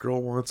that this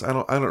girl wants. I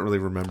don't really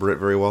remember it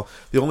very well.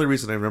 The only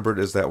reason I remember it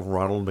is that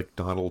Ronald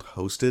McDonald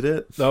hosted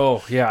it.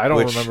 Oh, yeah, I don't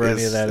which remember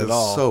any of that is at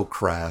all. So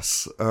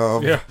crass.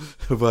 Yeah.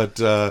 But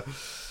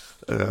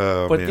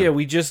But yeah,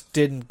 we just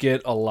didn't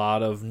get a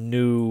lot of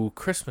new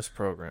Christmas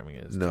programming.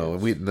 no,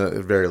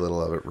 very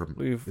little of it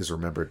We've- is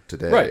remembered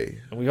today. Right.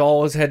 And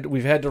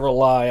we've had to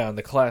rely on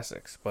the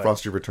classics, but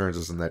Frosty Returns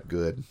isn't that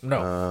good.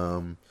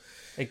 No.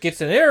 It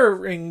gets an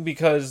airing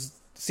because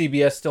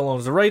CBS still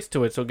owns the rights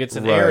to it, so it gets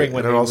an airing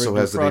when and it they also reboot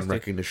has the name Frosty.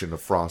 recognition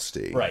of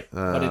Frosty. Right.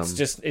 But it's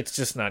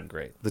just not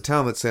great. The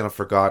Town That Santa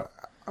Forgot,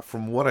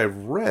 from what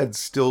I've read,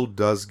 still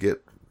does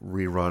get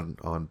rerun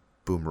on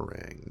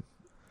Boomerang.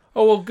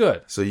 Oh, well,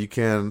 good. So you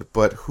can,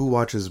 but who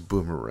watches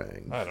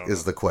Boomerang? I don't is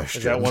know. the question.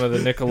 Is that one of the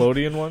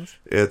Nickelodeon ones?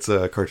 It's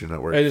a Cartoon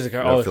Network. It is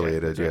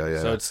affiliated. Okay.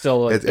 Yeah. So it's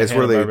still like it's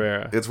where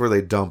Hanna-Barbera. it's where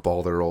they dump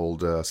all their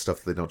old stuff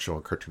that they don't show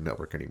on Cartoon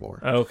Network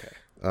anymore. Okay.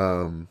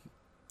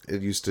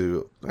 It used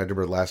to. I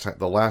remember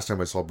the last time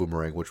I saw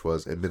Boomerang, which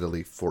was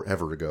admittedly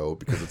forever ago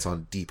because it's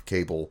on deep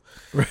cable.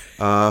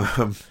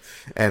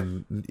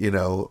 And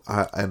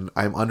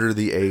I'm under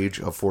the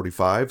age of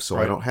 45, so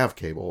I don't have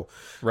cable.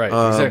 Right.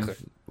 Exactly.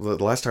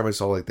 The last time I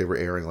saw they were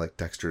airing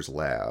Dexter's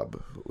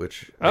Lab,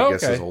 which I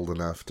guess is old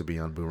enough to be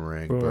on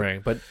Boomerang.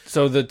 But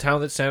so the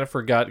Town That Santa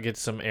Forgot gets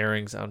some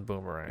airings on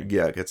Boomerang.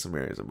 Yeah, it gets some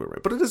airings on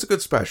Boomerang, but it is a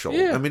good special.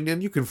 Yeah. I mean,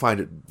 and you can find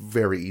it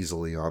very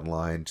easily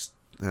online.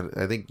 And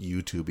I think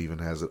YouTube even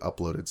has it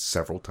uploaded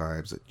several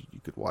times that you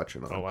could watch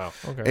it on. Oh wow!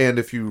 Okay. And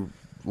if you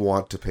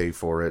want to pay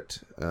for it,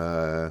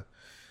 I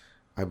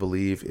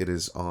believe it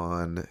is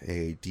on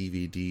a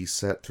DVD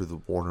set through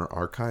the Warner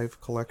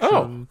Archive collection.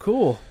 Oh,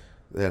 cool.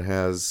 That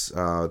has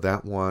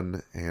that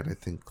one, and I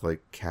think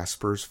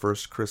Casper's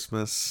First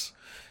Christmas.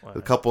 Wow.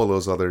 A couple of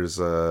those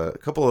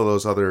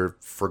other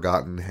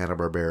forgotten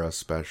Hanna-Barbera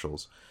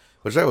specials,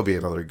 which that would be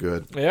another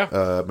good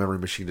memory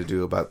machine to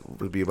do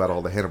would be about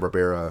all the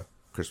Hanna-Barbera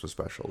Christmas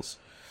specials.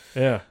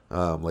 Yeah.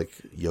 Like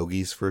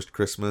Yogi's First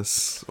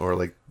Christmas, or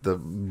the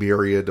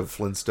myriad of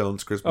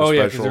Flintstones Christmas specials. Oh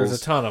yeah, because there's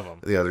a ton of them.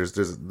 Yeah,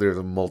 there's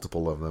a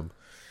multiple of them.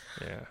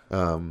 Yeah.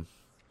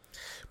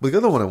 But the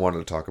other one I wanted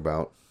to talk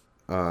about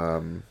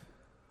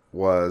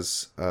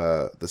was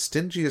The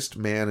Stingiest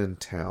Man in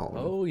Town.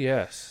 Oh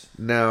yes.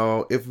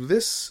 Now, if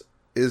this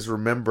is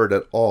remembered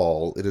at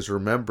all, it is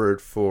remembered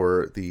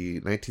for the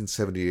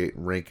 1978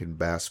 Rankin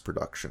Bass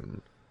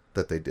production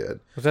that they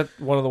did. Was that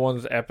one of the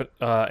ones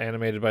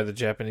animated by the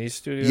Japanese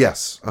studio?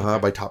 Yes, Okay.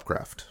 by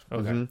Topcraft.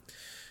 Okay.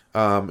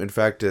 Mm-hmm. In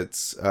fact,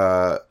 it's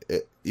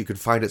you can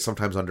find it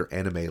sometimes under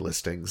anime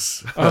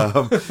listings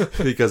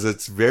because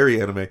it's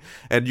very anime.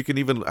 And you can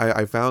even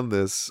I found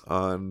this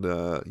on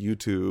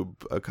YouTube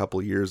a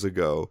couple years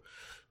ago.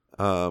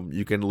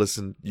 Someone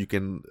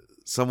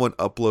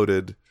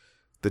uploaded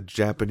the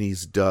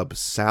Japanese dub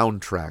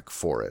soundtrack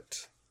for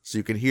it, so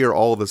you can hear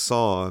all the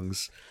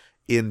songs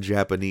in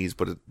Japanese,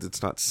 but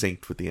it's not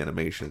synced with the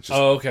animation. It's just,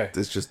 okay.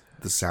 It's just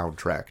the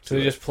soundtrack. So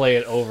you just play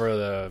it over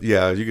the.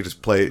 Yeah, you could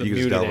just play it. You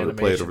can just download it,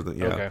 play it over the.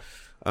 Yeah,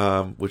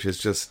 okay. Which is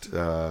just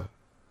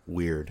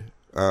weird.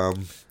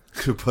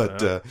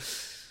 But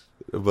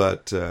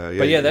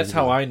yeah, that's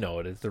how I know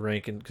it. It's the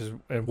Rankin, because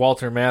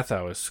Walter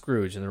Matthau is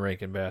Scrooge in the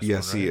Rankin Bass.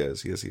 Yes, one, right? he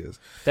is. Yes, he is.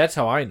 That's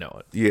how I know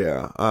it.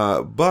 Yeah,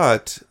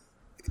 but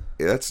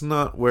that's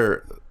not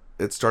where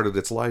it started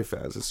its life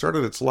as. It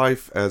started its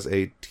life as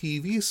a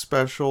TV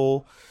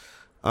special,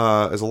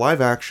 as a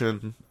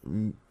live-action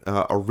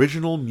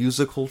original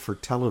musical for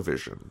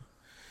television.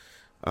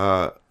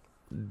 Done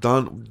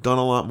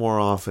a lot more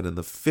often in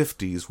the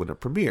 50s when it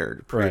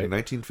premiered. Premiered in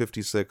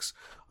 1956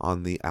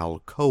 on the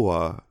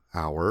Alcoa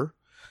Hour,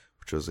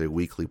 which was a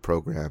weekly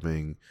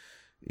programming,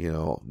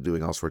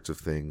 doing all sorts of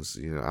things,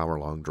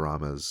 hour-long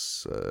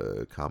dramas,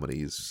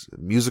 comedies,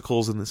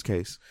 musicals in this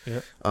case.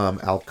 Yep.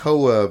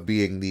 Alcoa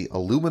being the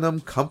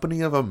Aluminum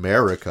Company of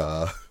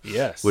America.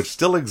 Yes. Which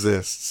still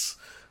exists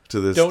to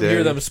this Don't day.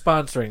 hear them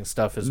sponsoring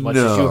stuff as much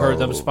as you heard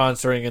them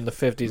sponsoring in the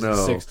 50s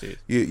and 60s.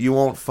 You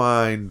won't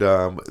find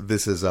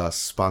This Is Us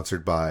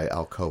sponsored by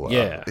Alcoa.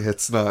 Yeah.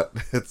 It's not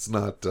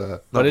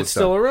but it's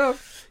still around.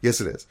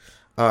 Yes, it is.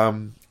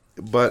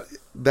 But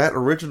that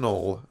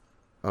original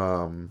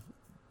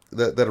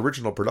that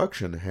original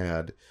production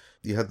had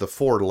the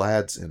Four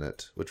Lads in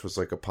it, which was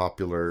like a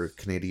popular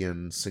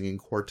Canadian singing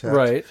quartet,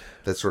 right?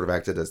 That sort of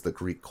acted as the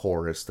Greek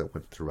chorus that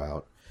went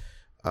throughout,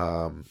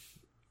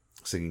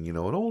 singing, an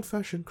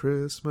old-fashioned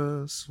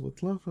Christmas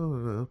with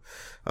love.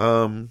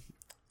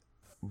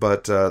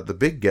 But the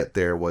big get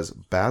there was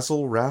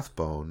Basil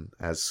Rathbone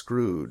as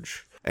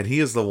Scrooge, and he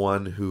is the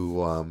one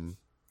who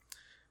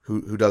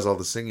does all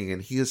the singing,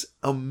 and he is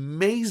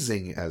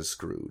amazing as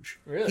Scrooge.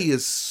 Really? He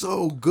is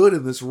so good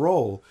in this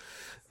role,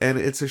 and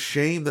it's a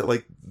shame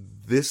that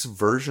this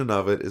version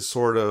of it is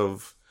sort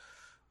of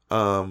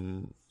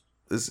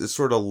is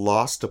sort of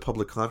lost to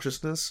public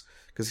consciousness,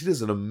 because he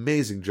does an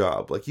amazing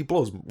job. He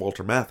blows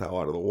Walter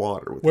Matthau out of the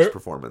water with his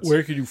performance.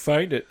 Where can you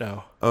find it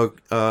now?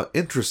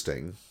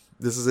 Interesting.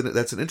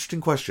 That's an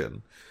interesting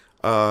question.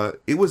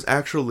 It was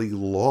actually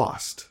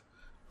lost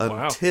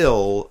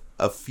until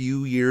a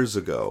few years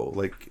ago,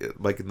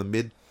 like in the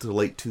mid to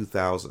late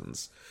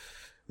 2000s,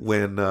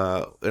 when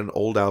an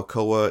old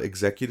Alcoa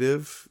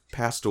executive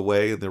passed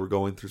away, and they were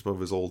going through some of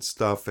his old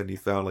stuff, and he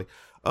found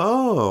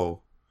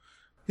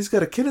he's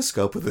got a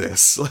kinescope of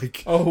this,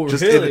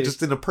 really?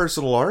 Just in a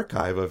personal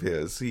archive of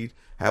his. He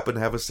happened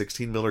to have a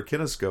 16 miller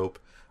kinescope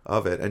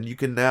of it, and you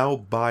can now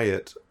buy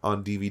it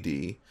on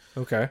DVD.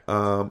 Okay.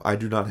 I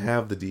do not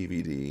have the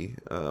DVD.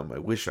 I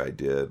wish I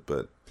did,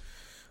 but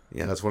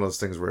yeah, it's one of those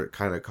things where it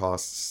kind of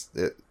costs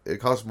it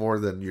costs more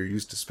than you're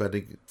used to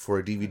spending for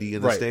a DVD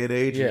in this day and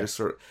age. Yeah. And just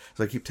so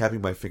I keep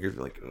tapping my fingers,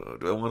 do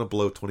I want to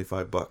blow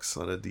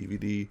 $25 on a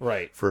DVD?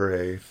 Right. For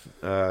a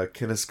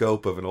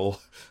kinescope of an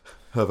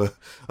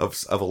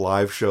a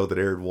live show that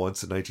aired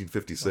once in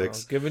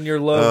 1956. Given your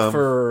love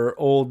for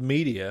old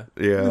media.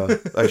 Yeah,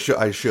 I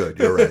should.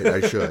 You're right.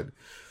 I should.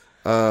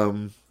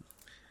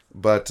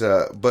 But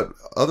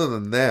other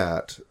than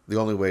that, the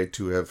only way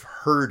to have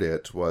heard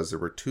it was there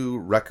were 2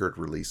 record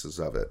releases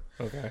of it.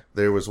 Okay.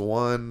 There was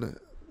one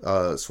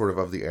sort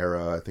of the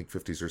era, I think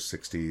 50s or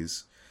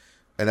 60s,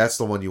 and that's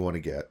the one you want to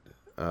get.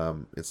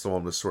 It's the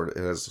one with it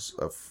has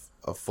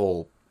a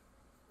full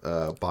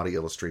body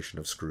illustration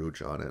of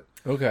Scrooge on it.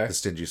 Okay. The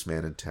Stingiest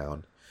Man in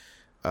Town.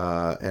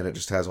 And it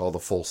just has all the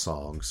full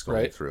songs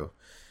going through.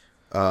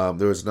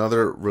 There was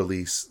another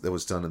release that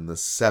was done in the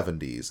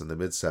 70s, in the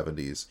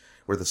mid-70s,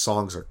 where the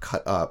songs are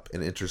cut up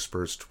and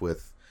interspersed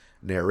with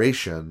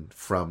narration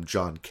from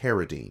John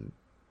Carradine.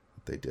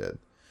 They did.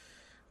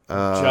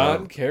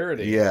 John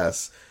Carradine.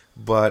 Yes.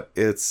 But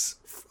it's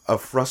a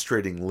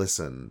frustrating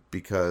listen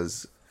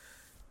because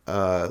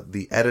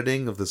the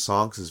editing of the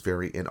songs is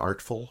very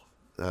inartful.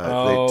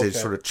 They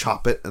sort of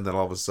chop it, and then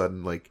all of a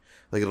sudden, like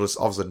it'll just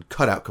all of a sudden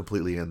cut out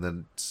completely, and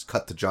then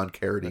cut to John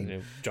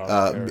Carradine,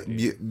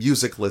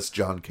 musicless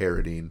John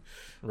Carradine,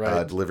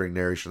 delivering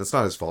narration. It's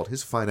not his fault;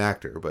 he's a fine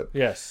actor, but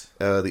yes,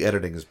 the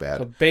editing is bad.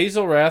 So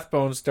Basil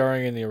Rathbone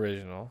starring in the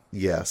original,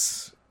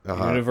 yes,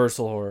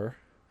 Universal Horror.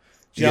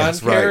 John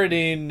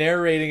Carradine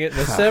narrating it in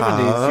the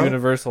 70s,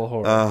 Universal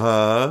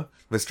Horror.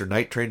 Mr.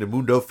 Night Train to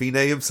Mundo Fine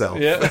himself.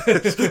 Yeah.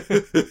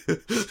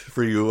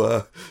 For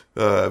you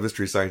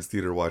Mystery Science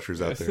Theater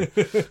watchers out there.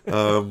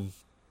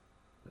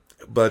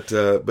 But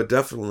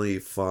definitely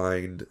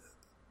find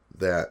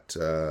that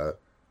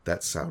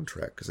that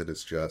soundtrack, because it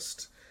is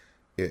just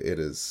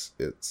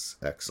it's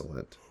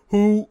excellent.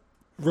 Who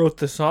wrote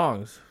the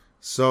songs?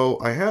 So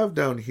I have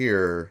down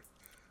here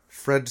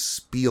Fred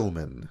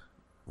Spielman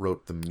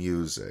wrote the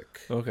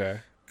music.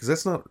 Okay.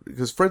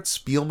 Because Fred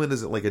Spielman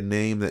isn't like a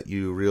name that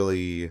you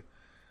really,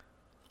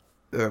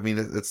 I mean,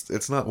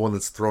 it's not one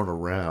that's thrown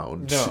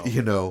around,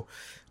 no.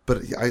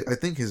 But I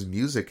think his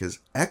music is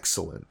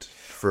excellent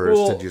for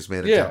Stingiest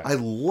Man in Town. I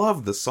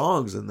love the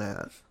songs in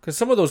that. Because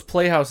some of those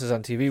playhouses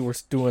on TV were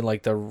doing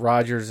like the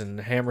Rodgers and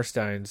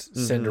Hammerstein's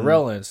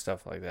Cinderella and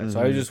stuff like that.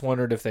 So I just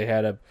wondered if they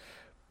had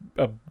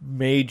a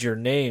major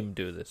name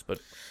do this, but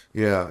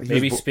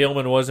maybe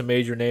Spielman was a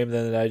major name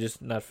then, that I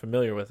just not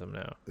familiar with him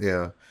now.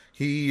 Yeah,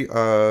 he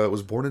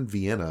was born in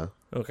Vienna.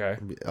 Okay,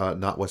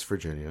 not West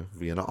Virginia,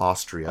 Vienna,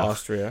 Austria.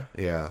 Austria.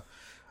 Yeah,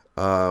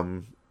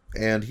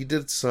 and he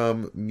did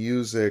some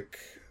music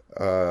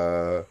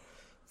for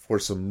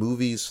some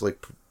movies,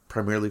 like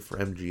primarily for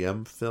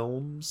MGM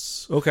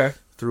films. Okay,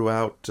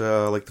 throughout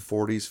like the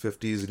 40s,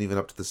 50s, and even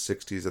up to the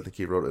 60s. I think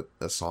he wrote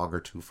a song or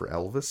 2 for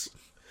Elvis.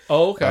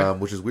 Oh, okay.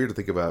 Which is weird to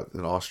think about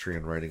an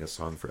Austrian writing a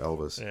song for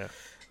Elvis. Yeah.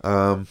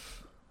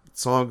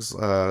 Songs,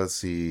 let's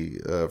see,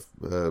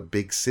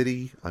 Big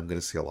City, I'm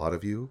Gonna See a Lot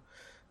of You.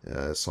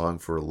 A song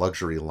for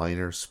Luxury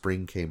Liner,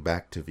 Spring Came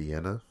Back to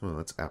Vienna. Well,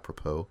 that's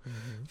apropos.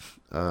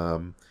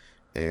 And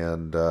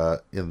In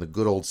the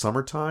Good Old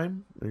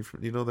Summertime,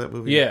 you know that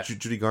movie? Yeah.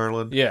 Judy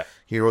Garland? Yeah.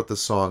 He wrote the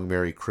song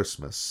Merry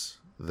Christmas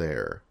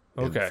there.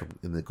 Okay.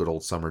 In the Good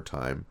Old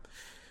Summertime.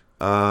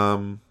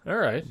 All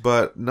right.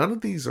 But none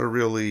of these are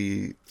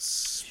really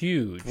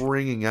huge,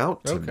 ringing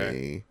out to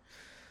me.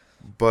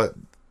 But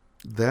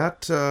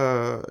that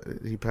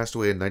he passed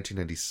away in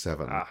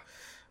 1997.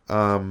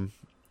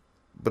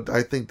 But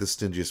I think The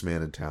Stingiest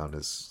Man in Town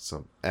is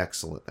some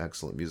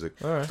excellent music.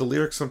 Right. The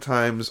lyrics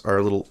sometimes are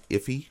a little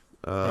iffy.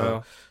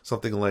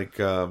 Something like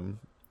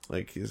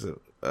is it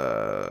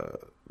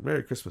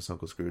Merry Christmas,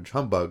 Uncle Scrooge,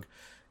 humbug.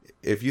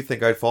 If you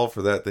think I'd fall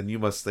for that, then you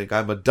must think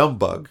I'm a dumb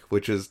bug,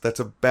 that's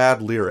a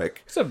bad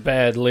lyric. It's a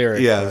bad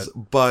lyric. Yes,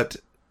 but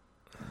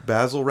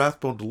Basil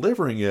Rathbone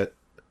delivering it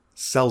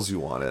sells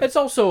you on it.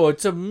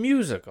 It's a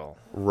musical.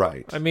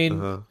 Right. I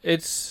mean,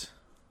 it's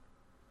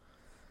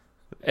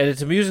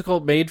a musical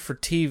made for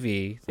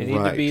TV. They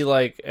need to be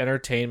like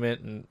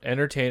entertainment and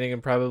entertaining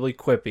and probably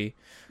quippy.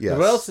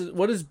 Yes.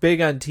 What is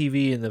big on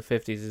TV in the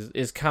 50s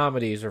is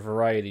comedies or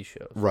variety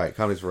shows. Right,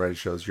 comedies, variety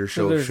shows, your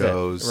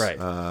shows. Right.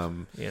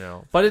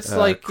 But it's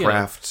like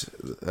Kraft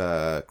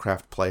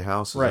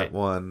Playhouse is right. that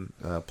one.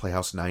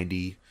 Playhouse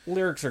 90.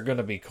 Lyrics are going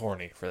to be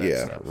corny for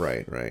that stuff.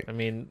 Right. I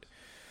mean,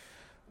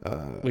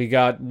 we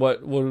got we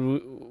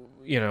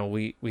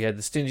had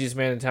The Stingiest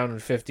Man in Town in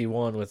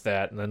 51 with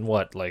that, and then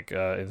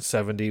in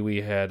 70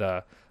 we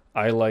had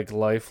I Like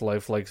Life,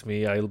 Life Likes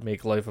Me, I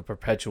Make Life a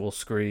Perpetual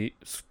Spree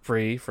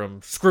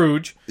from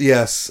Scrooge.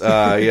 Yes,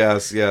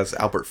 yes.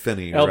 Albert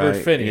Finney,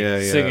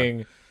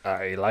 singing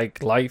I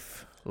Like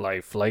Life,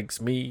 Life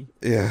Likes Me,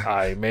 yeah.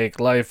 I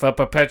Make Life a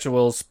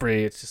Perpetual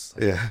Spree. It's just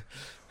like, yeah.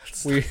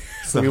 We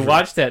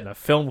watched that in a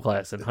film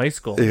class in high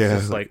school. Yeah,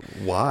 just like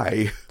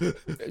why?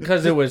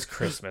 Because it was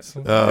Christmas.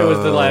 It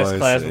was the last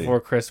class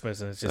before Christmas,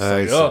 and it's just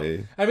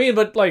I mean,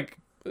 but like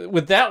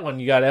with that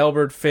one, you got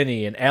Albert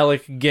Finney and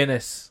Alec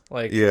Guinness.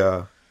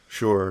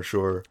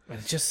 Sure. And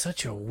it's just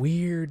such a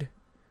weird.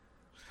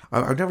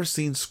 I've never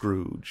seen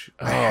Scrooge.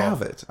 I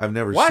have it. I've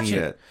never seen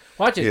it.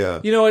 Watch it.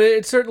 Yeah.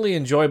 It's certainly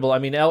enjoyable. I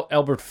mean,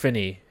 Albert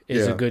Finney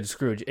is a good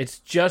Scrooge. It's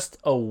just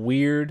a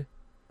weird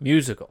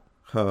musical.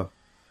 Huh.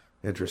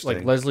 Interesting.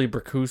 Like Leslie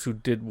Bricusse, who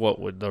did what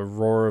with the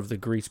roar of the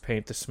grease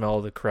paint, the smell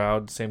of the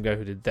crowd. Same guy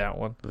who did that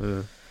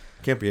one.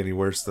 Can't be any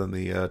worse than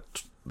the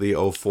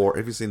 04.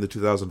 Have you seen the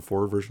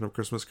 2004 version of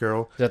Christmas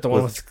Carol? Is that the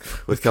one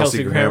with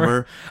Kelsey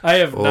Grammer? I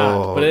have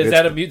not. But is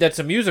that that's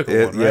a musical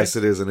one, right? Yes,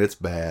 it is, and it's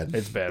bad.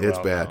 It's bad. It's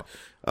bad.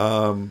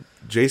 No.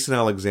 Jason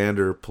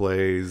Alexander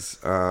plays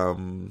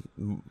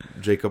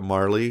Jacob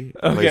Marley,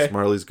 plays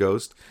Marley's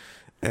ghost,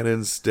 and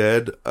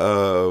instead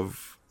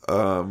of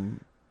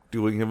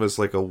doing him as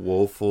like a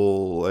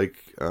woeful,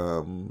 like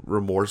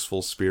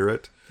remorseful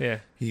spirit,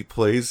 he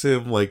plays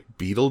him like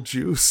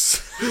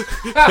Beetlejuice.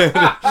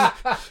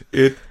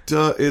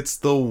 It's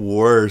the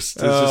worst.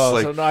 It's just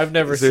like, so no, I've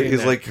never seen.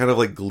 He's like kind of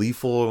like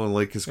gleeful and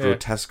like his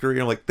grotesquerie.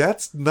 I'm like,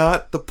 that's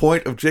not the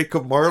point of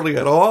Jacob Marley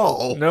at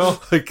all. No,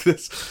 like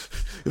this.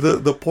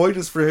 The point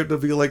is for him to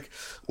be like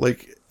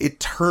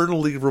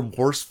eternally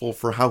remorseful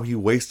for how he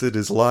wasted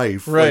his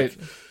life. Right.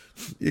 Like,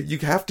 you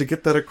have to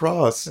get that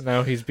across. And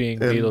now he's being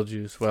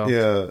Beetlejuice. Well,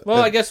 yeah.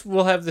 I guess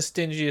we'll have the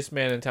stingiest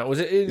man in town. Was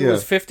it? It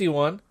was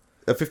 51.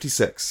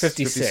 56.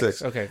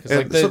 56. Okay,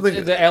 because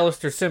like the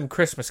Alistair Sim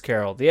Christmas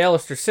Carol, the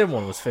Alistair Sim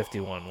one was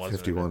 51, wasn't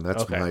 51. it?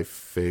 That's my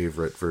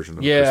favorite version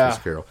of Christmas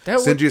Carol.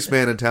 Stingiest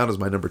Man in Town is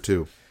my number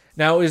 2.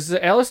 Now, is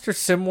the Alistair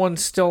Sim one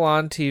still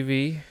on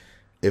TV?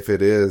 If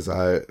it is,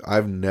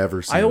 I've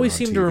never seen it. I always on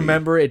seem TV. to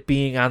remember it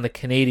being on the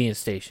Canadian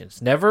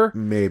stations. Never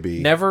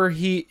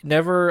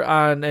never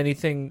on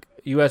anything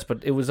US,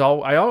 but it was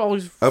all. I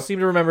always seem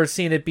to remember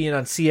seeing it being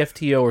on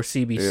CFTO or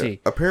CBC. Yeah.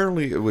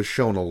 Apparently, it was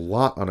shown a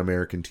lot on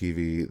American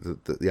TV.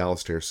 The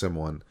Alistair Sim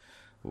one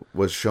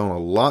was shown a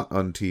lot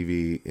on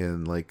TV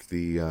in like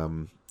the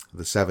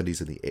 70s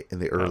and in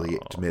the early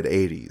to mid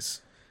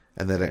 80s,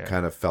 and then it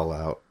kind of fell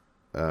out.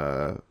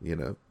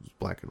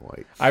 Black and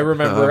white. I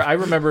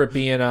remember it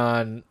being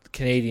on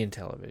Canadian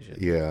television.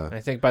 Yeah, and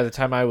I think by the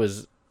time I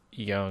was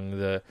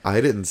young,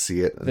 I didn't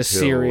see it until the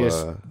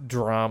serious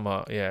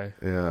drama. Yeah,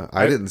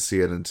 I didn't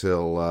see it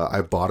until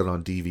I bought it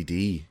on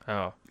DVD.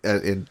 Oh,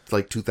 in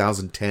like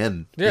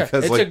 2010. Yeah,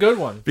 because, it's a good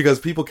one because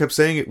people kept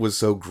saying it was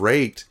so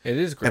great. It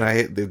is great,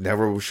 and they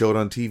never showed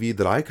on TV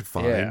that I could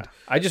find. Yeah,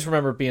 I just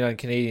remember it being on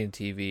Canadian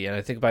TV, and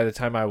I think by the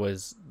time I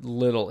was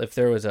little, if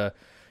there was a,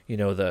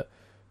 the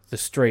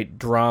straight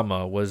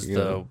drama was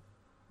the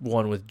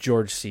one with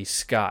George C.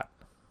 Scott.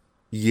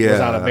 Yeah, it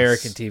was on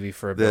American TV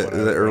for a bit.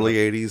 The early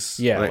 80s?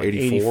 Yeah, like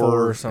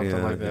 84 or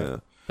something like that. Yeah.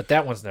 But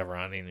that one's never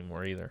on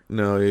anymore either.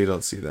 No, you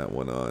don't see that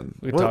one on.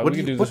 What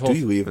do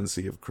you even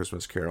see of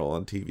Christmas Carol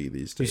on TV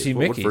these days? You see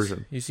Mickey's. What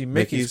version? You see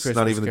Mickey's Christmas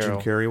Not even Carol.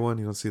 the Jim Carrey one?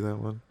 You don't see that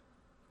one?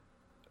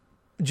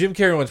 Jim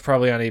Carrey one's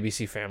probably on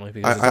ABC Family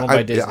because it's owned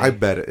by Disney. I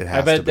bet it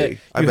has to be.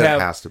 I bet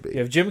it has to be. You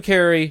have Jim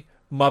Carrey,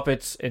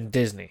 Muppets, and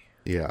Disney.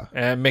 Yeah.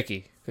 And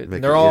Mickey.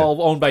 They're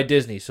all owned by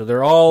Disney, so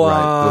they're all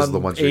on those are the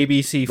ones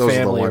ABC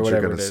Family or whatever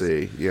you're going to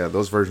see. Yeah,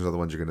 those versions are the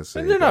ones you're going to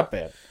see. And they're not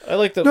bad. I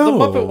like the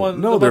Muppet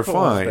one. No, they're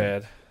fine.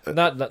 Bad.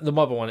 Not the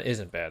Muppet one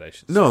isn't bad. I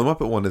should say. No, the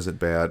Muppet one isn't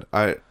bad.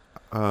 I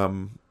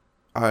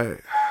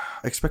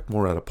expect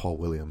more out of Paul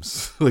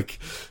Williams. I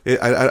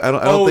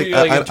don't think.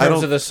 In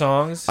terms of the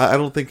songs, I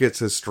don't think it's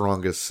his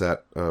strongest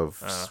set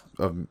of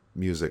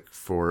music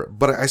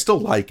but I still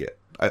like it.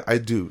 I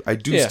do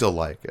still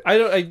like it.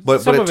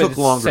 But it took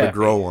longer to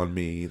grow on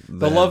me.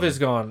 The Love Is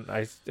Gone.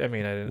 I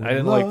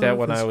didn't like that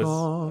when I was.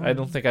 Gone. I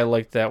don't think I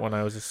liked that when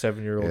I was a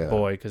 7-year-old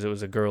boy because it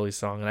was a girly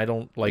song, and I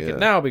don't like it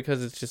now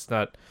because it's just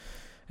not.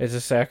 It's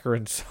a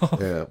saccharine song.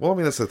 Yeah. Well, I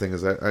mean that's the thing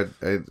is I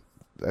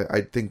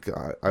think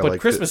I but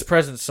like Christmas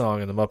Present song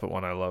and the Muppet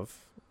one I love.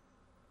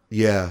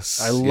 Yes,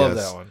 I love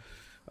that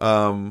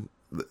one.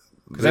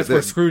 Because that's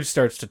where Scrooge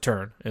starts to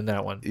turn in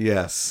that one.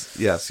 Yes.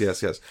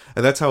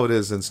 And that's how it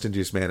is in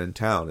Stingiest Man in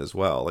Town as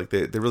well. Like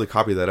they really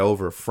copy that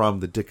over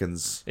from the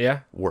Dickens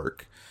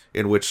work,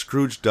 in which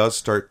Scrooge does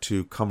start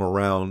to come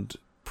around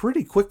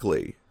pretty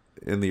quickly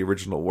in the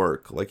original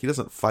work. Like he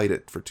doesn't fight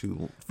it for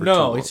too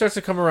long. He starts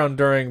to come around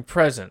during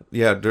present.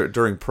 Yeah,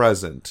 during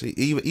present.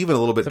 Even a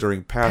little bit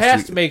during past.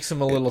 Past makes him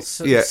a little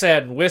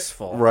sad and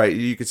wistful. Right.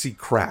 You can see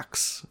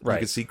cracks. Right. You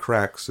can see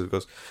cracks. It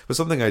goes. But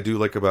something I do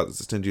like about The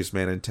Stingiest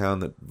Man in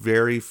Town that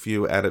very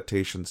few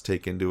adaptations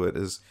take into it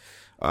is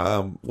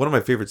one of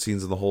my favorite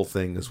scenes in the whole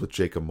thing is with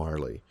Jacob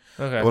Marley.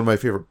 Okay. One of my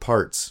favorite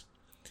parts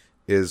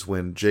is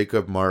when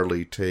Jacob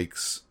Marley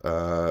takes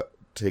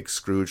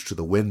Scrooge to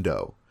the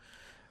window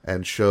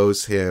and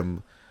shows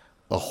him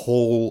a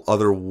whole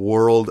other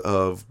world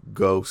of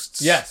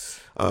ghosts.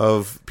 Yes.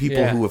 Of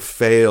people who have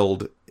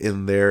failed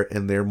in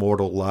their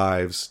mortal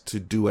lives to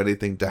do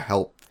anything to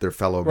help their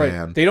fellow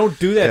man. They don't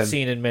do that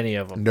scene in many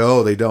of them.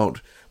 No, they don't.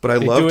 But I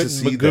love to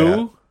see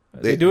that.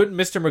 They do it in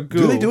Mr. Magoo.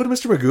 Do they do it in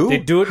Mr. Magoo? They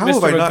do it in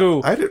Mr.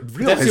 Magoo. I didn't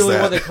realize that's the only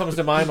one that comes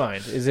to my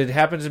mind. Is it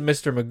happens in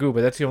Mr. Magoo,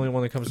 but that's the only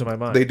one that comes to my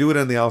mind. They do it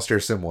in the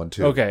Alistair Sim one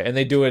too. Okay, and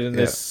they do it in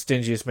this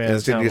Stingiest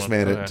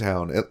Man in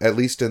Town. At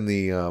least in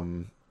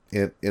the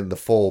in the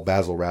full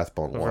Basil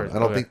Rathbone one. I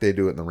don't think they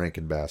do it in the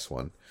Rankin Bass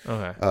one.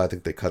 Okay. I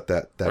think they cut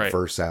that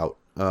verse out.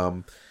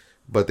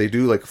 but they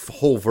do like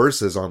whole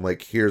verses on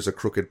like, here's a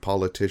crooked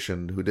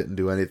politician who didn't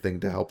do anything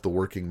to help the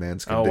working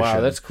man's condition. Oh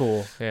wow, that's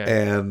cool. Yeah.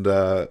 And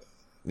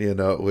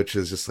which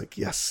is just like,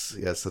 yes,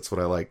 that's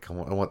what I like. I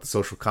want the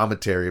social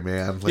commentary,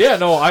 man. Like, yeah,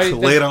 no,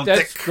 lay it on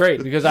that's thick.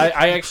 great, because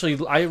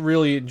I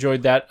really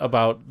enjoyed that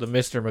about the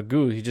Mr.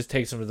 Magoo. He just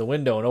takes him to the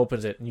window and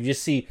opens it, and you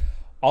just see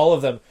all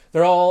of them. He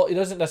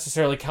doesn't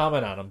necessarily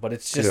comment on them, but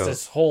it's just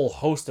this whole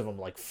host of them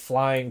like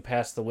flying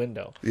past the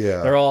window.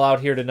 Yeah, they're all out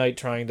here tonight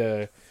trying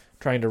to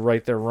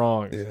right their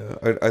wrongs.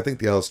 Yeah, I think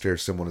the Alistair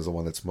Sim one is the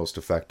one that's most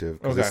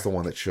effective, because it's the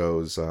one that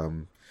shows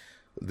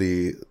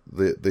the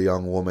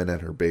young woman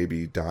and her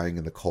baby dying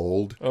in the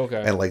cold.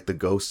 Okay. And like the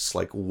ghosts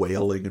like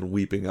wailing and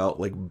weeping out,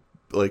 like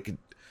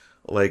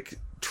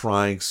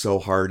trying so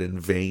hard in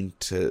vain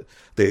to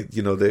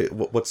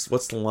what's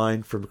the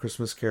line from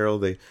Christmas Carol?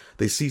 They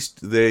seek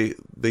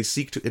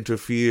to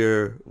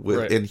interfere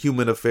in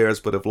human affairs,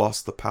 but have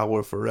lost the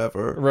power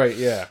forever. Right.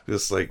 Yeah.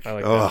 Just like,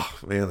 that.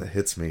 Man, that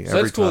hits me So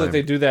every that's cool time. that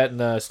they do that in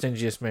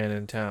Stingiest Man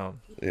in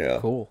Town. Yeah.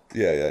 Cool.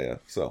 Yeah.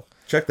 So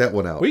check that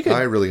one out.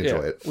 I really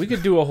enjoy it. We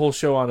could do a whole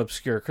show on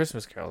obscure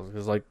Christmas carols,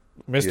 because like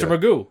Mr. Yeah.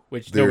 Magoo,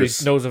 which nobody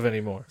knows of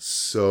anymore.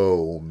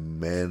 So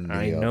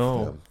many of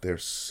them.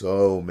 There's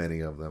so many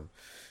of them.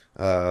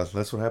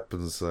 That's what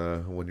happens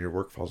when your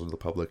work falls into the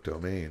public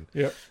domain.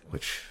 Yep.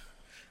 Which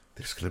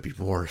there's going to be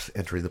more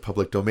entering the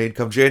public domain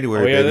come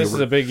January. Oh yeah, baby. this is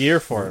a big year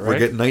for it, right? We're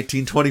getting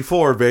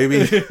 1924,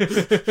 baby.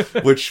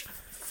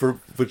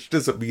 which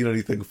doesn't mean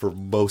anything for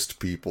most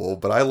people,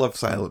 but I love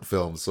silent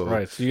films. So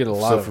right, so you get a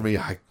lot. So for me,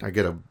 I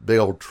get a big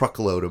old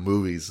truckload of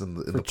movies in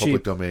the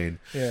public domain.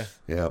 Yeah.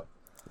 Yeah.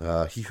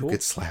 He who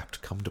gets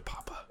slapped, come to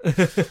Papa.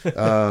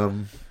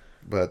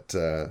 But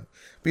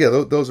yeah,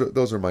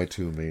 those are my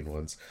two main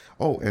ones.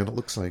 Oh, and it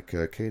looks like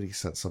Katie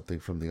sent something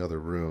from the other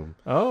room.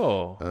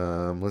 Oh.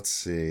 Let's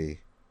see.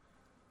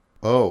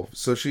 Oh,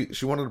 so she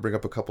wanted to bring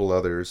up a couple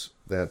others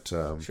that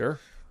sure.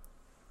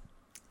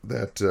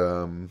 That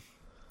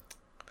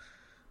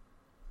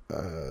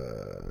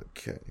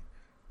okay.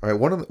 All right,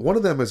 one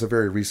of them is a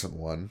very recent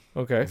one.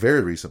 Okay.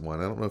 Very recent one.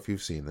 I don't know if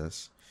you've seen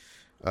this.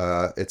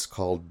 It's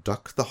called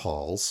Duck the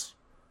Halls,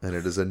 and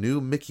it is a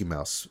new Mickey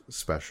Mouse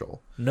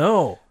special.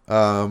 No.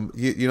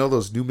 You know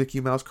those new Mickey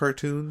Mouse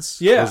cartoons?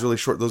 Yeah. Those really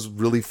short, those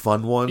really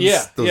fun ones?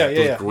 Yeah.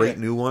 Those great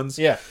new ones?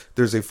 Yeah.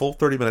 There's a full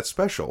 30-minute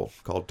special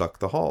called Duck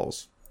the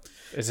Halls.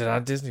 Is it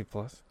on Disney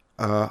Plus?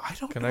 I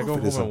don't Can know I go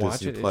if it is home on and watch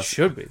Disney it? Plus. It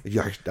should be.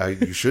 Yeah,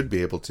 you should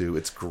be able to.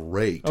 It's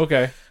great.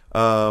 Okay.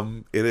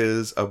 It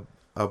is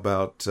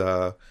about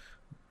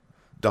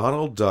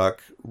Donald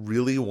Duck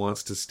really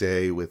wants to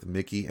stay with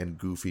Mickey and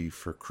Goofy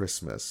for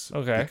Christmas.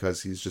 Okay.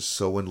 Because he's just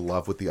so in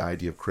love with the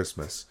idea of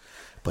Christmas.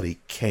 But he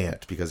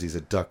can't, because he's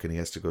a duck and he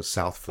has to go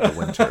south for the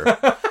winter.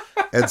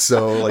 And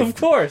so, like, of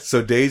course.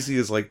 So Daisy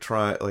is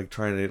trying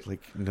to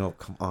no,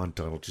 come on,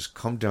 Donald, just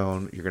come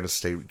down. You're gonna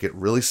get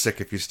really sick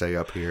if you stay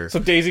up here. So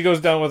Daisy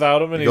goes down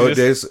without him, and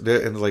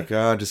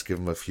just give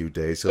him a few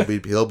days.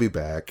 He'll be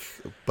back,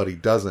 but he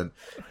doesn't.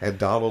 And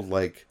Donald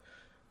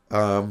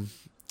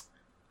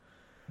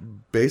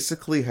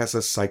basically has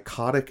a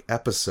psychotic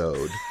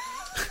episode,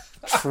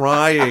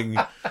 trying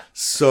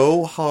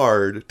so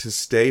hard to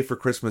stay for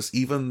Christmas,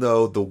 even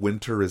though the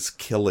winter is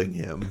killing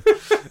him,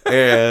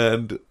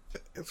 and.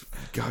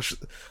 Gosh,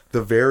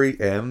 the very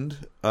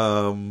end,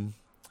 the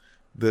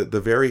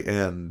very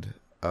end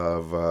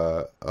of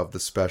the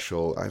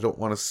special. I don't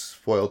want to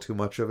spoil too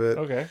much of it.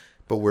 Okay.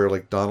 But where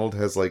Donald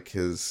has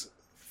his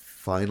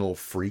final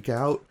freak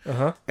out,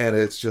 and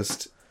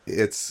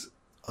it's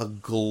a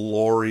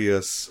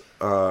glorious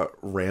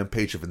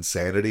rampage of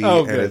insanity,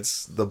 and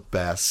it's the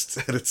best.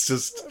 And it's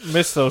just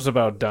miss those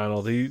about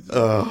Donald.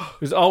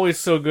 He's always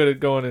so good at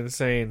going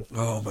insane.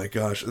 Oh my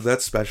gosh,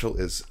 that special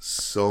is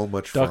so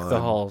much fun. Duck the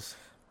Halls.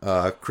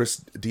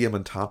 Chris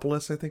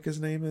Diamantopoulos, I think his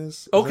name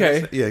is.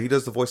 Okay. Yeah, he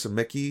does the voice of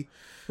Mickey.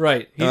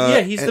 Right.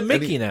 He's the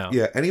Mickey now.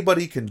 Yeah,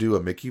 anybody can do a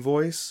Mickey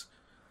voice.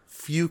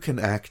 Few can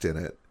act in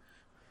it.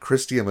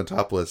 Chris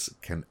Diamantopoulos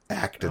can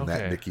act in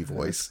that Mickey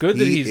voice. It's good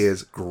that he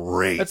is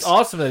great. That's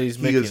awesome that he's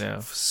Mickey now. He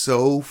is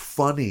so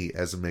funny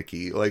as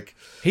Mickey.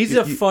 He's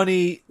a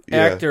funny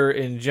actor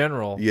in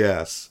general.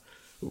 Yes.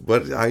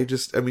 But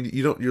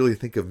you don't really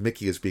think of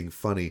Mickey as being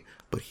funny,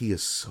 but he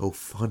is so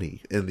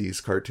funny in these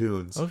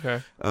cartoons.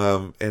 Okay.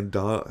 And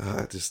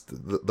just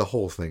the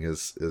whole thing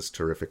is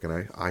terrific,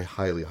 and I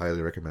highly,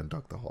 highly recommend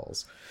Duck the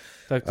Halls.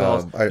 Duck the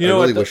Halls. I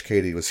really wish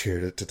Katie was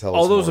here to tell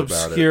us more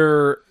about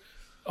it.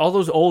 All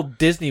those old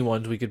Disney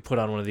ones we could put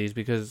on one of these,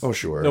 because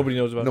nobody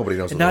knows about them. Nobody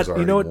knows what those are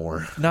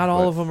anymore. Not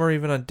all of them are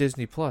even on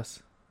Disney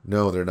Plus.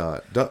 No, they're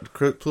not.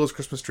 Pluto's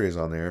Christmas Tree is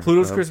on there.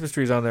 Pluto's Christmas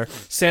Tree is on there.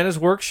 Santa's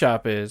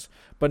Workshop is,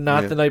 but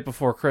not The Night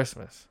Before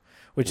Christmas,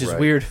 which is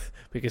weird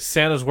because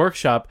Santa's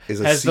Workshop is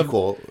a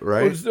sequel,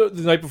 right? The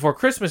Night Before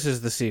Christmas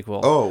is the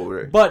sequel. Oh,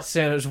 right. But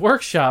Santa's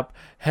Workshop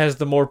has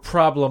the more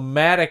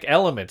problematic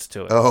elements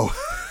to it. Oh.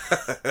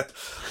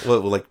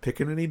 What, like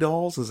Pickaninny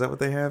dolls? Is that what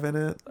they have in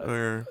it?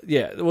 Or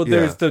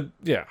there's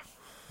Yeah.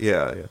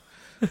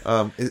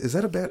 Is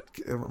that a bad?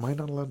 Am I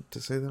not allowed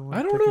to say that one?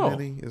 I don't know.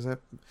 Is that?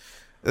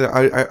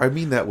 I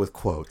mean that with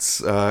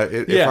quotes.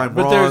 If Yeah, I'm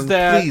but wrong, there's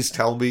that- please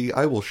tell me.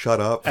 I will shut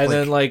up. And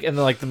then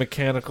the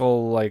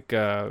mechanical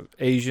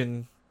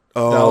Asian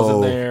dolls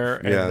in there,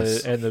 and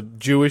yes. the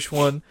Jewish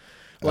one.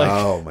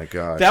 Oh my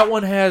gosh, that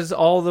one has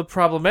all the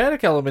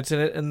problematic elements in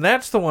it, and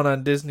that's the one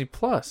on Disney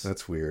Plus.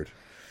 that's weird.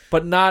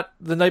 But not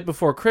The Night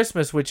Before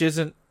Christmas, which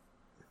isn't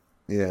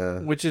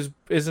Yeah,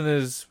 isn't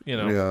as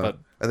yeah. But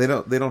And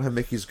they don't have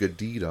Mickey's Good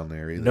Deed on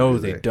there either. no, do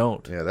they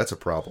don't. Yeah, that's a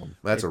problem.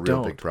 That's They a real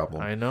don't. big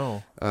problem. I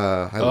know.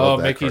 I love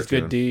that Mickey's cartoon.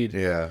 Good Deed.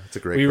 Yeah, it's a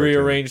great. We cartoon.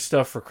 rearranged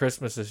stuff for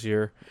Christmas this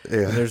year. Yeah,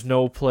 And there's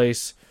no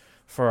place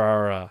for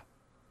our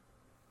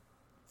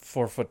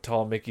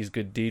 4-foot-tall Mickey's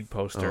Good Deed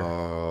poster.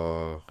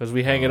 Because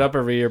we hang it up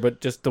every year,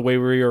 but just the way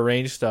we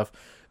rearrange stuff,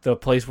 the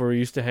place where we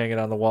used to hang it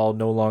on the wall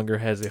no longer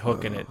has a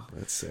hook in it.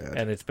 That's sad.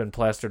 And it's been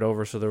plastered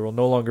over, so there will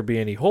no longer be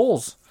any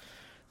holes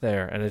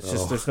there. And it's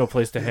just there's no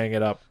place to hang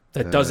it up.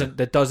 That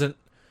doesn't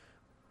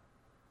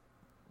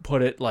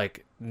put it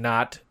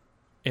not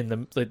in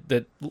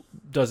that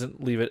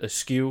doesn't leave it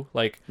askew.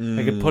 I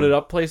can put it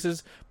up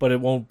places, but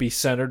it won't be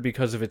centered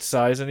because of its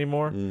size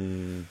anymore,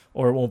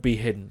 or it won't be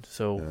hidden.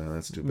 So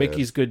that's too bad.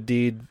 Mickey's Good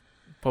Deed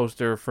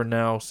poster for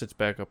now sits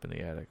back up in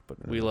the attic,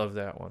 but we love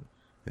that one.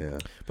 Yeah,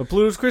 But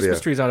Pluto's Christmas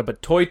tree's on it,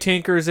 but Toy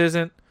Tinkers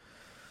isn't.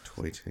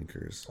 Toy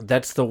Tinkers.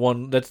 That's the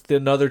one. That's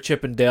another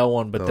Chip and Dale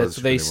one, but that's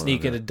they pretty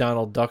sneak one, into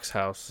Donald Duck's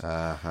house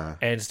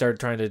and start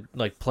trying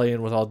to play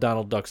in with all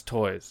Donald Duck's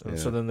toys. And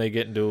so then they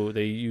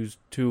use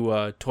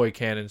two toy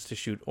cannons to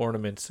shoot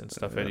ornaments and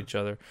stuff at each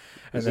other,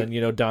 and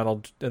then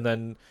Donald, and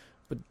then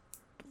but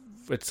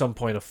at some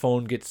point a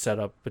phone gets set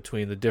up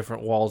between the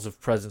different walls of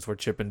presents where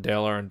Chip and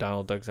Dale are and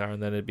Donald Duck's are,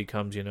 and then it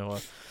becomes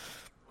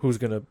who's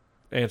gonna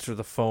answer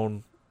the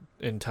phone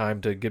in time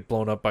to get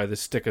blown up by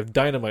this stick of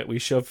dynamite we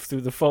shoved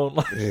through the phone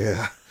line.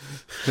 Yeah.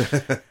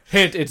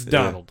 Hint, it's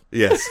Donald.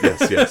 Yes.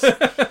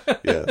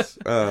 Yes.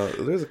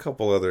 There's a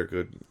couple other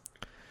good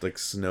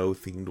snow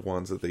themed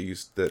ones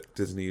that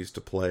Disney used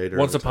to play.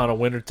 Once Upon a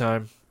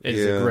Wintertime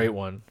is a great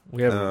one.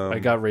 We have I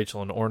got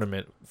Rachel an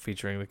ornament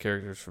featuring the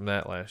characters from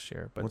that last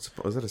year. But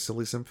was that a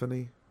Silly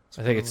Symphony?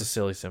 I think it's a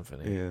Silly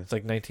Symphony. Yeah. It's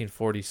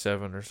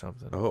 1947 or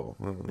something. Oh.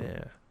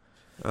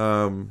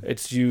 Yeah.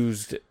 It's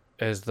used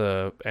as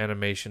the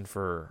animation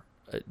for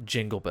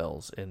Jingle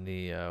Bells in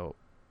the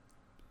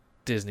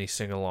Disney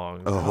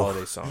sing-along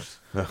holiday songs.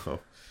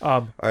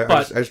 I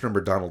just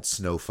remember Donald's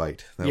snow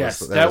fight.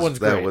 That one's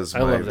great.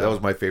 That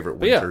was my favorite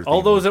winter.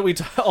 All those that we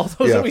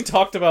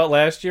talked about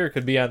last year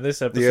could be on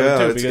this episode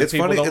too. Because it's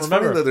people funny. Don't it's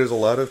remember. funny that there's a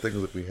lot of things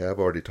that we have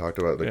already talked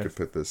about that could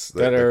fit this.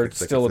 That are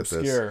still could fit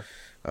obscure.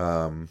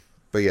 This.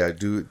 But yeah,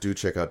 do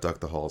check out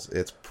Duck the Halls.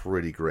 It's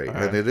pretty great,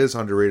 and it is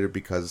underrated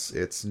because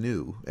it's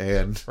new.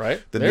 And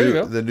right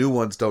the new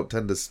ones don't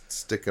tend to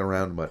stick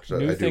around much.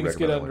 New things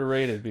get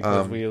underrated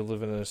because we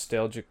live in a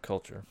nostalgic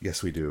culture.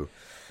 Yes, we do.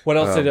 What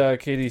else did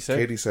Katie say?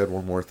 Katie said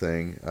one more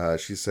thing.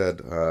 She said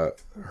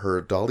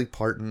her Dolly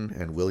Parton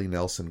and Willie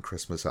Nelson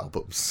Christmas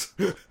albums.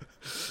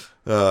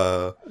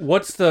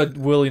 What's the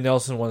Willie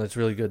Nelson one that's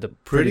really good? The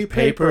Pretty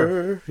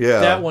Paper. Yeah,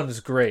 that one is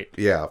great.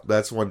 Yeah,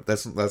 that's one.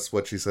 That's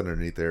what she said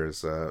underneath there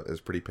is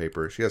Pretty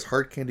Paper. She has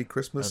Hard Candy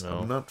Christmas.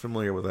 I'm not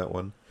familiar with that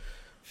one.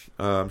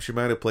 She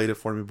might have played it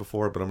for me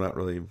before, but I'm not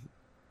really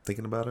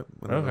thinking about it.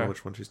 I don't know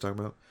which one she's talking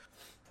about.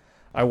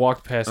 I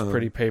walked past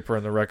Pretty Paper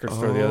in the record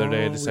store the other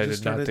day and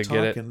decided not to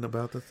get it. Talking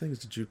about the things.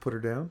 Did you put her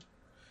down?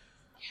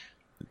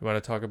 You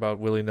want to talk about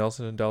Willie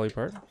Nelson and Dolly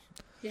Parton?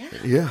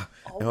 Yeah.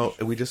 No,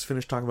 we just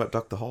finished talking about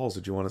Duck the Halls.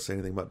 Did you want to say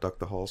anything about Duck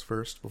the Halls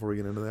first before we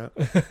get into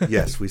that?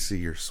 Yes, we see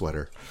your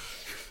sweater.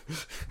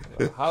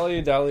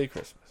 Holly Dolly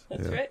Christmas.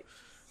 That's right.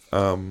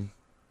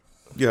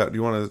 Yeah, do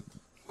you want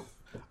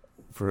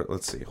to...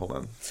 Let's see, hold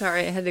on.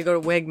 Sorry, I had to go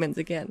to Wegmans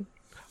again.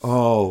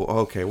 Oh,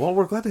 okay. Well,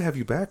 we're glad to have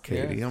you back,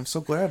 Katie. Yeah. I'm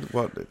so glad.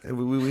 Well,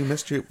 we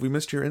missed you. We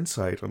missed your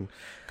insight and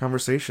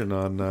conversation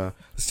on The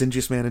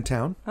Stingiest Man in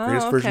Town.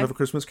 Greatest version of A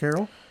Christmas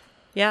Carol.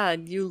 Yeah,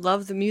 you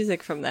love the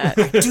music from that.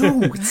 I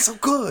do. It's so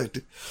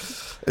good.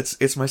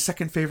 It's my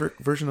second favorite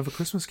version of A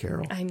Christmas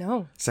Carol. I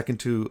know. Second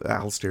to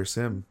Alistair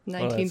Sim.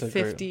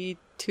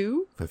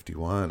 1952?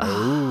 51.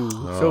 Ooh,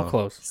 so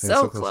close.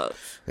 So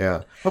close.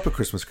 Yeah. Hope A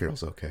Christmas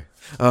Carol's okay.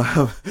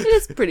 It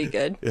is pretty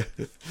good.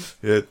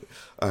 It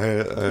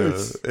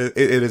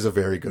is a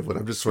very good one.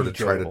 I'm just sort of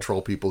trying to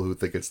troll people who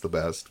think it's the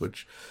best,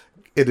 which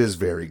it is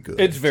very good.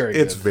 It's very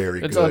good. It's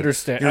very it's good.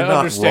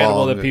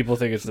 understandable that people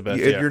think it's the best.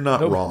 You're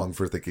not wrong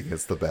for thinking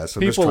it's the best.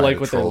 I'm People just trying like to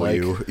what troll they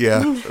like. you.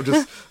 Yeah.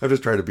 I'm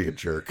just trying to be a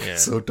jerk. Yeah.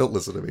 So don't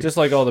listen to me. Just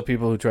like all the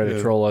people who try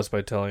to troll us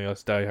by telling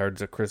us Die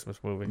Hard's a Christmas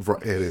movie.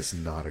 Right. It is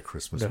not a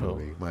Christmas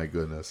movie. My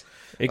goodness.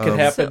 It could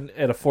happen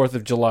at a 4th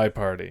of July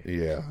party.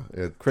 Yeah.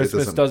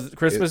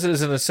 Christmas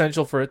isn't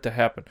essential for it to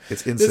happen.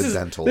 It's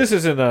incidental. This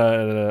isn't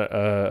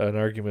an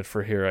argument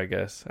for here, I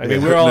guess. I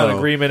mean, we're all in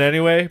agreement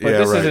anyway,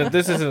 but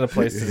this isn't a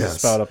place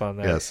to spout up on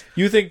that. Yes.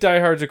 You think Die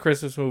Hard's a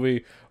Christmas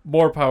movie,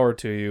 more power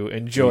to you.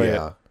 Enjoy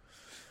it.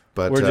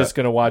 But We're just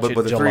gonna watch it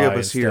But in the three of July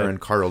us here instead. and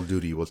Carl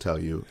Duty will tell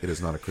you it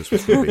is not a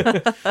Christmas movie.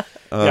 Yeah,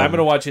 I'm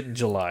gonna watch it in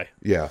July.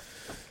 Yeah.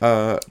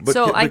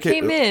 So I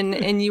came in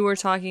and you were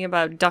talking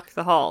about Duck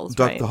the Halls,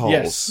 Duck right? the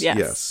Halls.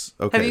 Yes.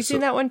 Okay. Have you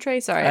seen that one, Trey?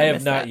 Sorry, I have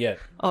missed not that. yet.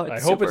 Oh, I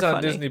it's hope it's super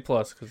on funny. Disney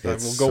Plus because I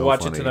It's will go so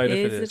watch funny. it tonight if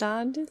it Is is. it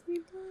on Disney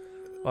Plus?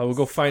 I will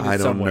go find it I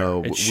don't somewhere.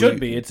 know. It should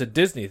be. It's a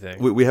Disney thing.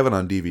 We have it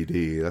on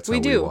DVD. That's how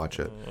we do. watch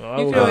it. I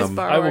You will, can always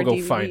borrow I will our go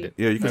DVD. find it.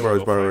 Yeah, you can I will always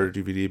go borrow find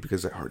our DVD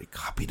because I already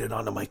copied it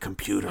onto my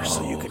computer,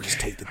 so you can just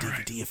take the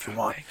DVD if you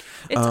want.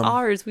 It's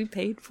ours. We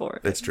paid for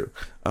it. That's true.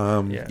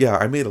 Yeah. Yeah,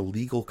 I made a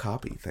legal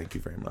copy. Thank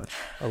you very much.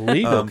 A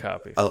legal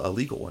copy. A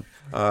legal one.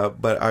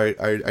 But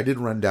I did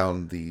run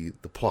down the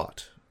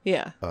plot.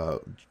 Yeah.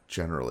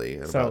 Generally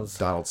about Sounds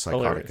Donald's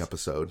psychotic hilarious.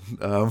 episode.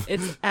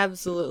 It's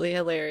absolutely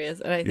hilarious,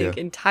 and I think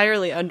Yeah.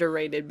 entirely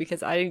underrated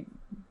because I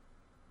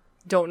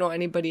don't know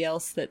anybody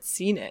else that's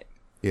seen it.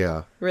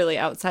 Yeah. Really,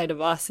 outside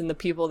of us and the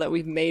people that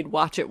we've made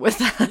watch it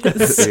with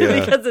us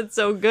Yeah. because it's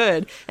so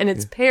good, and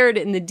it's paired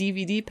in the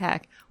DVD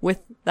pack with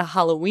the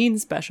Halloween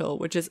special,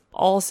 which is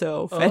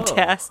also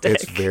fantastic.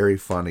 It's very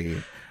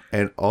funny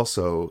and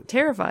also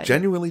terrifying.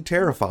 genuinely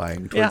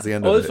terrifying towards Yeah. the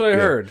end Oh, of that's it. what I Yeah.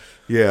 heard.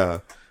 Yeah.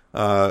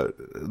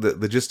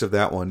 The gist of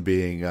that one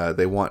being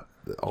they want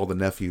all the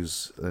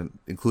nephews,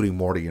 including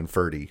Morty and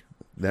Ferdy,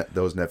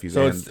 those nephews.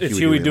 So and it's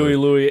Huey, Dewey,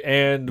 Louie,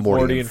 and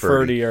Morty and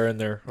Ferdy. Ferdy are in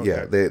there. Okay.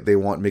 Yeah, they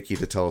want Mickey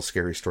to tell a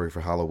scary story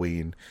for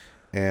Halloween,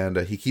 and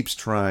he keeps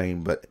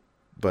trying, but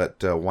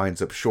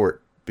winds up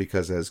short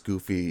because as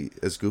Goofy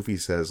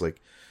says,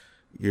 like,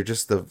 you're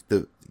just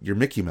you're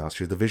Mickey Mouse.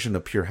 You're the vision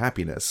of pure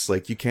happiness.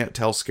 Like, you can't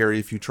tell scary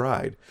if you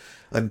tried.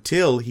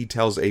 Until he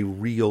tells a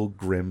real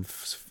grim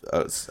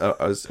a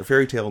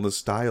fairy tale in the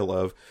style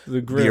of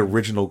the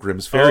original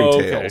Grimm's fairy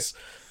tales,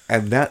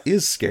 and that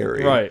is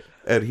scary. Right.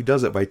 And he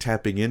does it by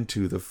tapping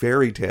into the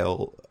fairy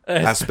tale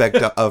aspect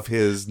of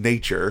his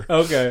nature.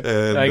 Okay,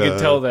 And, I can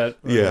tell that.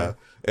 Yeah.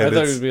 I And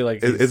thought it would be like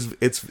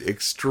it's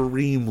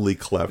extremely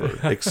clever,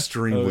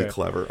 extremely Okay.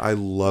 clever. I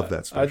love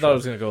that special. I thought it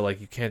was gonna go like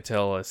you can't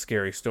tell a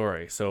scary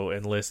story, so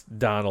enlist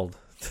Donald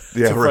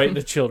Yeah, to right. frighten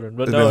the children.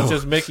 But no, it's No.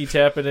 just Mickey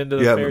tapping into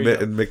the Yeah, fairy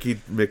tale. and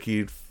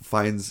Mickey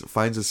finds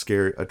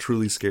a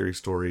truly scary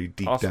story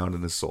deep Awesome. down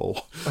in his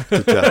soul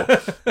to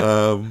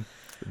tell.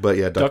 But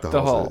yeah, Duck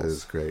the Halls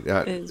is great.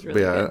 It is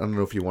really but yeah, good. I don't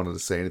know if you wanted to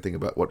say anything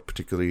about what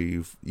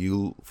particularly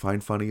you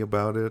find funny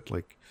about it.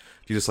 Like,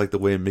 do you just like the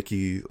way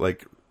Mickey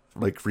like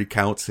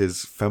recounts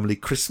his family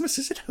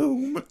Christmases at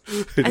home?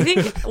 I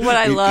think what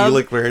I he love.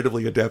 like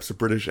randomly adapts a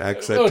British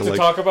accent to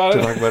talk about it?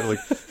 To talk about like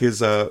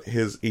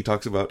his he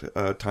talks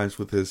about times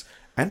with his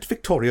Aunt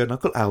Victoria and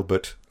Uncle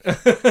Albert,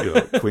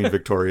 Queen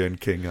Victoria and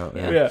King.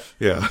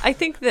 Yeah. I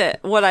think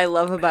that what I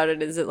love about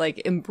it is it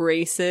like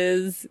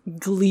embraces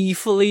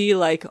gleefully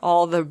like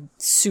all the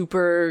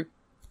super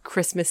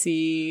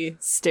Christmassy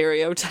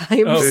stereotypes.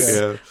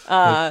 Okay.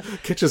 Yeah.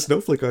 Catch a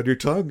snowflake on your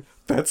tongue.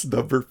 That's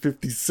number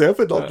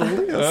 57 on the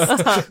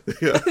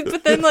list. Yeah.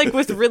 But then like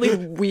with really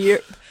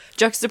weird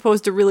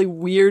juxtaposed to really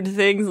weird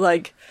things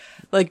like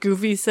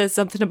Goofy says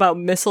something about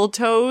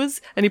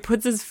mistletoes and he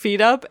puts his feet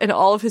up and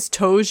all of his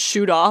toes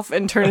shoot off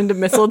and turn into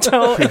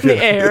mistletoe in the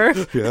air.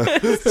 Yeah.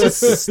 It's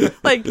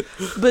just like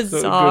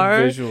bizarre.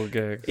 Good visual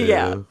gags.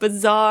 Yeah,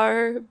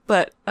 bizarre,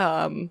 but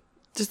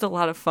just a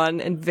lot of fun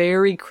and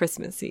very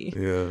Christmassy.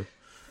 Yeah.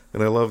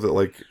 And I love that,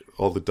 like,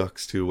 all the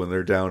ducks, too, when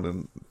they're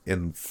down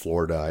in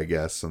Florida, I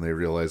guess, and they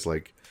realize,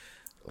 like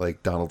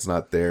Donald's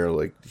not there,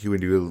 like, Huey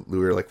and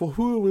Louie are like, well,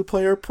 who will we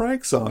play our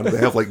pranks on? And they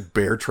have, like,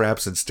 bear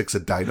traps and sticks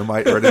of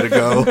dynamite ready to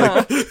go.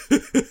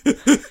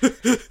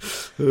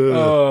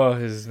 Oh,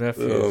 his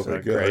nephews my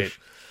are great.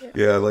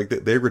 Yeah, like,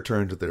 they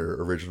return to their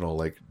original,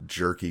 like,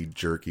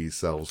 jerky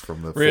selves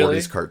from the Really?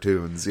 40s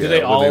cartoons. Do Yeah, they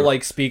when all were-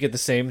 like speak at the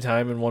same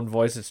time in one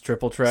voice? It's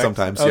triple track.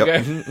 Sometimes,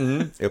 Okay.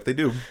 yep. Yep, they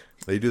do.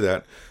 They do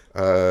that.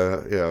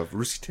 Yeah,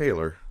 Russi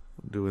Taylor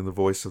doing the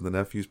voice of the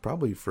nephews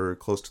probably for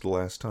close to the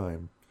last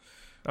time.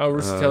 Oh,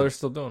 Russi Taylor's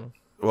still doing them.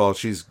 Well,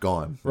 she's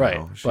gone. Right,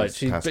 now. but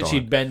passed on.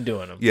 she'd been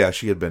doing them. Yeah,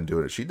 she had been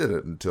doing it. She did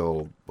it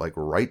until, like,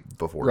 right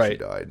before she Right.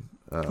 died.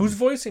 Who's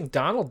voicing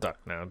Donald Duck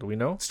now? Do we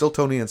know? Still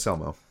Tony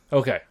Anselmo.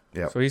 Okay.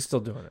 Yeah. So he's still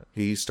doing it.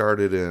 He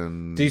started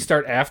in... Did he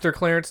start after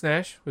Clarence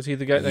Nash? Was he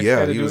the guy? Next Yeah,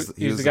 guy to he do was- it?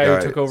 he He's was the the guy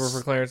guy- who took over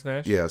for Clarence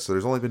Nash. Yeah, so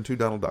there's only been 2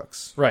 Donald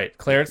Ducks. Right.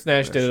 Clarence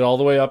Nash did it all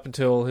the way up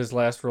until his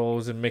last role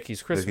was in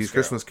Mickey's Christmas Mickey's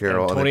Carol. Christmas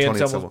Carol, And and Tony then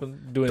Tony Anselmo's Anselmo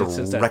been doing it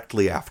since then.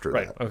 Directly after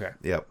Right. that. Okay.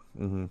 Yep.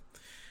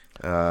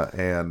 Mm-hmm.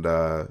 And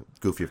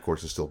Goofy, of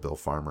course, is still Bill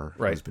Farmer.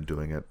 Right. He's been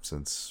doing it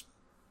since...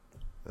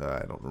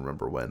 I don't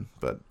remember when,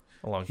 but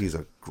A long time. he's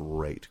a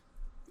great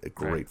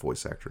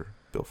voice actor,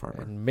 Bill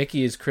Farmer. And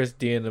Mickey is Chris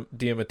Diamantopoulos.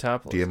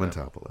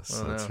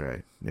 Diamantopoulos. Oh, That's no.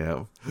 right.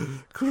 Yeah.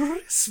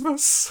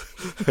 Christmas.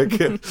 I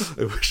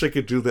wish I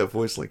could do that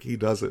voice like he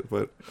does it,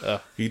 but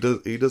he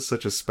does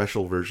such a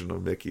special version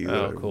of Mickey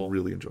that cool. I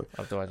really enjoy.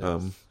 I'll have to watch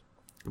this.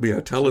 But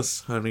yeah, tell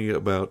us, honey,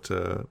 about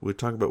we're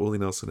talking about Willie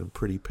Nelson and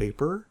Pretty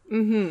Paper.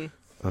 Mm-hmm.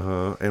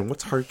 And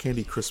what's Hard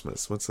Candy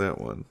Christmas? What's that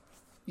one?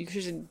 You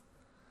should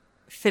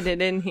fit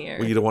it in here.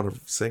 Well, you don't want to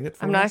sing it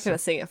for I'm us? not going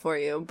to sing it for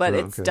you, but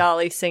it's okay.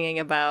 Dolly singing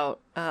about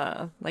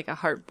like a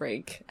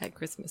heartbreak at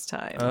Christmas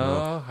time.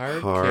 Oh,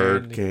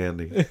 Hard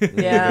candy.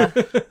 Yeah,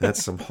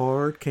 That's some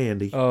hard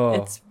candy.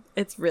 Oh,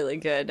 it's really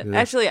good. Yeah.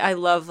 Actually, I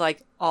love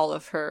like all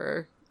of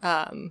her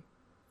Oeuvre?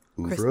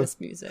 Christmas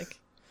music.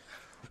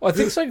 well, I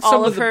think it's like All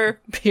some of of the, her,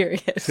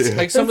 period.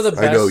 like some of the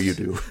best. I know you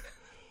do.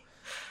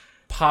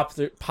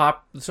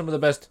 Some of the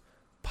best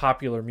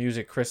popular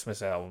music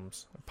Christmas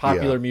albums.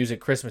 Popular music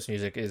Christmas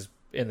music is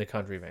in the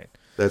country vein.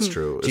 That's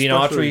true. Gene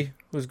Especially- Autry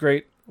was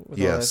great with all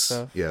that Yes,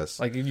 stuff. yes.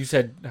 Like you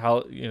said,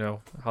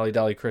 Holly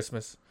Dolly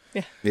Christmas.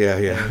 Yeah.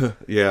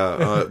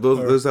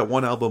 There's that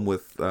one album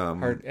with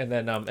And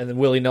then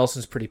Willie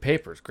Nelson's Pretty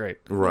Paper is great.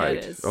 right.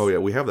 Yeah, it is. Oh yeah,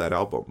 we have that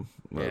album.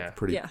 Yeah.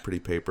 Pretty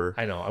paper.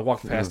 I know. I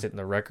walked past it in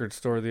the record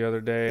store the other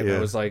day, and Yeah. it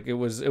was like it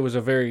was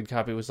a varied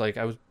copy. It was like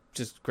I was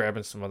just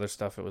grabbing some other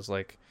stuff. It was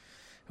like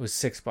it was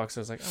 $6.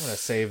 I was like, I'm gonna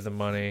save the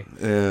money,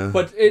 Yeah.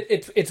 but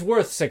it's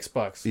worth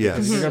 $6. Yes.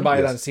 If you're gonna buy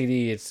it Yes. on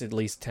CD, it's at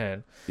least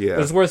 10. Yeah.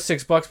 But it's worth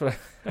 $6. But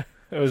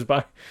I was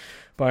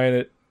buying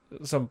it.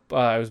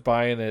 I was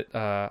buying it.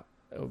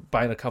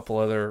 Buying a couple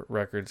other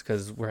records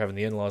because we're having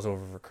the in-laws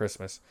over for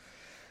Christmas,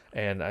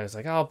 and I was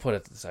like, I'll put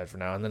it to the side for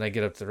now. And then I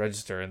get up to the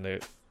register, and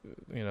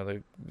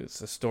it's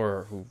a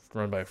store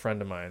run by a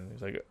friend of mine.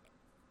 He's like,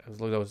 I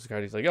was looking at his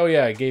card. He's like, oh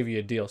yeah, I gave you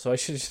a deal, so I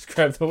should just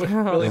grab the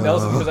Willie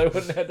Nelson because I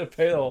wouldn't have to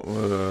pay the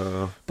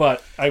whole.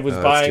 But I was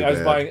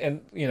buying,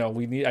 and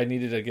I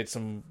needed to get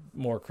some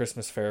more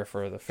Christmas fare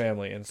for the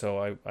family, and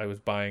so I was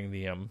buying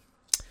the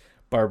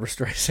Barbra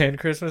Streisand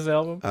Christmas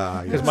album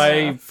because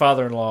my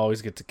father-in-law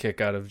always gets a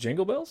kick out of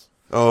Jingle Bells.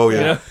 Oh yeah.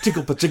 You know?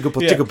 Jingle bells,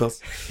 Yeah. jingle bells.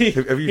 Have you He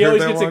heard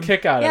always that gets one? a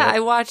kick out Yeah, of I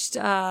it. watched.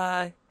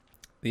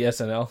 The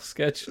SNL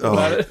sketch Oh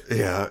about it.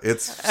 yeah,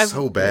 it's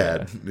so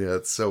bad. Yeah,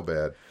 it's so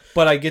bad.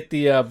 But I get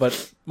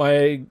but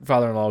my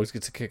father-in-law always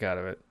gets a kick out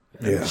of it.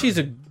 Yeah. She's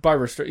a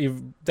Barbara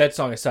Streisand. That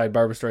song aside,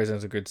 Barbara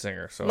Streisand's a good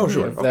singer. So Oh, sure.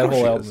 you have Of that course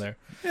whole she album is. there.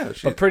 Yeah,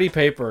 But Pretty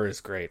Paper is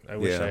great. I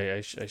wish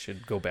Yeah. I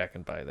should go back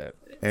and buy that.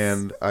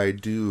 and I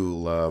do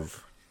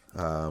love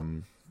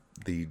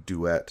the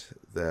duet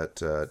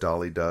that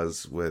Dolly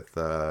does with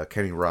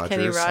Kenny Rogers.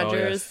 Kenny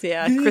Rogers,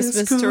 yeah, This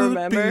Christmas to could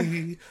Remember.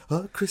 be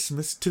a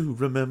Christmas to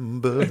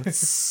remember.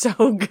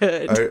 So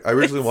good. I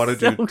originally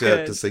wanted so you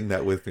good. to sing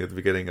that with me at the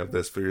beginning of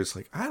this, but you're just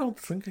like, I don't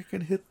think I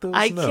can hit those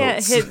I notes.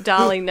 can't hit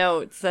Dolly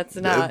notes. That's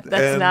not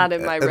not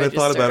in my and register.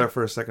 I thought about it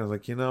for a second. I was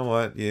like, you know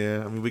what?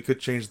 Yeah, I mean, we could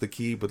change the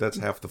key, but that's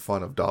half the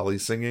fun of Dolly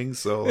singing.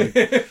 So, like,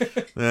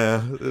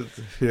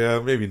 yeah,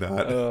 maybe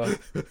not.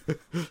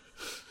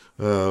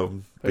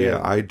 But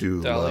yeah, I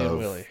do Dolly and love.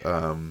 Willie.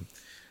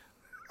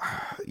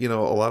 A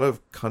lot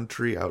of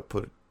country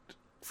output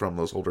from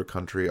those older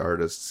country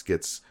artists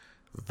gets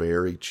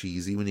very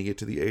cheesy when you get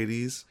to the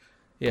 80s.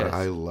 Yes. But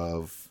I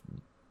love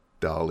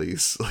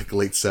Dolly's like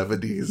late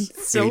 70s,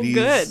 So 80s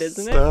good,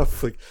 isn't it?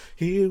 stuff. Like,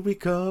 here we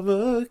come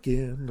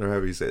again, or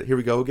however you say it. Here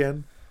we go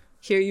again.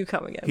 Here you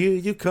come again. Here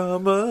you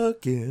come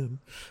again.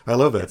 I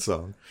love that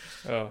song.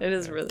 Oh, It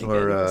is really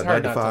Or good. It's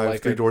hard not to 95,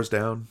 like Three it. Doors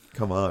Down.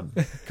 Come on.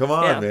 Come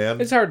on, Yeah. man.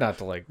 it's hard not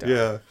to like that.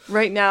 Yeah.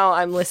 Right now,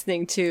 I'm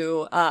listening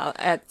to,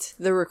 at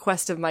the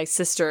request of my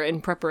sister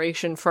in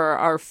preparation for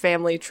our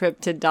family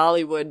trip to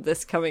Dollywood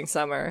this coming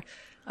summer.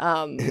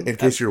 In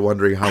case you're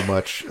wondering how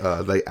much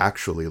they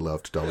actually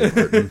loved Dolly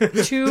Parton.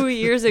 2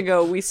 years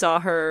ago, we saw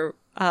her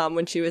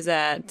when she was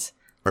at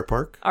Art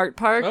Park? Art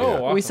Park.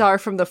 Oh, wow. We saw her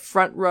from the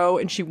front row,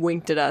 and she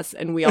winked at us,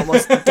 and we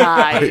almost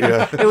died.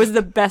 It was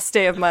the best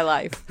day of my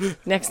life,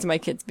 next to my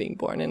kids being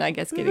born and I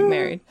guess getting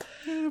married.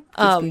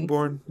 Just being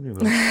born, you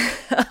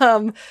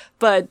know.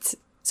 But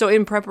so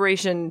in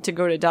preparation to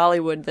go to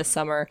Dollywood this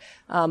summer,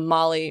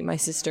 Molly, my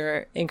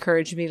sister,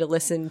 encouraged me to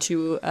listen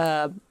to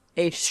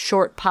a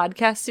short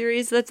podcast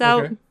series that's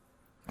out Okay.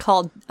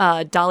 called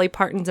Dolly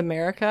Parton's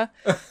America.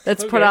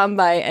 That's put Okay. on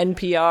by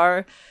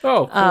NPR.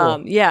 Oh,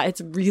 cool. Yeah,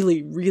 it's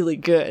really, really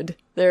good.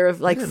 They're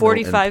like I didn't know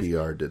 45.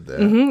 NPR did that.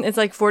 It's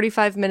like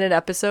 45-minute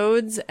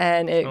episodes,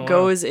 and it wow.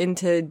 goes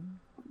into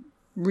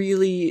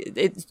really.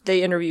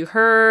 They interview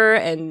her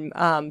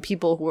and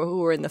people who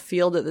were in the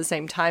field at the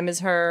same time as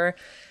her,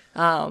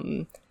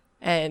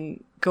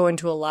 and go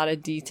into a lot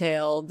of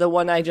detail. The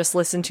one I just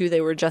listened to,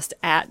 they were just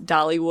at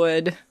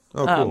Dollywood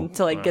Oh, cool.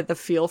 to like get the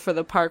feel for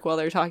the park while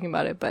they're talking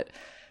about it. But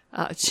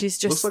she's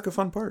just Looks like a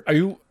fun park. Are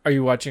you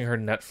watching her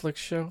Netflix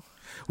show?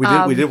 We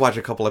did watch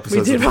a couple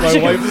episodes. did of watch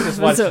My Watching wife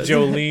just watched episodes.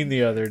 Jolene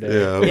the other day.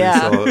 Yeah,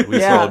 Yeah. we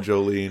Yeah. saw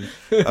Jolene.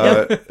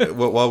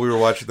 While we were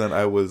watching that,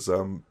 I was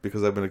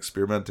because I've been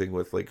experimenting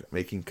with like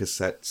making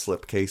cassette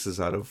slip cases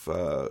out of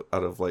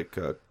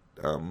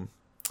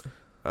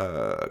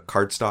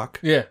cardstock.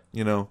 Yeah.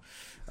 You know,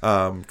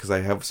 because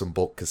I have some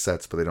bulk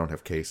cassettes, but they don't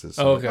have cases.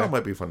 So Oh, I'm like, okay. it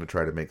might be fun to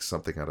try to make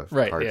something out of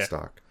Right,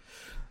 cardstock.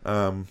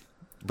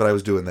 but I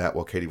was doing that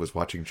while Katie was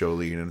watching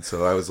Jolene, and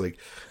so I was like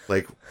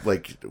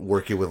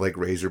working with like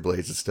razor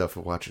blades and stuff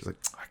and watching. Like,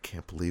 I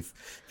can't believe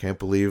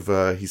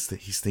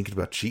he's thinking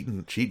about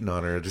cheating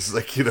on her. Just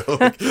like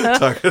like,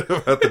 talking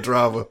about the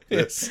drama.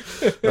 Yes.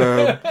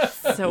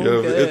 So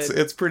good.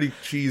 It's pretty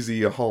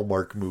cheesy, a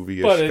Hallmark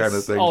movie-ish But kind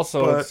of thing.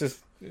 Also, it's just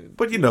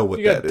but you know what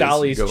you got that is.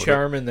 Dolly's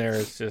charm in there.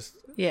 It's just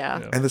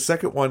Yeah. And the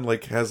second one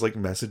like has like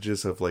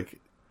messages of like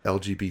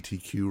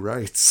LGBTQ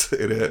rights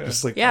in it.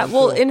 Just like Yeah,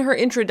 well, in her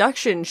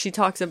introduction, she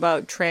talks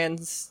about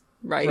trans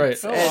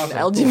rights Right. Oh, and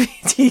awesome.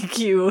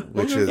 LGBTQ.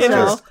 which is you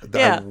know, just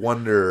yeah. I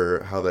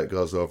wonder how that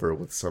goes over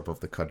with some of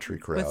the country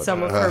crowd. With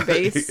some of her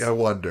base. I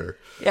wonder.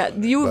 Yeah,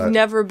 you've But-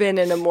 never been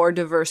in a more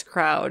diverse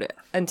crowd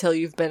until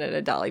you've been at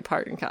a Dolly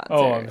Parton concert.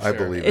 Oh, I'm I sure.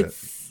 believe it.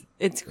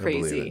 It's I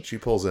believe crazy. it. She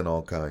pulls in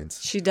all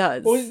kinds. She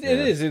does. Well, it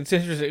is. It's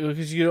interesting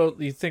because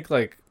you think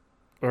like,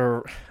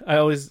 or I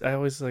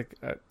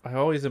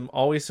am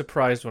always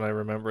surprised when I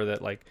remember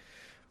that like,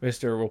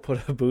 Mister will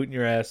put a boot in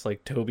your ass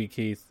like Toby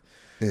Keith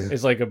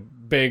is like a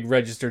big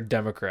registered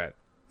Democrat.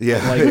 Yeah.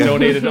 Like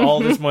donated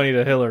all this money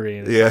to Hillary.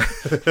 And Yeah.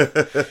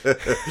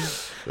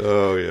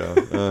 Oh yeah.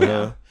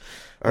 Uh-huh.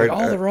 like,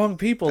 all the wrong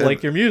people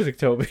like your music,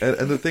 Toby.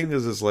 And the thing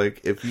is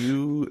like if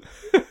you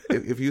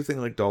think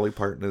like Dolly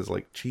Parton is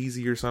like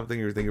cheesy or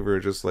something, or think of her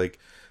just like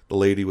the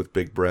lady with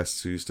big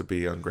breasts who used to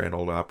be on Grand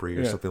Ole Opry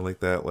or something like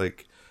that,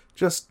 like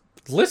just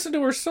Listen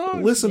to her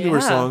songs. listen to her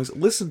Yeah. songs,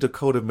 listen to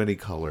Coat of Many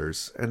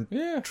Colors, and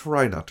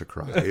try not to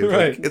cry. Like,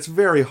 Right. it's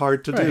very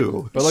hard to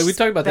do. But like we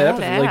talked about that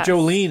episode, like Badass.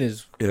 Jolene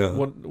is Yeah.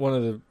 one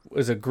of the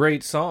is a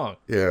great song,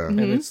 Yeah. and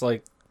it's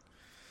like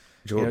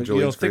you Jolene's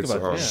don't think great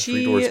about song. that.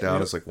 Three Doors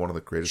Down is like one of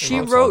the greatest She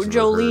pop wrote songs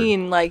I've ever heard.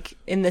 Jolene like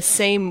in the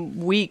same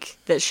week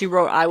that she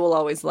wrote "I Will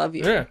Always Love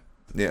You." yeah,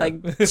 Yeah. Like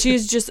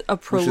she's just a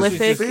Which is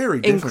prolific, very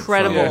different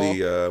incredible. from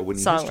the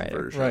Whitney Houston songwriter.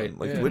 version. Right,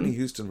 Like yeah. the Whitney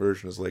Houston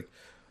version is like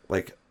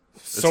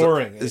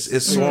soaring.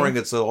 It's soaring.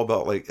 It's all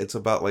about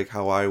like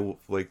how I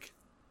like.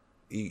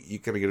 You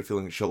kind of get a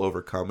feeling that she'll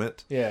overcome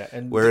it. Yeah,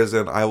 and Whereas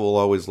in "I Will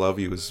Always Love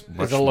You" is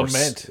much a more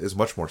lament. is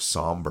much more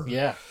somber.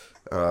 yeah,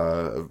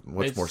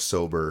 Much It's- more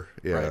sober.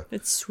 Yeah, right.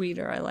 It's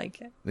sweeter. I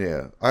like it.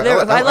 yeah.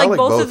 I like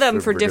both of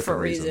them for different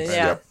reasons.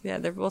 Yeah, Yep. yeah,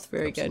 they're both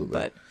very Absolutely.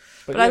 good.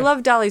 But I yeah.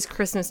 love Dolly's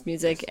Christmas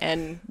music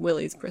and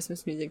Willie's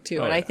Christmas music too.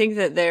 Oh, and I yeah. think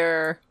that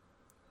they're,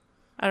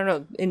 I don't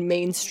know, in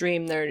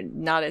mainstream they're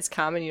not as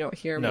common. You don't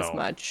hear them as No.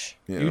 much.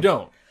 Yeah. You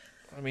don't.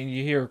 I mean,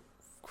 you hear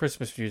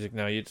Christmas music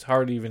now. It's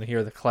hard to even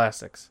hear the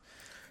classics.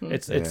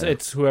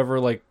 It's whoever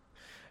like.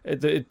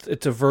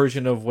 It's a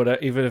version of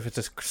what, even if it's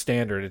a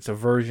standard, it's a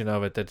version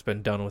of it that's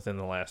been done within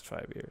the last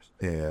 5 years.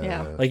 Yeah.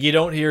 Yeah. Like you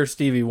don't hear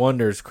Stevie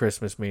Wonder's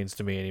 "Christmas Means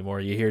to Me" anymore.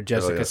 You hear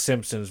Jessica yeah.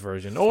 Simpson's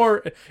version,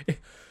 or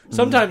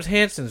sometimes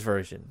Hanson's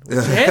version.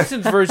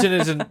 Hanson's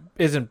version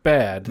isn't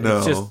bad. No.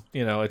 It's just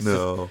it's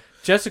No. just,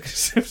 Jessica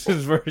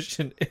Simpson's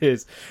version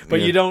is, but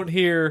you don't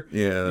hear.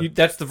 Yeah.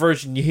 That's the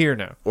version you hear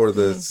now. Or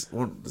the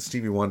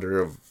Stevie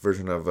Wonder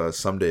version of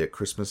 "Someday at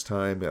Christmas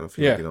Time." I don't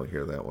feel like you don't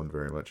hear that one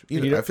very much. I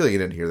feel like you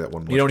didn't hear that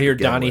one much. You don't to hear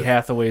begin Donny with.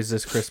 Hathaway's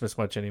 "This Christmas"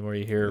 much anymore.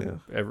 You hear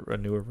a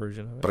newer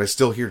version of it. But I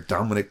still hear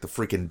Dominic the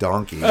freaking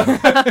donkey.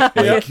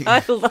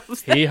 I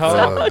love that. Hee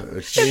haw. It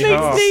makes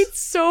Nate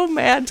so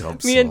mad.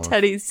 Dump Me and song.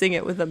 Teddy sing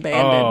it with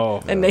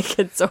abandon, and they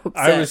get so upset.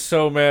 I was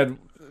so mad.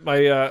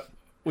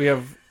 We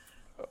have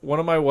one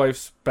of my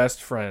wife's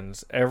best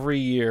friends every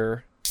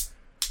year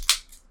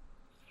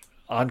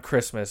on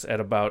Christmas at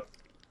about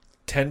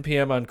 10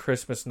 p.m. on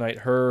Christmas night.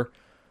 Her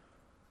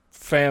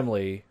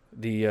family,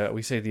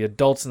 we say the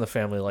adults in the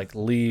family, like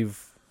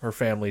leave her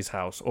family's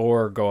house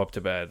or go up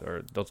to bed, or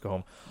adults go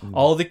home.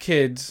 All the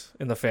kids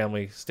in the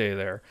family stay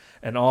there,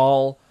 and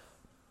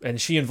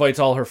she invites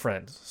all her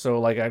friends. So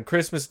like on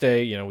Christmas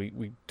Day,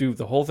 we do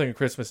the whole thing on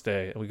Christmas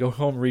Day, and we go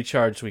home,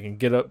 recharge, so we can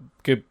go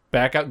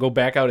back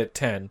out at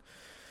 10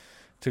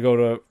 to go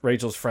to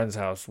Rachel's friend's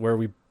house, where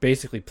we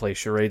basically play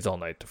charades all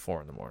night to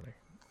 4 a.m.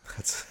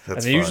 That's And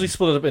they fun. usually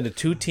split it up into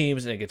 2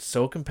 teams, and it gets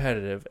so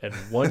competitive. And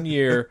one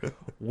year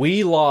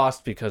we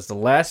lost because the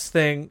last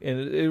thing,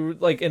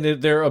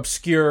 and they're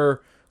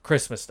obscure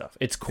Christmas stuff.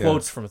 It's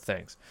quotes from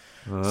things.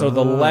 So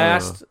the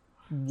last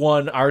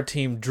one our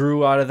team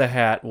drew out of the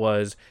hat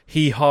was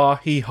 "Hee haw,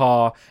 hee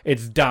haw,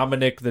 it's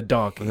Dominic the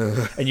donkey,"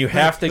 and you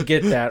have to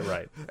get that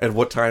right. At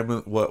what time?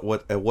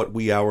 What at what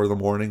wee hour of the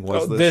morning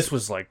was this? This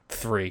was like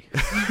 3.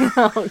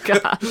 Oh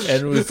gosh.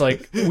 And it was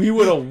like, we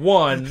would have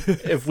won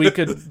if we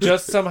could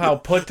just somehow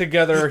put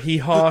together "Hee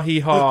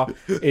haw,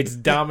 it's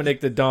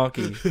Dominic the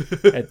donkey"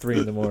 at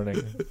 3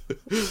 a.m.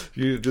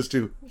 You just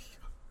do.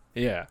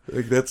 Yeah.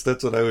 Like that's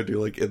what I would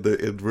do. Like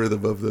in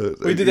rhythm of the.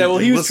 We did that. Well,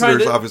 he was trying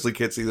listeners to- obviously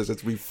can't see this.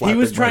 It's me He flapping.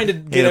 was trying to my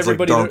get hands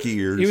everybody like donkey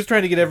to, ears. he was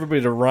trying to get everybody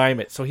to rhyme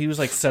it. So he was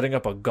like setting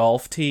up a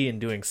golf tee and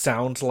doing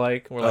sounds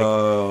like. We're like,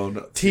 Oh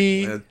no!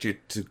 T.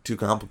 Too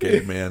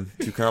complicated, man.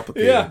 Too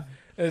complicated. yeah.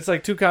 It's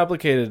like too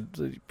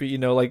complicated,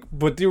 but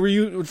but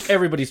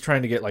everybody's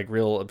trying to get like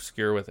real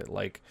obscure with it.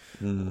 Like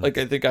I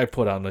think I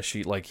put on the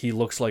sheet like he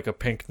looks like a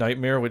pink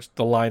nightmare, which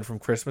the line from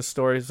Christmas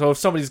Story. So if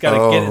somebody's got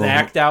to get an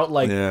act out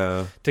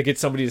to get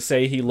somebody to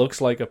say he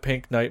looks like a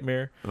pink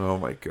nightmare. Oh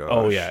my gosh.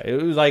 Oh yeah,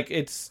 it was like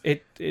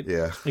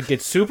it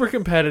gets super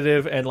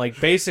competitive and like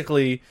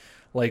basically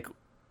like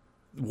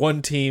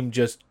one team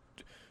just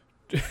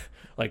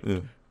like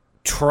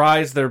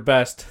tries their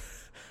best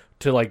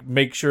to like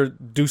make sure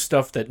do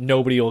stuff that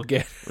nobody will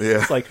get.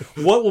 Yeah. It's like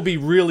what will be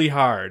really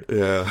hard.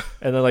 Yeah.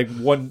 And then like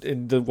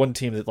the one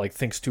team that like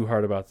thinks too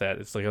hard about that,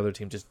 it's like the other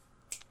team just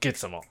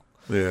gets them all.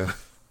 Yeah.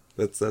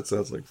 That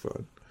sounds like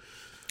fun.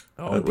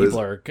 Oh, and people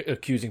are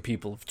accusing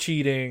people of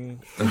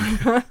cheating.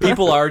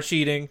 People are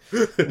cheating.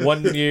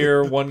 One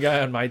year, one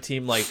guy on my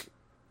team like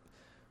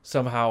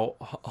somehow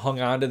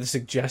hung on to the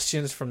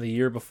suggestions from the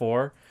year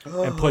before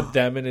and put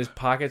them in his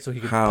pocket so he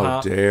could How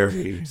dare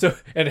he?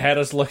 And had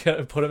us look at it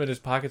and put them in his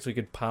pocket so he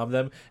could palm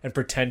them and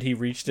pretend he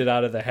reached it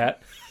out of the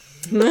hat.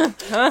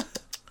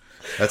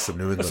 That's some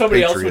New England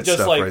Somebody else Patriot would just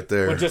stuff like right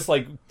there. would just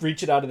like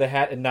reach it out of the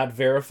hat and not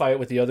verify it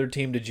with the other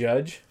team to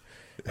judge.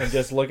 And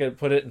just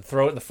put it and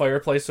throw it in the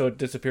fireplace so it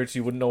disappeared so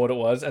you wouldn't know what it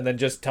was, and then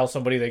just tell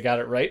somebody they got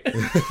it right.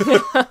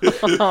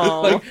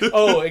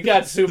 It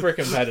got super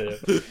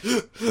competitive.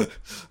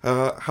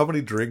 How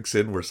many drinks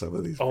in were some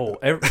of these?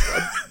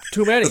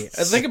 Too many.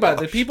 And think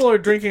about it. People are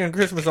drinking on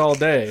Christmas all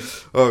day.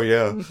 Oh,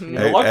 yeah.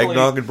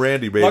 Eggnog and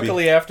brandy, baby.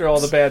 Luckily, after all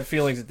the bad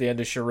feelings at the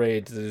end of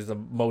charades, there's a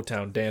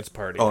Motown dance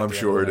party. Oh, I'm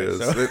sure it is.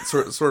 It's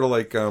sort of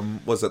like,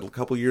 was it a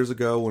couple years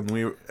ago when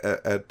we were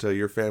at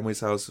your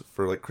family's house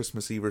for like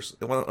Christmas Eve or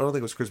I don't think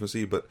it was Christmas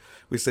Eve, but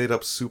we stayed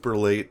up super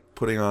late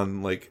putting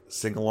on like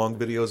sing-along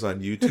videos on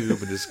YouTube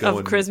and just going...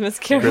 of Christmas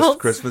carols?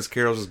 Christmas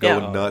carols, just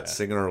going nuts,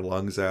 singing our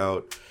lungs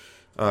out.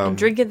 And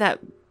drinking that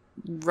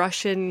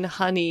Russian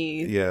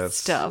honey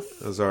stuff.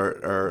 It was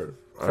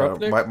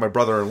my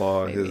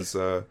brother-in-law, his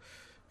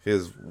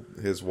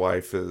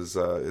wife is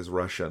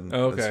Russian.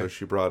 Oh, okay. And so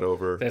she brought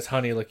over... That's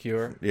honey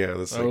liqueur. Yeah,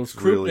 this those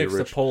like really Krupnik's,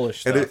 rich... the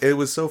Polish stuff. And it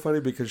was so funny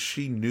because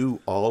she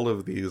knew all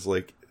of these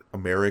like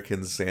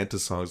American Santa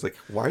songs. Like,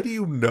 why do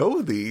you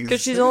know these?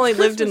 Because she's only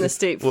lived in the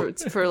state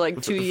for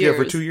like 2 years. Yeah,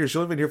 for 2 years. She's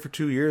only been here for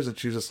 2 years, and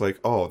she's just like,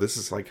 oh, this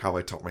is like how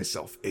I taught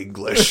myself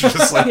English.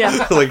 Just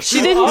like, like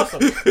she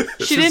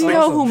didn't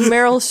know who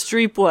Meryl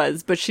Streep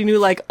was, but she knew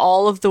like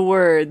all of the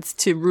words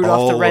to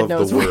Rudolph the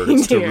Red-Nosed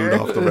Reindeer.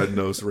 Rudolph the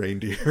Red-Nosed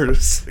Reindeer.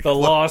 Like, the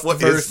lost what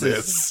verses.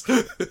 Is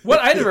this? What?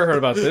 I never heard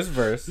about this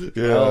verse.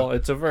 Yeah. Well,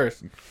 it's a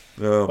verse.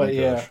 Oh, but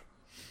my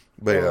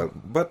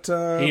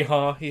gosh.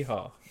 Hee-haw,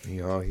 hee-haw.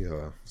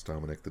 Yeah, it's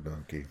Dominic the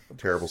Donkey.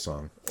 Terrible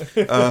song.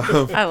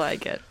 I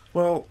like it.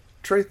 Well,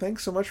 Trey,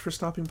 thanks so much for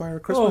stopping by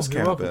our Christmas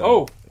cabin.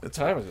 Oh, what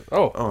time is it?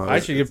 I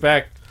should get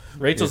back.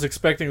 Rachel's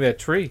expecting that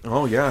tree.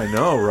 Oh yeah, I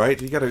know,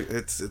 right? You gotta.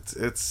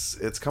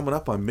 It's coming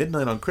up on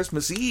midnight on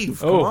Christmas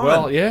Eve. Come on.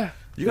 Well, yeah.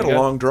 You got a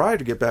long drive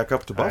to get back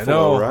up to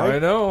Buffalo, right? I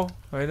know.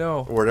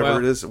 Or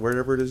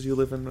wherever it is you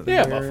live in.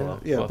 Yeah,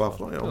 Buffalo. Yeah,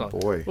 Buffalo. Oh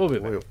boy, we'll be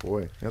boy, oh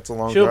boy, that's a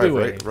long She'll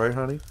drive, right,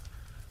 honey?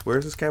 Where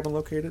is this cabin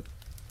located?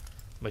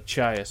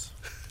 Machias.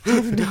 I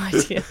have no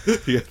idea.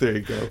 Yeah, there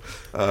you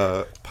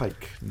go.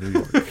 Pike, New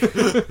York.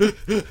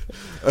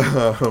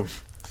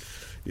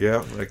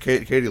 Yeah,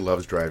 Katie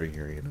loves driving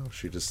here. You know,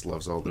 she just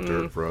loves all the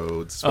dirt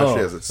roads,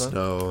 especially as it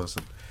snows,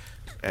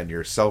 and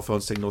your cell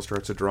phone signal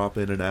starts to drop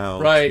in and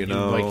out. Right, you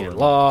know, might get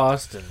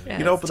lost, and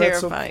it's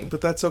terrifying. But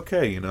that's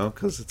okay, you know,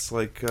 because it's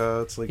like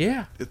it's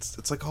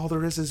like all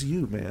there is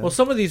you, man. Well,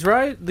 some of these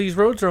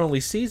roads are only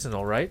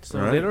seasonal, right?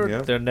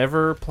 So they're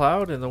never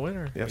plowed in the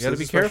winter. Yeah, you got to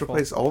be careful.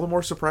 Place. All the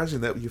more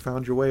surprising that you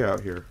found your way out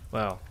here.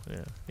 Well,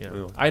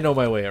 yeah. I know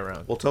my way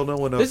around. Well, tell no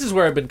one. This is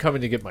where I've been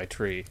coming to get my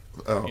tree.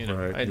 Oh,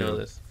 right. I know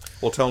this.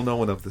 Well, tell no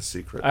one of the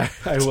secret.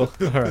 I will.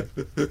 All right.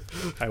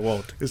 I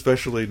won't.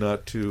 Especially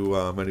not to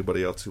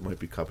anybody else who might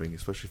be coming,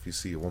 especially if you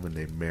see a woman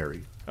named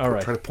Mary. All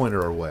right. Try to point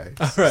her our way.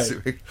 All right.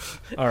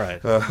 All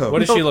right. What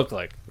does she look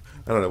like?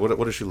 I don't know.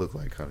 What does she look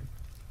like, honey?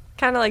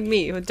 Kind of like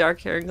me, with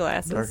dark hair and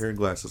glasses. Dark hair and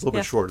glasses. A little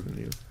bit shorter than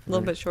you. A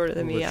little bit shorter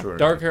than me, yeah.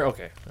 Dark hair?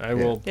 Okay. I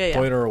will point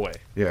her away.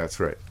 Yeah, that's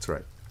right. That's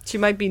right. She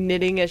might be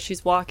knitting as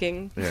she's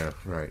walking. Yeah,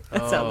 right.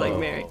 That sounds like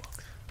Mary.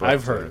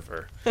 I've heard of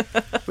her.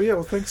 But yeah,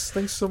 well,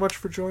 thanks so much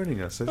for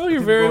joining us. You're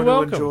very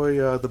welcome. To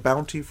enjoy the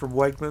bounty from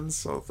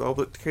Wegmans.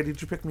 Katie,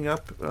 did you pick me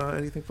up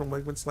anything from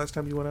Wegmans last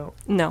time you went out?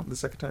 No. The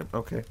second time?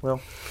 Okay.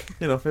 Well,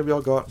 maybe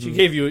I'll go out.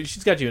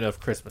 She's got you enough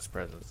Christmas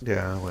presents.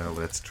 Yeah, well,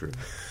 that's true.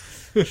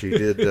 She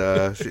did.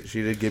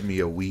 She did give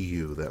me a Wii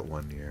U that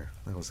one year.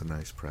 That was a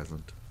nice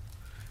present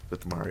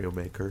with Mario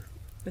Maker.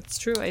 It's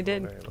true, I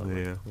did.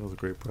 Yeah, that was a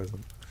great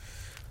present.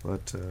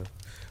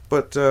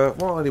 But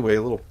well, anyway,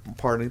 a little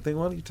parting thing.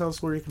 Why don't you tell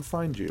us where you can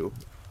find you?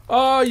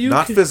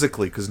 Not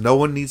physically, because no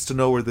one needs to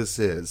know where this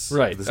is.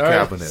 Right. This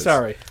cabin is.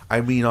 Sorry.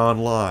 I mean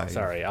online.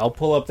 Sorry. I'll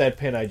pull up that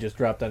pin I just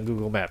dropped on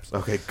Google Maps.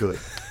 Okay, good.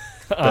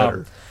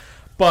 Better.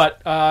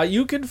 But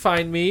you can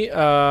find me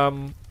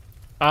on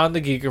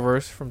the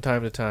Geekiverse from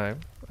time to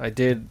time. I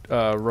did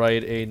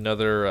write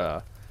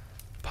another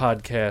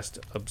podcast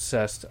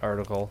obsessed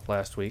article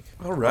last week.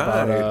 All right,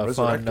 About a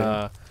fun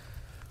resurrecting.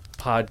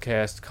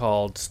 podcast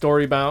called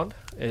Storybound.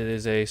 It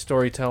is a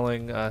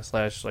storytelling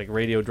slash like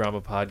radio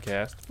drama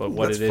podcast. But Ooh,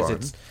 what that's it is, fun.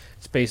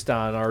 it's based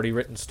on already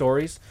written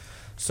stories.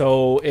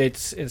 So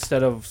it's,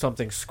 instead of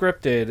something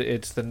scripted,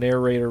 it's the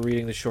narrator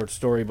reading the short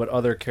story, but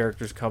other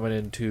characters coming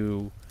in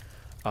to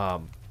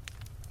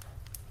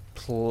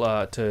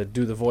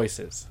do the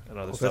voices and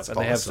other stuff. that's And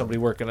they have awesome. somebody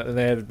working, and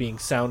they have it being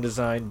sound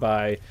designed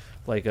by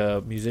like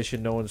a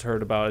musician no one's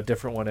heard about, a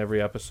different one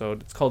every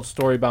episode. It's called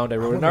Storybound. I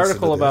wrote an wanna listen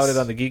article to about this. it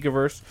on the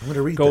Geekiverse. I'm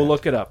gonna read Go that.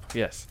 look it up.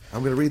 Yes.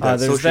 I'm going to read that.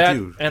 There's So should that,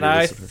 you, and dear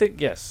I listener.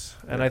 think yes,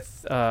 and I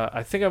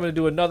think I'm going to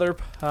do another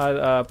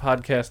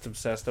podcast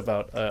obsessed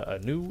about a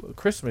new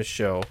Christmas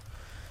show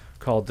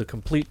called The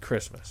Complete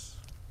Christmas.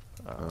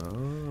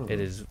 It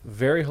is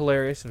very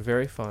hilarious and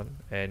very fun,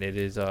 and it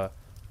is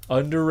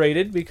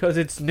underrated because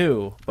it's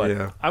new. But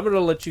Yeah. I'm going to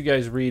let you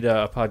guys read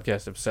a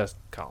podcast obsessed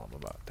column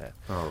about that.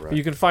 All right.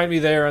 You can find me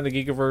there on the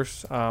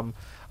Geekiverse,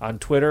 on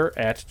Twitter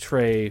at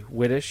Trey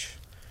Whittish,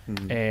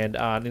 and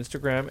on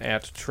Instagram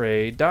at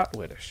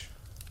Trey.Whittish.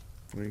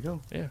 There you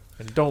go. Yeah,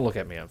 and don't look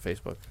at me on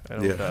Facebook. I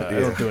don't, Yeah, I yeah.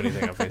 don't do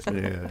anything on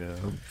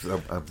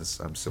Facebook.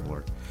 I'm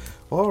similar.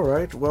 All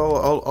right. Well,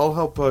 I'll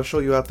help show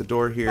you out the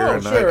door here, Oh,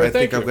 and sure, I thank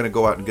think I'm you. going to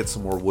go out and get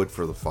some more wood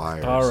for the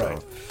fire. All so-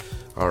 right.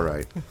 All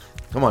right.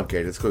 Come on,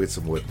 Kate. Let's go get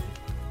some wood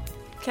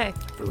Okay,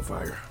 for the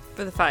fire.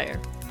 for the fire.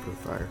 For the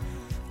fire.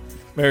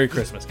 Merry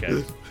Christmas,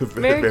 guys.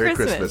 Merry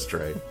Christmas, Christmas.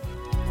 Trey.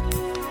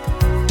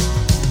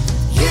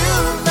 You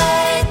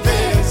made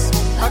this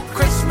a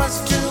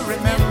Christmas to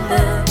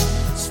remember.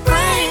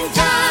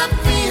 Springtime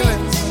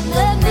feelings in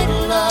the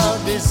middle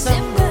of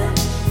December.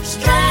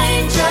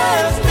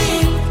 Strangers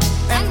meet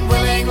and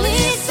willingly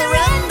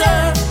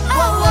surrender.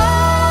 Oh,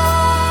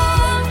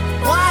 oh,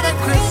 what a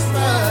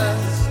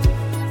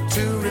Christmas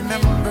to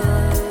remember.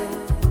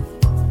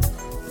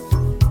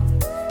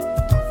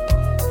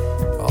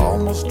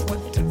 Almost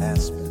went to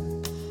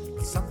Aspen.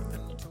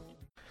 Something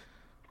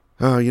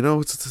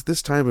told It's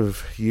this time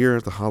of year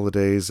at the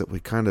holidays that we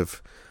kind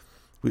of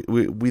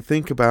we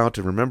think about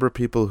and remember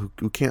people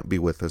who can't be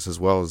with us, as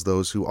well as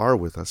those who are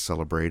with us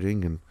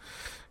celebrating. And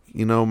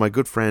my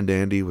good friend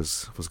Andy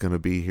was going to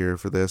be here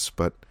for this,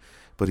 but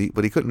he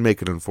couldn't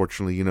make it,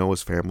 unfortunately.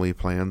 His family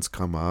plans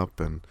come up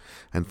and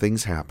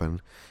things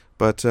happen.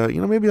 But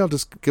maybe I'll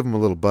just give him a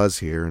little buzz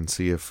here and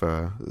see if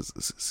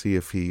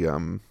he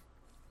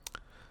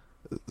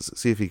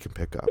can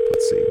pick up.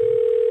 Let's see.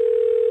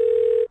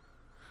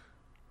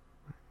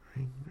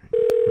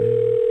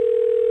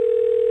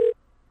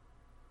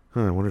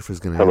 I wonder if he's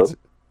going to Hello? answer.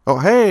 Oh,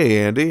 hey,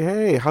 Andy.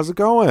 Hey, how's it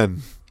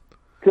going?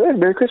 Good.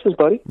 Merry Christmas,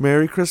 buddy.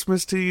 Merry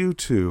Christmas to you,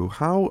 too.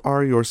 How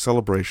are your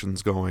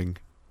celebrations going?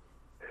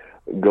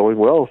 Going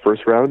well.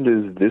 First round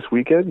is this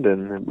weekend,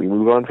 and we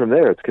move on from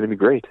there. It's going to be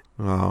great.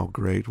 Oh,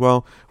 great.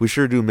 Well, we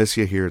sure do miss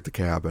you here at the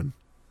cabin.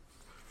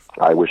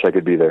 I wish I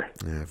could be there.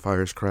 Yeah,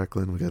 fire's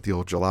crackling. We got the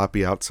old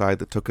jalopy outside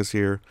that took us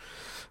here.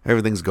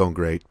 Everything's going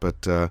great.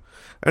 But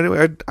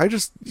anyway, I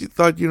just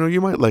thought,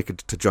 you might like it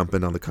to jump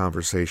in on the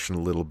conversation a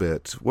little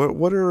bit.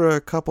 What are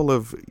a couple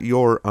of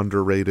your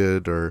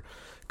underrated or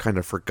kind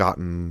of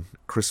forgotten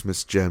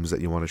Christmas gems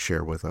that you want to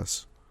share with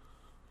us?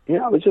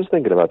 Yeah, I was just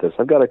thinking about this.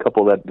 I've got a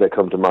couple that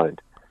come to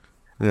mind.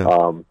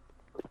 Yeah.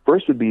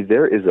 First would be,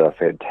 there is a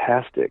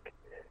fantastic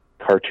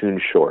cartoon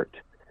short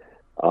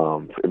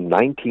from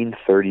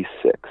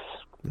 1936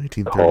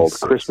 called 1936.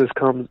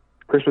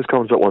 Christmas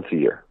Comes But Once a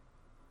Year.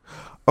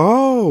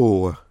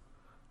 Oh,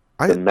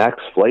 The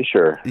Max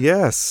Fleischer.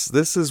 yes.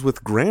 This is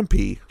with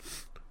Grampy,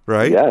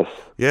 right? Yes.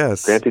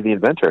 Yes. Grampy the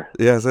inventor.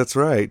 Yes, that's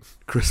right.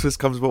 Christmas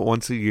comes but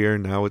once a year.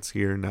 Now it's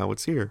here. Now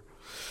it's here.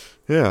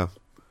 Yeah.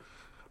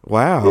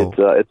 Wow.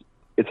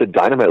 It's a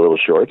dynamite little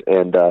short,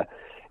 and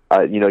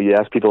you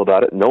ask people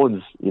about it. No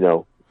one's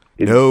No.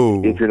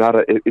 If you're not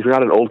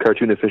an old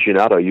cartoon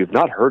aficionado, you've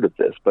not heard of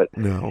this. But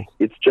No.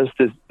 it's just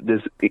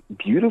this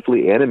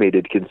beautifully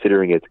animated,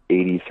 considering it's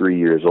 83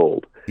 years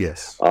old.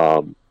 Yes.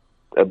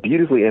 A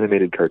beautifully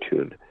animated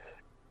cartoon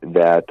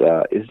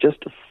that is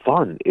just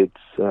fun. It's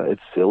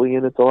silly,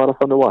 and it's a lot of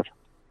fun to watch.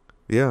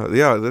 Yeah.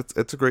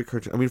 That's a great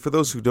cartoon. I mean, for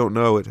those who don't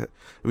know it,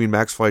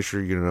 Max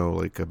Fleischer,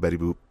 like Betty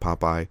Boop,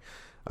 Popeye.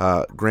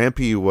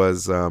 Grampy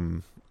was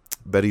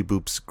Betty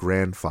Boop's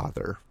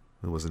grandfather,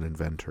 who was an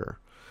inventor,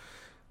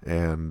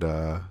 and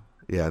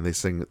and they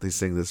sing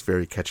this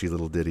very catchy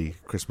little ditty.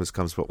 Christmas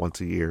comes but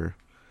once a year.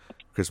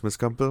 Christmas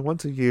comes but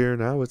once a year.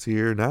 Now it's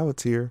here. Now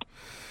it's here.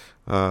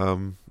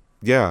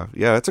 Yeah,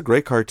 that's a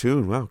great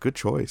cartoon. Wow, good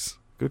choice.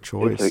 Good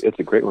choice. It's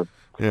a great one.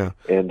 Yeah.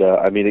 And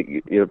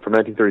from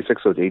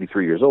 1936, so it's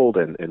 83 years old,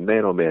 and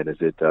man, oh man, is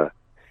it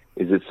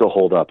still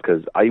hold up?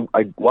 Because I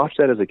watched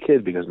that as a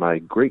kid because my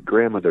great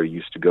grandmother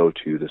used to go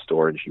to the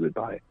store and she would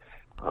buy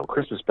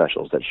Christmas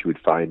specials that she would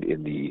find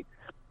in the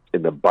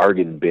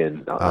bargain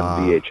bin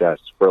on VHS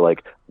for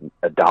like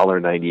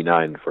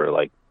 $1.99 for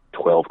like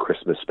 12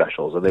 Christmas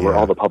specials, and they were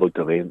all the public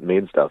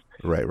domain stuff.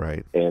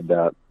 Right. And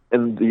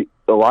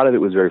a lot of it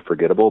was very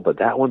forgettable, but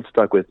that one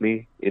stuck with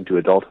me into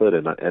adulthood,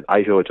 and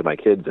I show it to my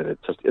kids, and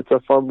it's a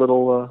fun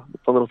little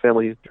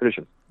family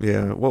tradition.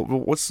 Yeah. Well,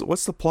 what's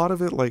the plot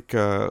of it?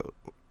 Somehow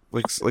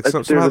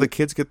There's the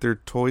kids get their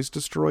toys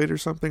destroyed or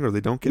something, or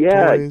they don't get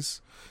Yeah.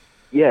 toys.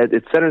 Yeah,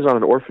 it centers on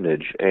an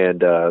orphanage, and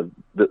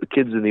the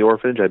kids in the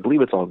orphanage, I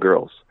believe it's all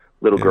girls,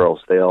 little Yeah.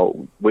 girls. They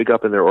all wake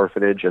up in their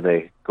orphanage, and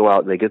they go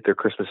out and they get their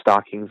Christmas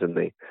stockings, and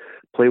they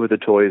play with the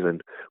toys,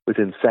 and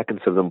within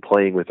seconds of them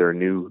playing with their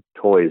new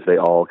toys, they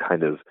all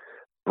kind of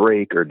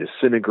break or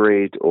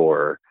disintegrate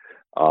or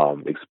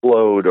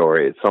explode, or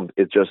it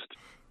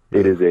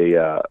is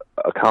a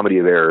comedy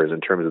of errors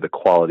in terms of the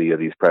quality of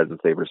these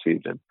presents they've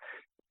received, and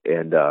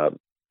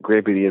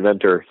Grampy the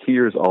inventor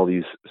hears all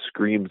these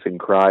screams and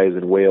cries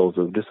and wails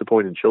of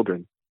disappointed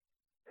children,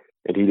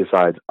 and he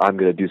decides, I'm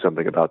going to do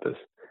something about this.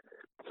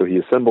 So he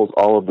assembles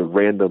all of the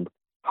random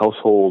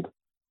household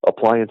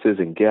appliances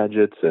and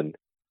gadgets and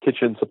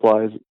kitchen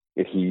supplies,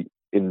 and he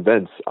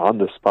invents on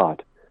the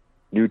spot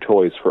new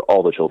toys for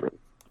all the children.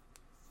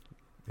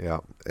 Yeah,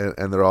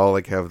 and they're all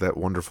have that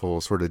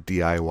wonderful sort of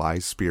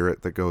DIY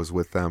spirit that goes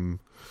with them.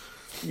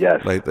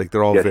 Yes. Like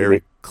they're all Yes,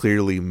 very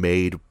clearly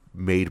made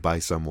by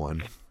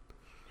someone.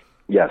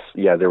 Yes.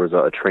 Yeah, there was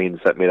a train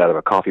set made out of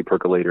a coffee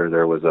percolator.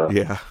 There was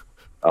a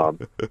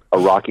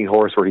rocking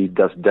horse where he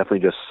definitely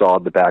just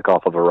sawed the back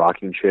off of a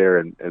rocking chair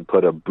and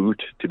put a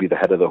boot to be the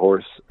head of the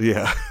horse.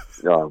 Yeah.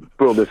 Boom,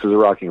 this is a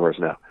rocking horse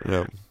now.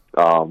 Yeah.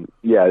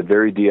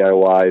 Very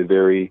DIY,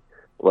 very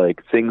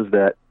things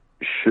that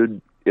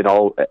should in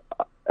all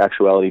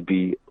actuality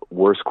be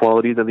worse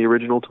quality than the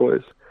original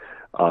toys,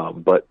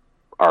 but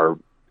are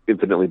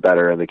infinitely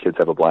better, and the kids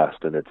have a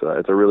blast, and it's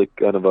a really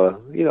kind of a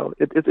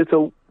it's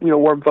a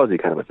warm fuzzy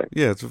kind of a thing.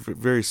 Yeah, it's a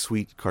very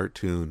sweet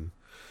cartoon.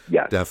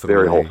 Yeah, definitely,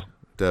 very wholesome.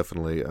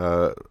 Definitely.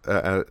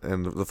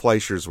 And the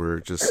Fleischers were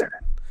just,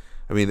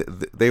 I mean,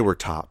 they were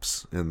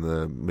tops in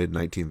the mid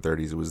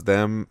 1930s. It was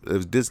them. It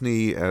was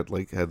Disney had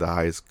the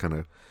highest kind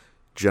of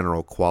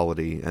general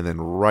quality, and then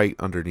right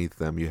underneath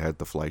them you had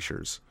the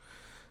Fleischers.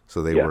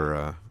 So they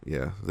were,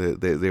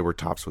 they were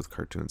tops with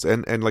cartoons,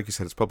 and like you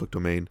said, it's public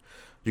domain.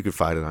 You could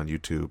find it on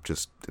YouTube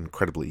just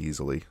incredibly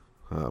easily.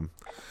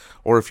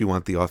 Or if you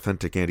want the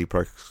authentic Andy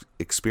Park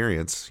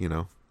experience,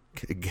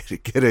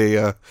 get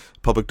a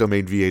public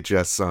domain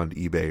VHS on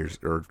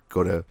eBay or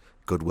go to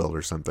Goodwill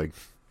or something.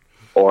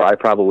 Or I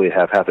probably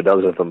have half a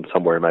dozen of them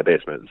somewhere in my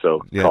basement.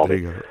 So yeah, call there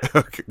me. you go.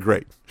 Okay,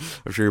 great.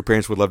 I'm sure your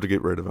parents would love to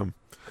get rid of them.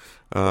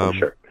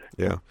 Sure.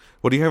 Yeah.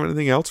 Well, do you have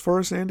anything else for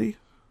us, Andy?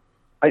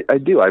 I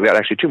do. I've got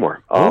actually two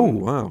more. Oh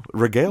wow!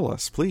 Regale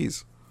us,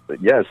 please.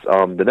 Yes.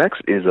 The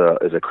next is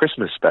a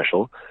Christmas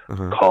special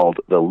called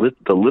the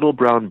Little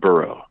Brown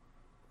Burro.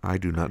 I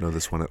do not know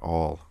this one at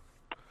all.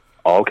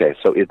 Okay,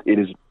 so it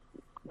is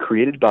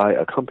created by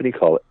a company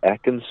called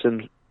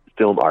Atkinson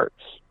Film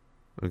Arts.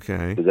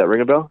 Okay. Does that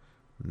ring a bell?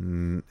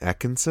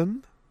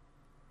 Atkinson?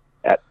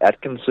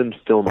 Atkinson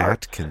Film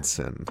Arts.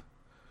 Atkinson.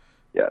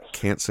 Yes.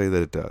 Can't say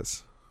that it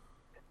does.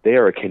 They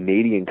are a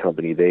Canadian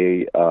company.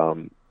 They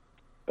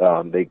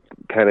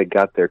kind of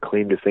got their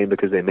claim to fame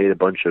because they made a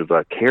bunch of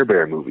Care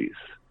Bear movies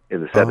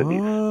in the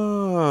 70s.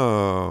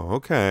 Oh,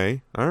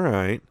 okay. All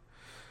right.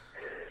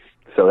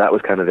 So that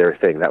was kind of their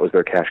thing. That was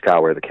their cash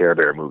cow, were the Care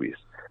Bear movies.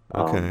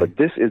 Okay. But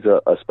this is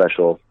a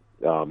special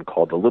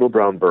called The Little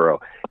Brown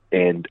Burro.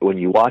 And when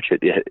you watch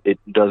it, it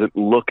doesn't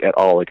look at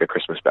all like a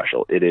Christmas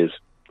special. It is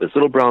this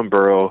little brown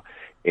burro,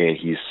 and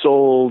he's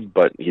sold,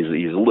 but he's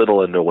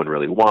little and no one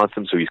really wants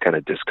him, so he's kind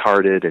of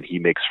discarded, and he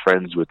makes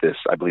friends with this,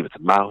 I believe it's a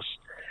mouse.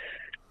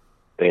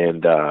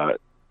 And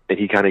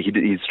he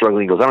he's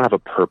struggling. He goes, I don't have a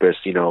purpose,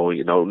 no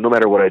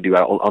matter what I do,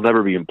 I'll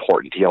never be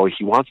important. He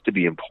wants to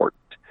be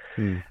important.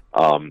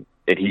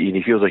 And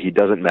he feels like he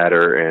doesn't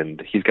matter, and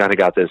he's kind of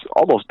got this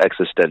almost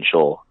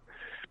existential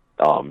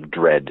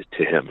dread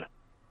to him.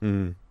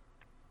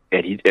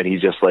 And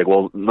he's just like,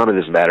 well, none of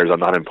this matters. I'm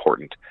not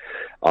important.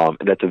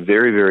 And at the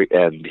very, very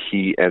end,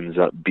 he ends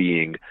up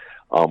being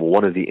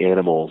one of the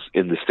animals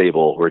in the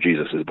stable where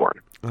Jesus is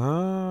born.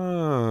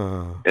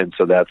 Oh. And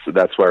so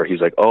that's where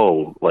he's like,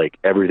 oh, like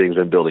everything's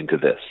been building to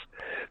this.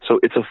 So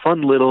it's a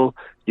fun little,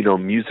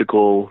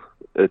 musical.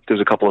 There's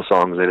a couple of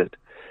songs in it.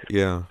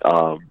 Yeah.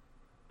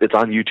 It's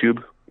on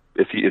YouTube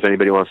if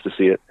anybody wants to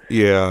see it.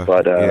 Yeah.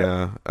 But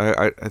yeah,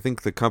 I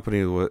think the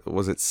company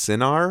was it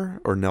Sinar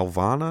or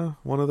Nelvana,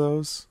 one of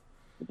those.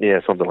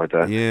 Yeah, something like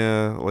that.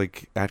 Yeah,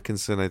 like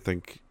Atkinson, I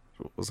think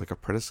was like a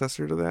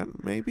predecessor to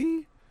that,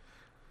 maybe.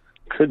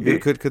 Could be.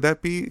 Could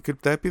that be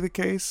the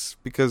case?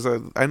 Because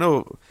I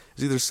know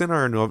it's either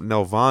Sinar or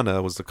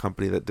Nelvana was the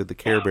company that did the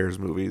Care Bears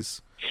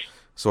movies.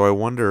 So I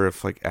wonder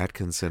if like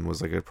Atkinson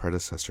was like a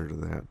predecessor to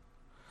that.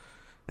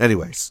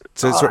 Anyways,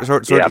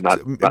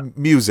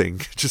 musing,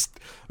 just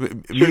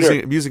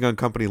musing on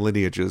company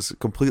lineages,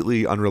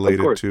 completely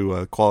unrelated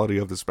to quality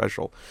of the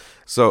special.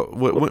 So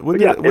when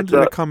did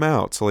it come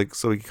out? So we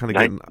kind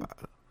of get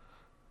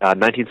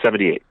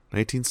 1978.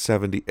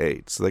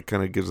 1978. So that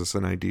kind of gives us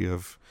an idea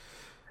of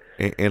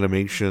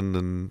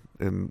animation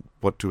and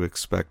what to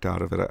expect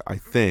out of it. I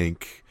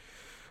think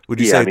Would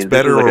you Yeah, say I it's mean, this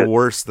better is like or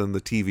worse than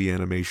the TV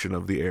animation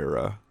of the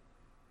era?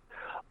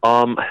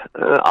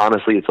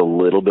 Honestly, it's a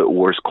little bit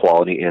worse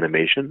quality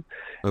animation.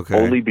 Okay.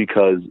 Only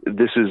because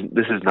this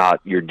is not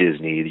your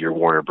Disney, your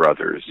Warner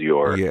Brothers,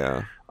 your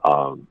Yeah.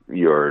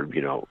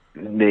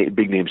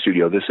 big name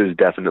studio. This is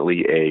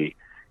definitely a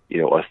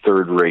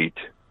third rate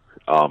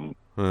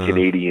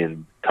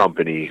Canadian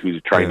company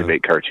who's trying to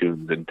make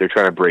cartoons, and they're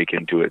trying to break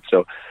into it.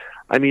 So,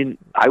 I mean,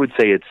 I would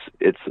say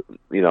it's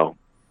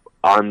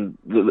on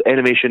the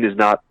animation is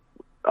not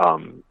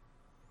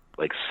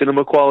like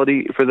cinema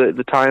quality for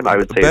the time. I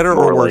would say better it's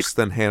more or worse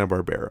than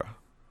Hanna-Barbera?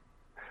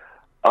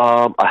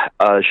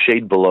 a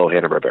shade below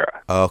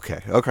Hanna-Barbera.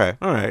 Okay,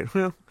 all right.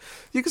 Well,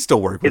 you can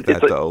still work with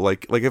that though.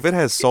 Like if it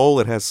has soul,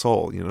 it has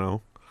soul. You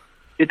know.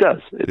 It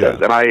does,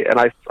 and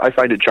I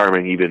find it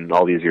charming even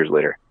all these years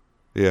later.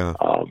 Yeah.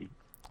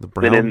 The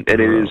Brown and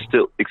it is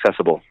still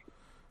accessible.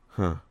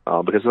 Huh.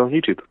 Because it's on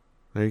YouTube.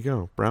 There you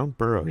go, Brown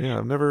Burrow. Yeah,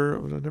 I've never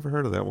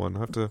heard of that one. I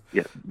have to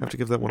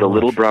give that one. The a watch.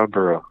 Little Brown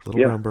Burrow.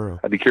 Brown Burrow.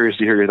 I'd be curious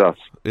to hear your thoughts.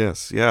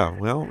 Yes. Yeah.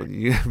 Well,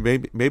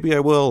 maybe I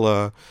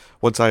will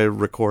once I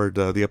record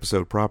the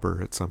episode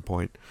proper at some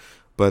point.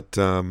 But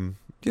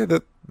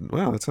that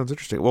sounds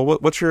interesting. Well,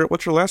 what's your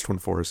last one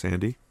for us,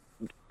 Andy?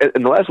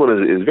 And the last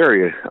one is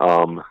very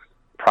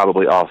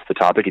probably off the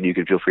topic, and you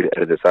can feel free to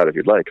edit this out if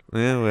you'd like.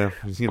 Yeah,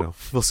 well,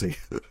 we'll see.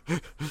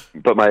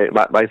 But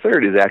my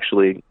third is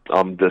actually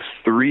the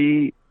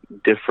 3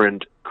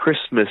 different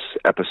Christmas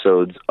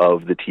episodes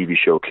of the TV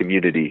show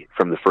Community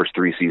from the first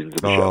 3 seasons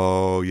of the show.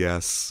 Oh,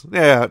 yes.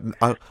 Yeah,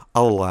 I'll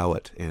allow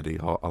it, Andy.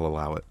 I'll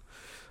allow it.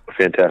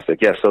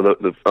 Fantastic. Yeah, so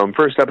the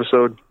first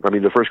episode,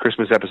 the first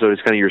Christmas episode is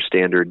kind of your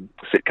standard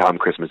sitcom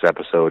Christmas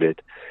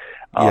episode.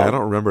 I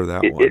don't remember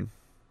that one.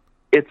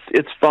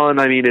 It's fun.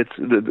 I mean, it's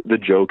the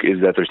joke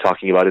is that they're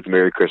talking about it's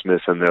Merry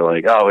Christmas, and they're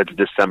like, oh, it's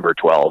December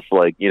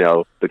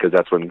 12th, because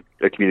that's when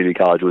a community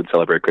college would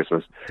celebrate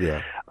Christmas.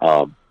 Yeah.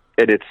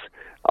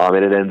 And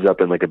it ends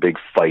up in like a big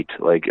fight.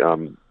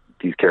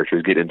 These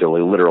characters get into a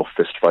literal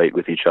fist fight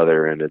with each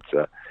other, and it's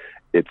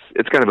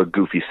kind of a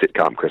goofy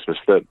sitcom Christmas.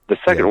 The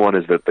second one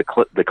is the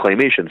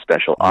claymation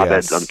special,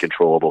 Abed's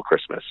Uncontrollable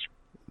Christmas.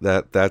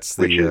 That's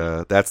the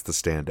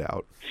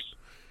standout.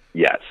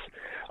 Yes.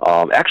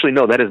 Actually,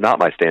 no, that is not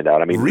my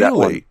standout. I mean,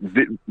 really?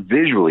 That one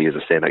visually is a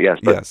standout. Yes,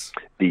 but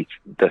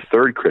the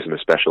third Christmas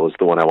special is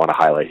the one I want to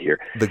highlight here.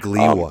 The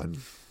Glee one.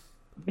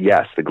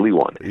 Yes, the Glee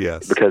one.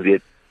 Yes, because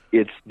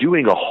it's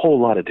doing a whole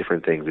lot of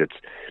different things.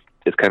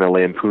 It's kind of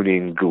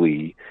lampooning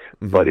Glee,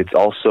 but it's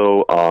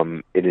also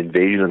an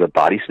Invasion of the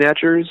Body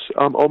Snatchers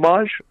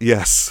homage.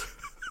 Yes.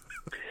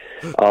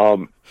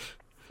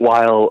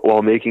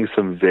 While making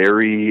some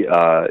very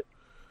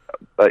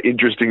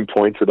interesting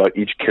points about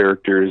each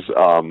character's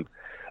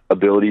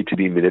ability to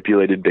be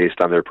manipulated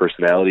based on their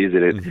personalities,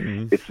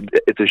 and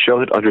it's a show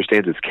that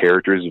understands its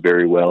characters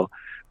very well,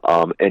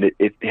 and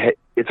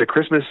it's a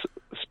Christmas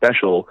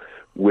special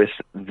with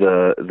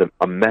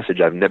a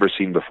message I've never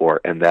seen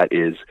before, and that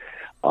is,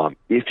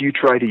 if you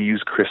try to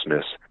use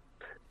Christmas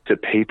to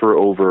paper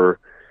over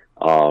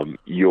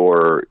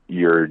your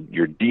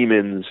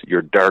demons,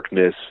 your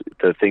darkness,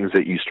 the things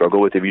that you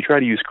struggle with, if you try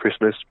to use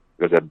Christmas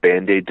as a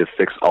Band-Aid to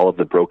fix all of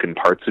the broken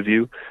parts of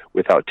you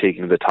without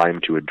taking the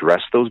time to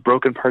address those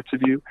broken parts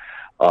of you,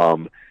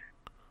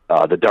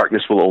 the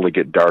darkness will only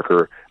get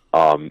darker,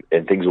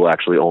 and things will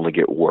actually only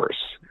get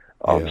worse.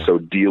 So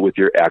deal with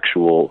your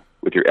actual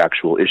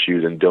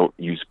issues, and don't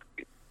use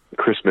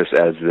Christmas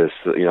as this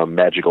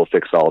magical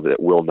fix-all that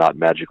will not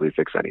magically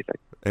fix anything.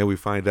 And we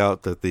find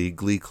out that the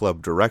Glee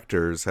Club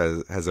directors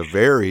has a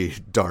very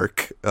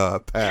dark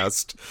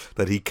past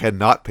that he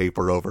cannot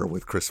paper over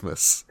with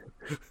Christmas.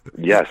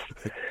 Yes,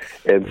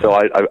 and so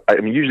I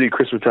mean, usually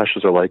Christmas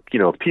specials are like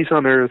peace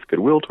on earth,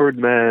 goodwill toward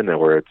men,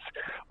 or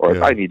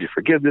I need to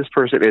forgive this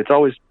person. It's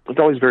always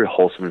very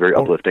wholesome and very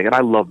uplifting, and I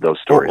love those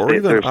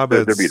stories. They're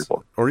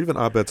beautiful. Or even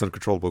Abed's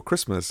Uncontrollable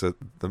Christmas. The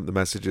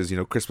message is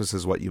Christmas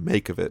is what you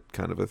make of it,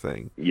 kind of a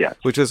thing. Yes,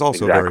 which is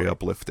also very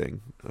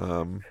uplifting.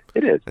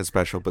 It is and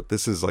special, but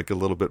this is like a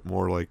little bit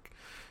more like,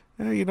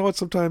 you know what?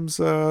 Sometimes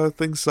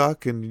things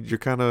suck, and you're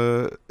kind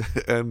of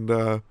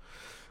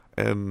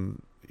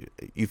and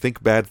you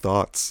think bad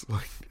thoughts,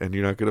 and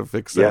you're not going to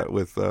fix that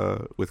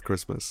with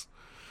Christmas.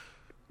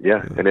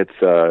 Yeah, and it's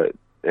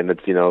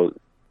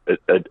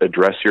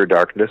address your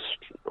darkness,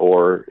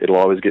 or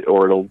it'll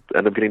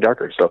end up getting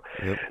darker. So,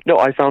 no,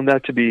 I found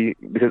that to be,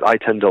 because I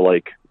tend to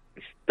like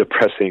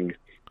depressing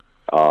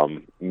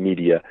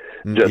media.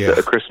 Just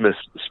a Christmas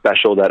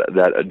special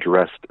that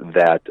addressed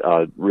that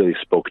really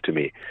spoke to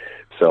me.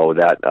 So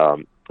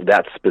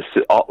that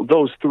specific,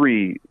 those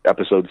 3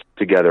 episodes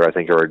together, I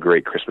think, are a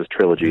great Christmas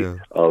trilogy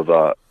of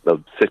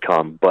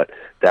sitcom. But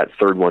that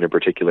third one in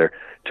particular,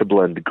 to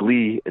blend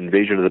Glee,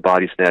 Invasion of the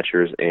Body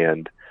Snatchers,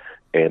 and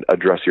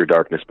address your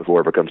darkness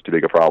before it becomes too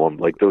big a problem.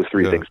 Like, those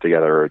 3 things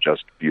together are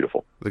just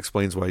beautiful. It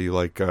explains why you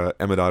like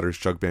Emmett Otter's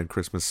Jug Band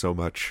Christmas so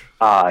much.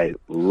 I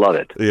love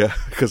it. Yeah,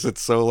 because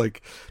it's so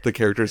like the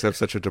characters have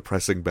such a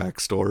depressing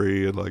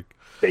backstory, and like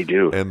they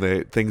do, and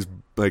things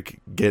like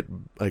get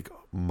like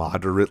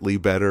moderately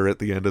better at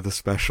the end of the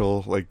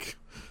special. Like,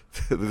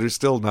 they're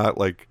still not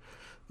like,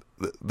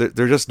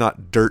 they're just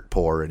not dirt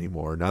poor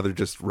anymore. Now they're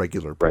just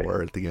regular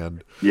poor at the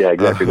end. Yeah,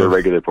 exactly. They're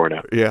regular poor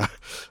now. Yeah.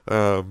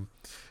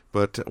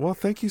 But well,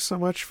 thank you so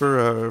much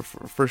for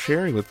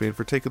sharing with me and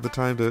for taking the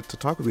time to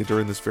talk with me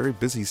during this very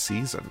busy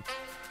season.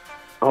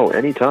 Oh,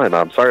 anytime.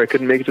 I'm sorry I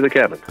couldn't make it to the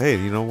cabin. Hey,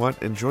 you know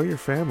what? Enjoy your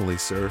family,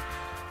 sir.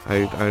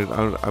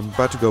 I'm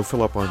about to go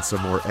fill up on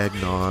some more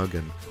eggnog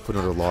and put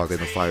another log in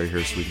the fire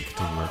here so we can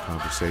continue our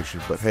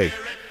conversation. But hey,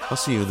 I'll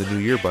see you in the new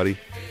year, buddy.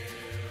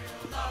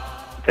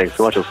 Thanks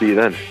so much. I'll see you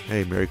then.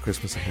 Hey, Merry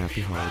Christmas and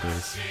Happy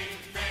Holidays.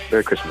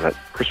 Merry Christmas,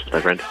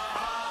 my friend.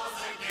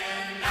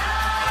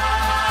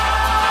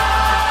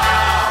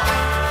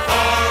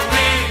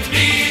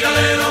 Need a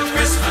little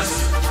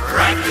Christmas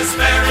right this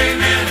very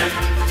minute.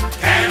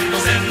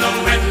 Candles in the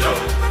window,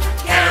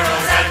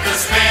 carols at the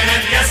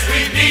spinet. Yes,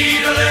 we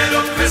need a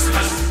little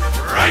Christmas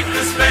right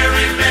this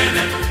very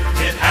minute.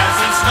 It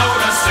hasn't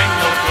snowed a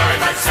single flurry,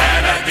 but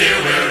Santa dear,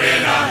 we're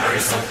in a hurry,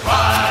 so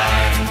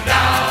climb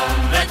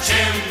down the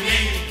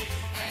chimney.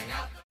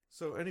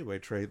 So anyway,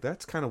 Trey,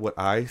 that's kind of what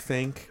I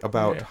think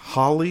about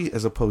holly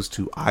as opposed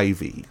to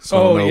ivy. So I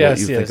Oh, don't know yes, what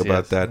you yes, think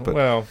about yes. that. But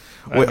Well,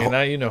 Wait, I mean,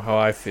 now you know how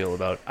I feel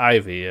about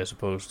ivy as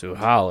opposed to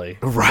holly.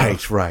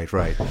 Right.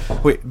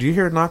 Wait, do you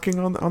hear knocking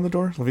on the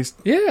door? Let me.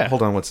 Yeah.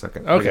 Hold on 1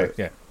 second. Okay,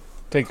 yeah.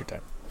 Take your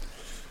time.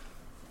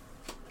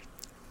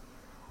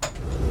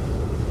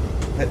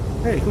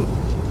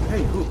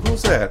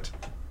 Who's that?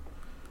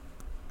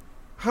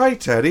 Hi,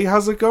 Teddy.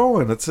 How's it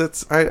going? It's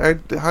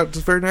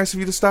very nice of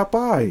you to stop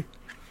by.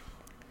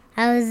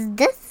 I was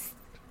just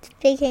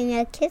speaking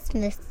a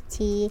Christmas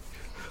tea,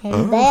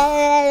 and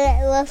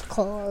then it was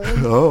cold.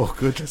 Oh,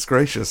 goodness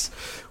gracious.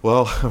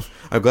 Well,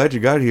 I'm glad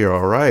you got here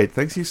all right.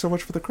 Thanks you so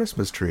much for the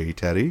Christmas tree,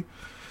 Teddy.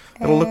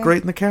 It'll look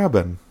great in the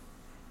cabin.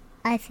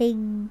 I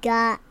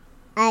forgot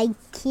I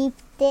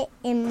kept it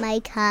in my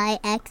car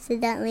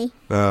accidentally.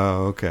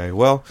 Oh, okay.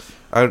 Well,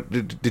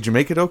 did you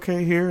make it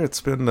okay here?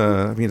 It's been,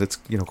 it's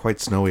quite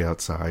snowy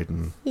outside,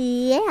 and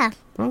Yeah.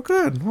 oh,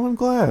 good. Well, I'm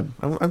glad.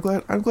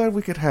 I'm glad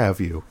we could have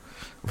you,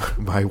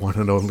 my one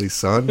and only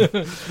son.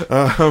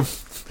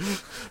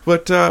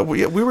 But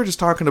we were just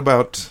talking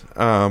about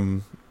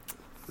some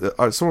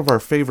of our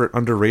favorite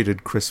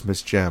underrated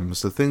Christmas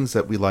gems, the things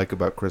that we like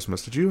about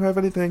Christmas. Did you have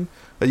anything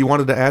that you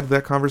wanted to add to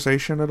that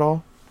conversation at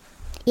all?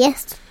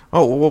 Yes.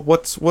 Oh, well,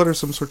 what are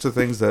some sorts of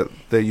things that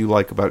you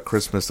like about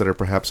Christmas that are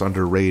perhaps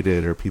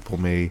underrated or people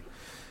may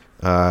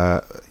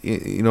have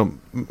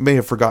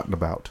forgotten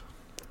about,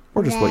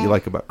 or just what you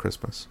like about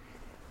Christmas?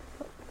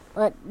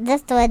 Well,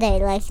 that's what I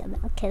like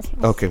about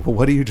Christmas. Okay, well,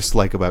 what do you just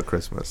like about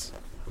Christmas?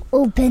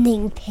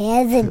 Opening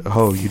presents.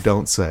 Oh, you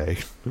don't say.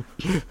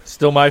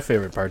 Still my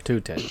favorite part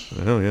too, Teddy.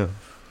 Oh,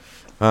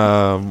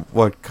 yeah.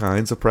 What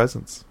kinds of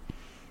presents?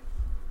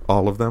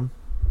 All of them?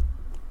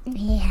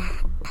 Yeah.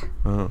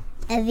 Oh.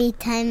 Every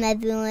time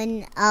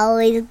everyone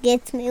always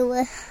gets me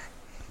what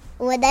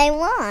I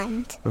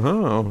want.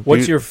 Oh.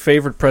 What's your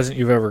favorite present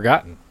you've ever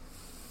gotten?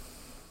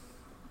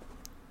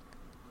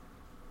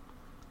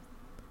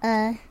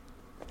 A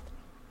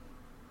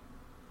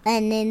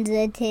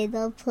Ninja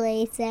Turtle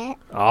playset.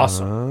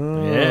 Awesome.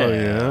 Oh, Yeah.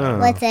 yeah.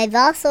 But I've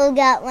also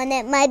got one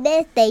at my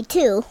birthday,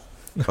 too.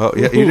 Oh,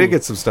 yeah, you did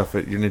get some stuff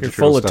at your Ninja You're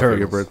Turtle full of stuff at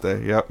your turtles.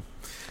 birthday. Yep.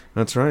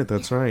 That's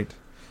right.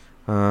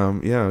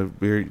 Yeah,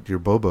 your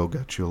Bobo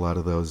got you a lot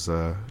of those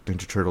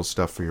Ninja Turtle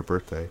stuff for your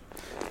birthday.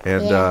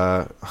 And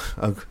Yeah.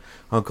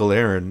 Uncle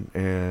Aaron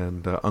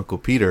and Uncle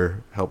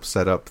Peter helped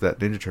set up that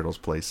Ninja Turtles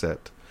playset.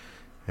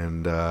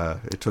 And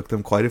it took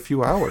them quite a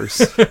few hours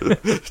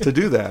to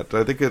do that.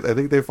 I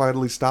think they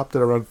finally stopped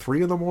at around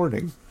 3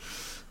 a.m.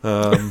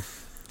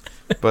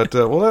 But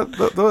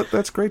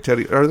that's great,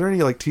 Teddy. Are there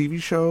any like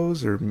TV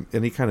shows or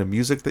any kind of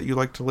music that you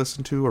like to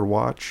listen to or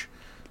watch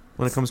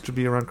when it comes to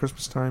be around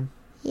Christmas time?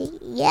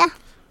 Yeah.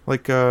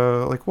 Like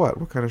what?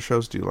 What kind of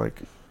shows do you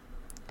like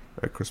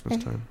at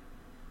Christmas time?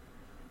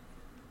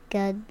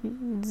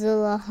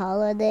 Godzilla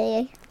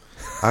Holiday.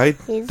 I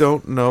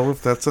don't know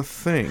if that's a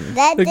thing.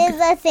 That is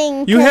a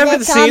thing. You 'cause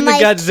haven't it's on seen the my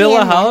Godzilla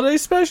camera. holiday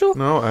special?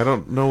 No, I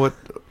don't know what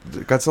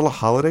Godzilla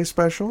Holiday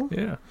Special.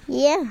 Yeah.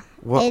 Yeah.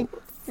 What?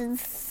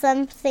 It's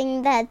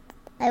something that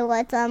I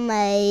watch on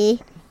my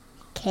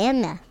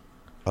camera.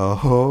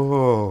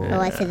 Oh. I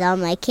watch it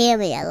on my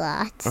camera a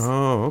lot.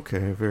 Oh,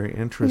 okay. Very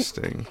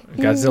interesting.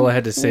 Godzilla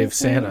had to save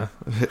Santa.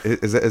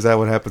 Is that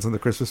what happens in the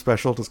Christmas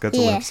special? Does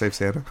Godzilla Yeah. have to save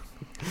Santa?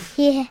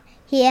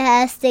 He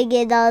has to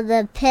get all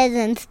the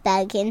presents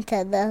back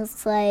into the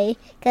sleigh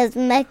because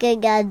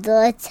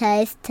Mechagodzilla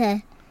tries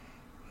to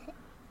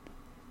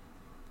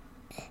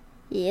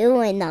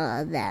ruin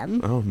all of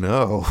them. Oh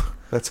no,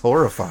 that's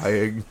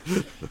horrifying.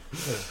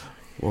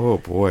 Whoa,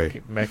 boy.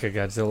 Keep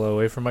Mechagodzilla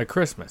away from my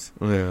Christmas.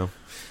 Yeah.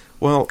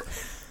 Well,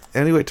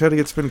 anyway, Teddy,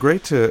 it's been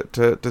great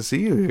to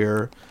see you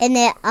here. And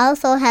it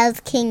also has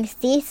King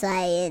Caesar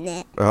in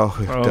it. Oh,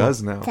 it Oh.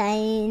 does now.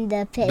 Tying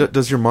the picture.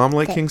 Does your mom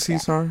like King Picture.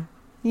 Caesar?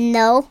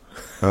 No.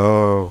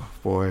 Oh,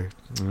 boy.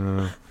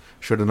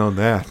 Should have known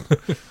that.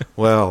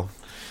 Well,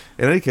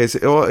 In any case,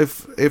 well,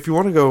 if you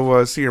want to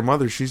go see your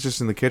mother, she's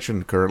just in the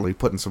kitchen currently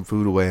putting some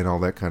food away and all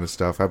that kind of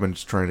stuff. I've been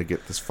just trying to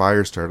get this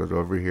fire started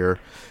over here.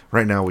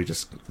 Right now, we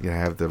just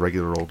have the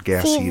regular old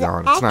gas heat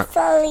on. It's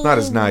not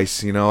as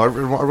nice, I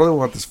really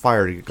want this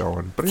fire to get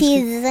going. But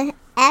she's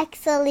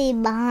actually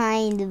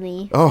behind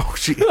me. Oh,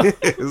 she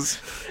is.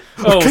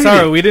 Oh, Katie,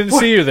 sorry, we didn't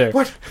see you there.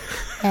 What?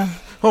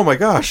 Oh my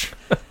gosh.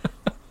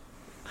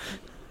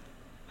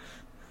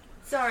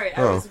 Sorry,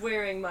 I was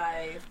wearing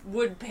my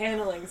wood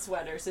paneling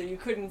sweater, so you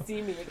couldn't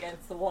see me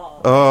against the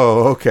wall.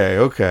 Oh,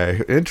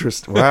 okay.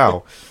 Interesting.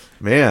 Wow.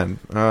 Man.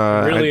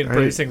 Really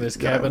embracing this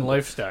cabin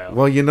lifestyle.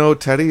 Well,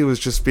 Teddy was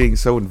just being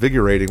so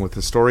invigorating with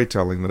his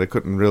storytelling that I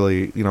couldn't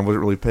really, wasn't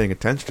really paying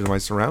attention to my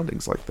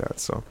surroundings like that.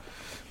 So,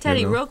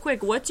 Teddy, real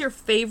quick, what's your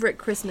favorite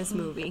Christmas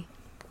movie?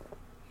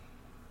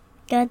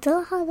 No,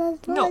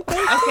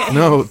 okay.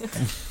 No.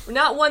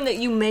 Not one that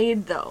you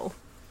made, though.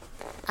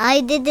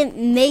 I didn't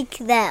make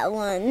that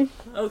one.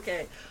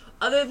 Okay.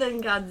 Other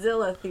than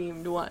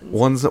Godzilla-themed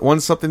ones.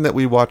 One's something that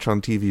we watch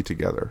on TV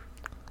together.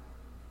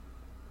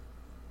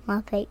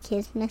 Muppet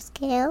Christmas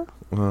Carol.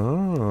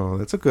 Oh,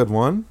 that's a good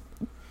one.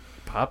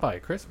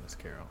 Popeye Christmas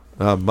Carol.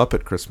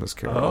 Muppet Christmas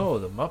Carol. Oh,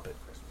 the Muppet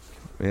Christmas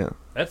Carol.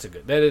 Yeah.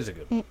 That is a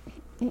good one.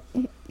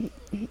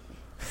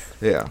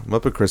 Yeah,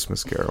 Muppet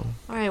Christmas Carol.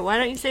 All right, why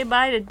don't you say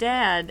bye to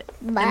Dad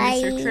and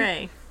Mr.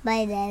 Trey?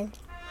 Bye, Dad.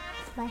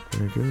 Bye.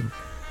 Very good.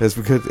 It's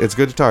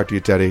good to talk to you,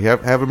 Teddy.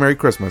 Have a Merry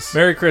Christmas.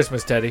 Merry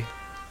Christmas, Teddy.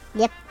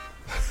 Yep.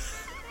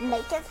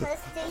 Merry Christmas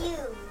to you.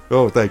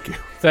 Oh, thank you.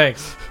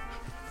 Thanks.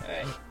 All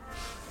right.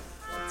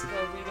 Let's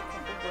go read a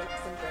couple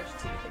books and brush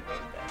teeth and go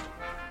to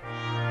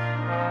bed.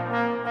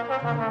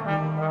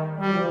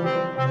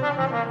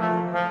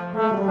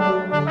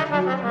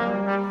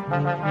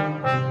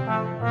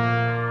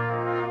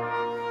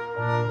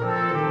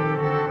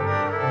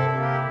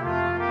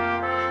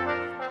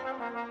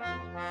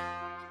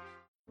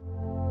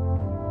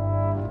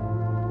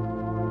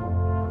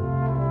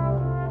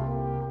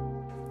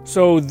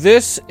 So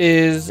this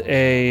is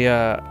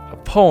a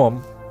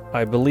poem.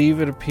 I believe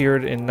it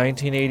appeared in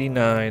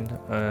 1989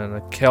 on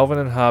a Calvin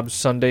and Hobbes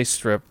Sunday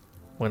strip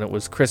when it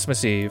was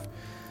Christmas Eve.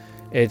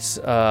 It's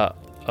a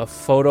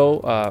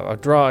photo, a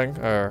drawing,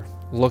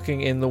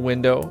 looking in the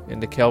window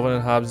into Calvin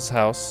and Hobbes'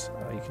 house.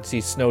 You can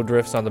see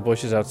snowdrifts on the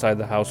bushes outside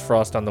the house,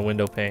 frost on the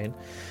window pane.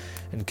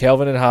 And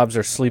Calvin and Hobbes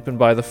are sleeping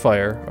by the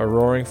fire, a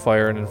roaring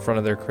fire in front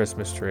of their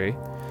Christmas tree.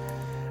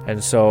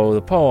 And so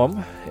the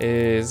poem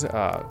is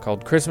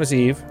called Christmas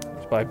Eve.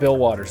 It's by Bill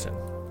Watterson.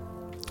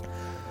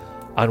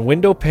 On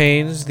window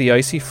panes, the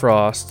icy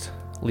frost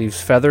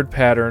leaves feathered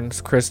patterns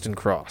criss and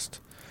crossed.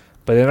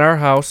 But in our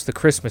house, the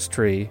Christmas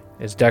tree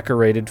is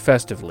decorated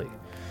festively,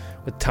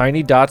 with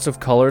tiny dots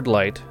of colored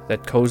light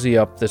that cozy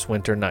up this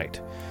winter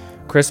night.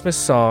 Christmas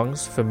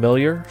songs,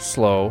 familiar,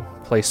 slow,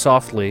 play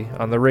softly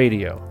on the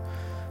radio.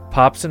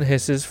 Pops and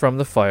hisses from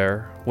the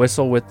fire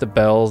whistle with the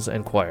bells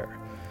and choir.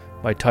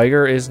 My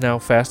tiger is now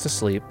fast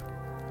asleep,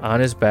 on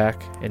his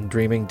back and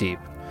dreaming deep.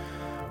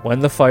 When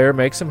the fire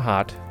makes him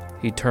hot,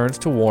 he turns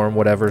to warm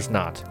whatever's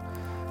not.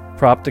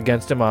 Propped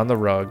against him on the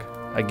rug,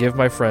 I give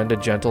my friend a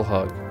gentle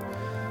hug.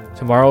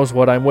 Tomorrow's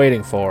what I'm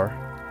waiting for,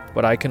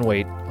 but I can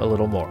wait a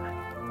little more.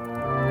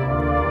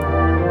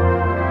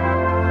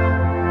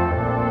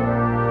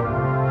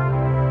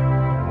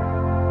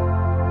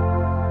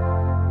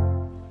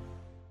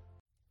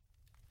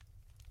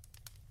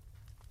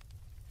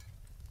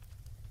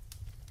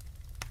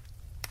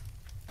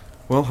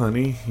 Well,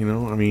 honey,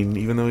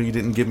 even though you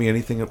didn't give me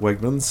anything at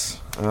Wegmans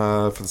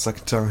for the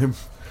second time,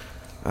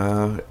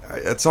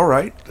 it's all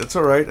right. It's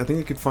all right. I think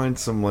you could find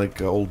some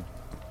old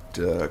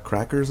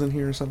crackers in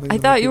here or something. I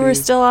thought you were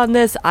still on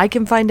this I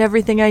can find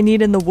everything I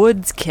need in the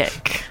woods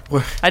kick.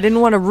 What? I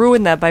didn't want to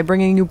ruin that by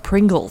bringing you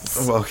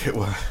Pringles. Well, okay.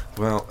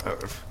 Well,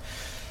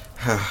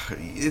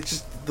 it's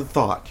just the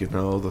thought.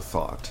 The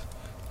thought.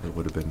 It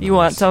would have been. You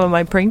want some of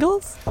my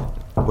Pringles?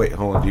 Wait,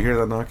 hold on. Do you hear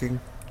that knocking?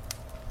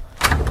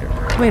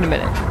 Wait a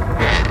minute.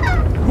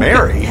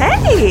 Mary!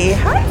 Hey!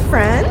 Hi,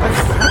 friend!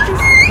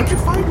 How'd you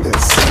find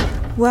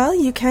this? Well,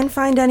 you can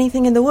find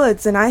anything in the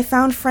woods, and I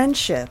found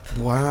friendship.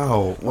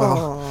 Wow.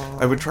 Well,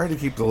 Aww. I would try to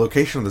keep the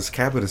location of this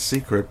cabin a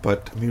secret,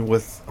 but,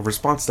 with a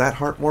response that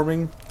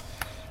heartwarming...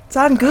 It's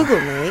on Google,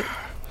 Nate.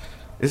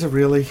 Is it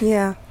really?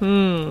 Yeah.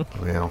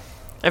 Well...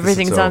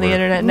 Everything's on the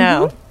internet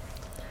now.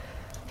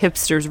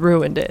 Hipsters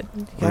ruined it.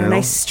 Got a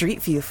nice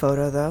street view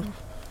photo, though.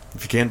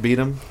 If you can't beat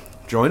them,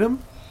 join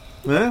them.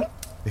 The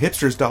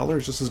hipster's dollar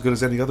is just as good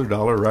as any other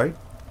dollar, right?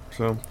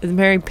 So Is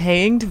Mary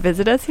paying to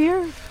visit us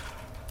here?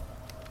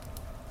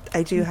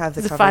 I do have the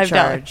It's a cover $5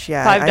 charge.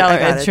 Yeah, $5 I got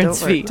it. entrance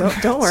Don't worry. fee. Don't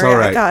it's worry, all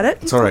right. I got it.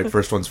 It's all right.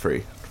 First one's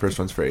free.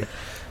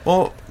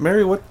 Well,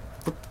 Mary, what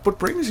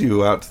brings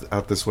you out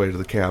this way to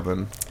the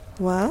cabin?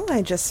 Well,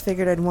 I just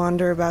figured I'd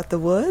wander about the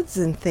woods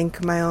and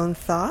think my own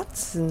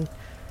thoughts, and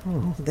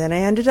then I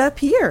ended up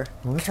here.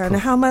 Well, Kind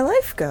of how my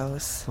life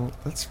goes. Well,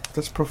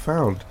 that's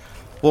profound.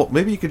 Well,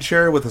 maybe you could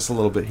share with us a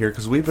little bit here,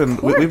 because we've been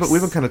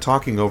kind of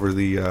talking over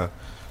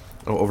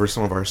over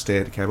some of our stay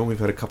at the cabin. We've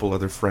had a couple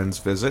other friends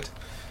visit,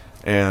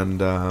 And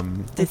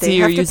Did they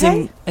have to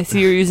pay? I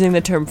see you're using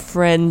the term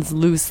friends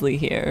loosely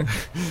here.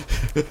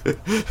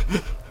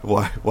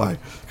 why?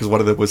 Because one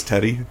of them was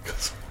Teddy.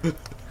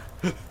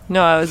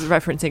 No, I was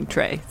referencing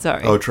Trey.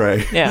 Sorry. Oh,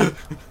 Trey. Yeah.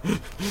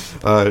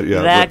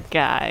 Yeah. That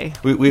guy.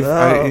 We've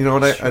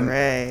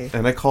Trey.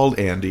 and I called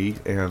Andy,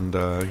 and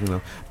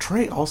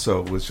Trey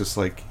also was just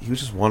like, he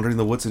was just wandering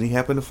the woods, and he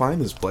happened to find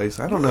this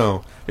place. I don't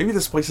know. Maybe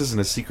this place isn't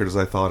as secret as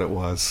I thought it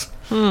was.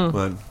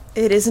 But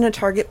It isn't a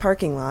Target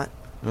parking lot.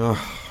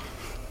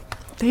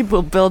 They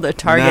will build a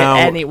Target now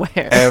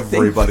anywhere.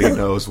 everybody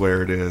knows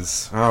where it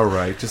is. All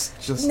right,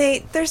 just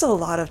Nate, there's a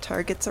lot of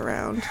Targets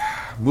around.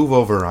 move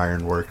over,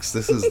 Ironworks.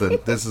 This is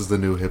the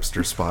new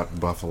hipster spot in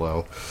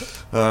Buffalo.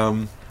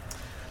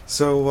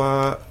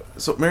 So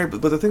Mary,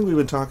 but the thing we've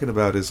been talking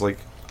about is like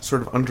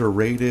sort of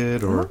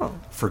underrated or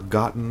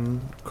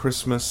forgotten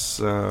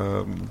Christmas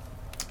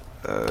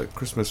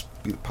Christmas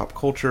pop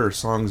culture or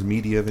songs,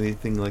 media,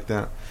 anything like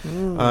that.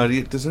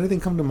 Does anything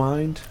come to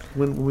mind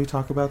when we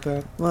talk about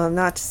that? Well,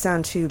 not to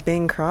sound too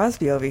Bing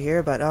Crosby over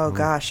here, but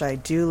gosh, I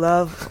do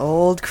love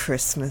old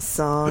Christmas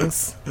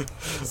songs.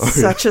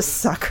 Such a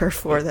sucker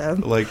for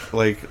them. Like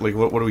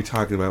what are we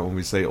talking about when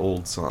we say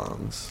old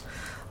songs?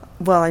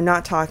 Well, I'm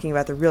not talking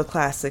about the real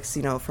classics,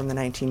 from the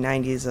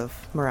 1990s of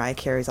Mariah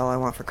Carey's All I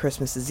Want for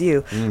Christmas Is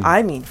You.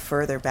 I mean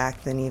further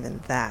back than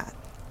even that.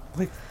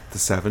 Like the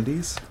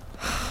 70s?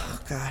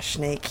 Gosh,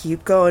 Nate,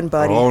 keep going,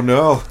 buddy. Oh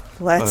no.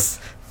 Let's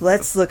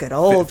look at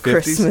old 50s,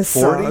 Christmas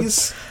 40s?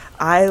 songs.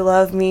 I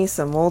love me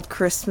some old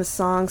Christmas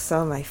songs.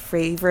 Some of my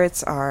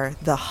favorites are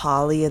The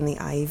Holly and the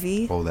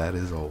Ivy. Oh, that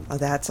is old. Oh,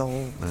 that's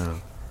old. Yeah.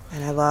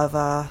 And I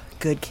love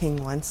Good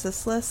King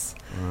Wenceslas.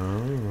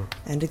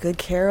 And A Good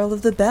Carol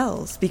of the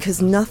Bells.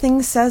 Because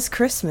nothing says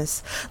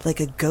Christmas like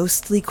a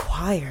ghostly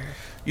choir.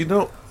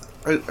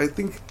 I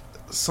think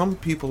some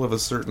people of a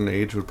certain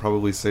age would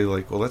probably say,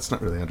 like, well, that's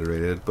not really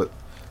underrated, but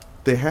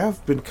they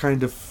have been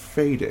kind of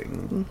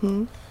fading.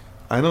 Mm-hmm.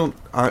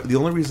 The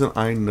only reason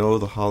I know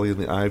The Holly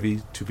and the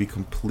Ivy, to be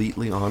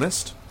completely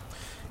honest,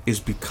 is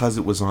because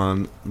it was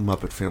on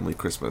Muppet Family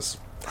Christmas.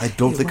 I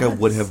don't think I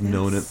would have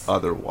known it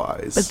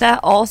otherwise. But that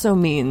also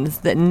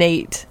means that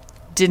Nate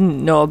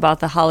didn't know about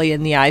the Holly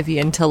and the Ivy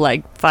until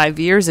like 5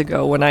 years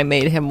ago when I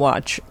made him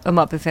watch A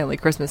Muppet Family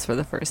Christmas for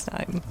the first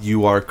time.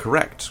 You are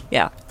correct.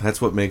 Yeah. That's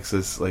what makes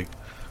this, like...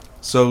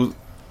 So,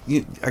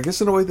 I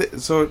guess in a way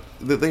that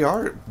they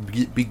are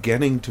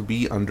beginning to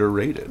be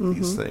underrated,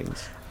 these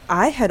things.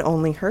 I had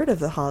only heard of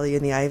The Holly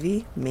and the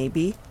Ivy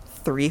maybe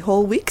 3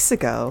 whole weeks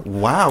ago.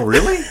 Wow,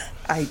 really?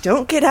 I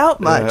don't get out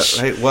much.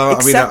 I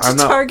Except mean, I'm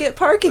not... Target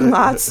parking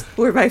lots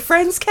where my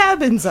friends'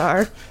 cabins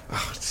are.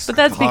 But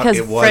that's because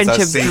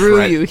friendship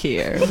drew you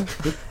here.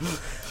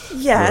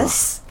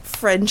 Yes,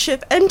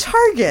 friendship and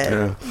Target.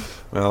 Yeah.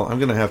 Well, I'm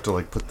going to have to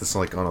like put this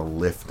like on a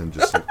lift and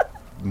just like,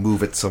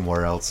 move it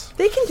somewhere else.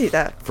 They can do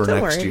that for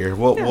Don't next worry. year.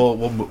 We'll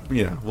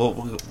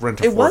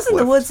rent a It was in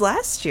the forklift. woods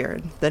last year.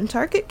 Then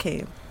Target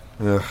came.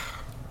 There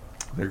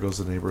goes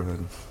the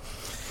neighborhood.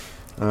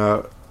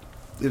 Do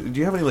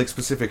you have any like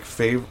specific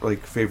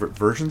favorite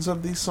versions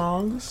of these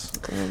songs?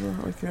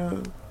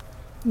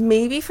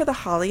 Maybe for the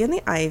Holly and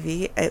the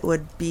Ivy, it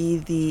would be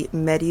the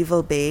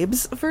Medieval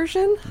Babes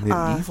version.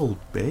 Medieval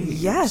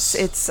Babes? Yes,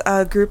 it's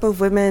a group of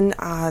women.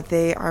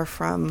 They're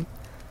from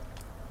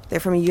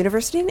a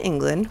university in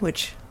England,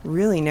 which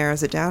really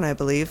narrows it down, I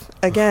believe.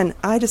 Again,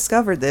 I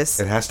discovered this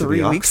It has to 3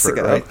 be weeks Oxford,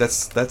 ago. right?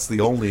 That's the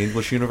only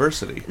English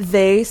university.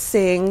 They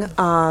sing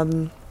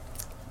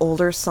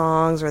older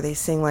songs, or they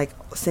sing like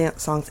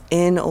songs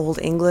in Old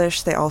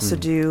English. They also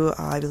do,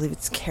 I believe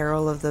it's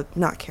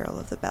not Carol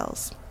of the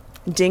Bells.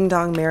 Ding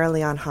Dong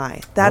Merrily on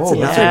High. That's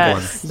another good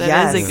Yes, one.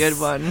 that is a good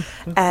one.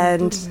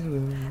 And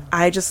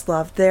I just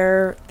love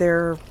their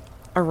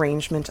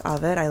arrangement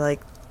of it. I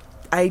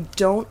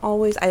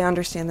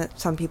understand that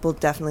some people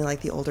definitely like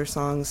the older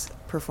songs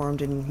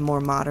performed in more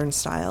modern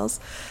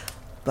styles,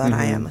 but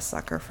I am a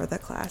sucker for the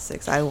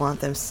classics. I want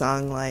them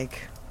sung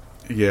like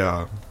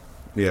the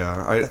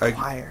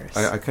choirs.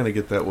 I kind of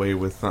get that way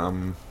with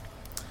in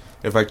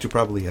fact, you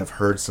probably have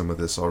heard some of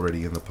this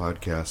already in the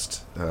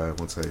podcast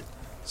once I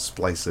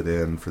splice it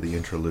in for the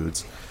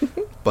interludes.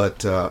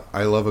 But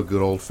I love a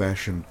good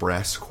old-fashioned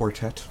brass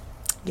quartet.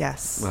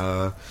 Yes.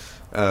 So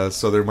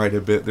there might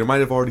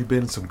have already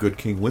been some good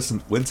King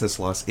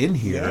Wenceslas in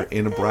here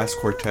in a brass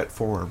quartet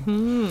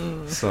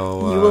form.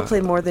 So you will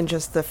play more than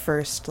just the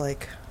first,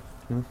 because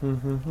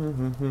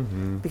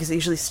it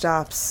usually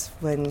stops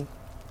when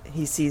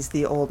he sees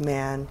the old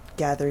man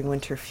gathering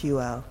winter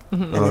fuel,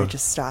 and then it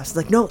just stops. It's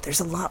like, no, there's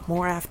a lot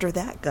more after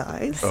that,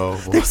 guys. Oh,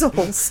 boy. There's a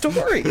whole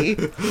story.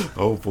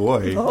 Oh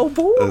boy. Oh,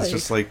 boy. It's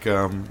just like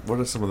what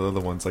are some of the other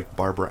ones, like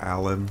Barbara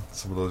Allen,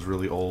 some of those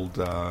really old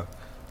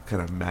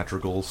kind of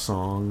madrigal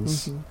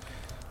songs.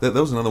 That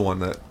was another one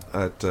that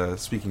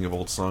speaking of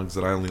old songs,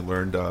 that I only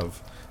learned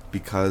of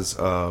because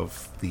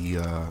of the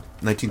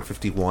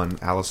 1951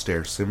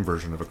 Alastair Sim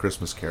version of A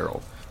Christmas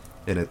Carol.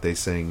 In it, they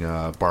sing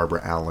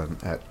Barbara Allen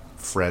at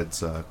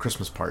Fred's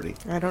Christmas party.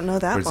 I don't know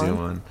that Where's the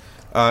one.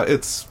 other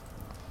one?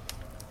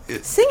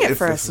 Sing it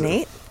for us,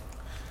 Nate.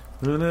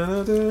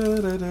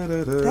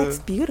 That's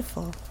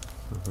beautiful.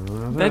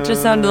 That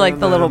just sounded like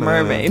The Little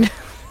Mermaid.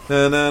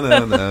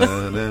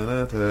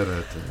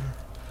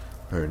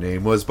 Her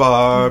name was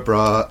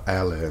Barbara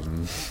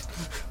Allen.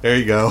 There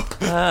you go.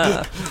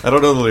 I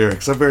don't know the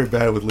lyrics. I'm very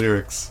bad with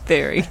lyrics.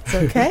 Very. It's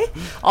okay.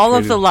 All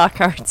of the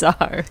Lockharts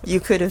are.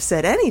 You could have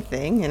said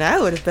anything, and I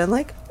would have been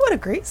like, what a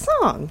great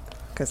song.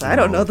 Because I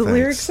don't know the thanks.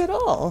 lyrics at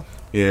all.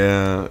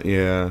 Yeah.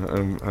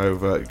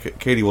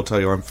 Katie will tell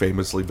you I'm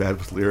famously bad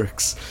with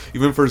lyrics.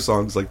 Even for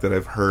songs like that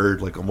I've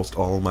heard like almost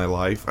all of my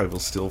life, I will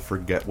still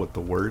forget what the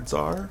words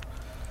are.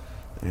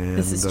 And,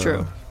 This is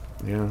true.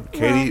 Yeah,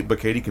 Katie, but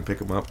Katie can pick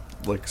them up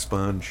like a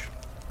sponge.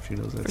 She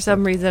knows that. For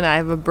some reason, I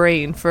have a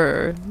brain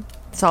for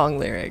song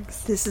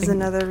lyrics. This is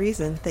another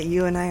reason that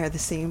you and I are the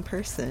same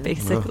person.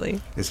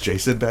 Basically. Is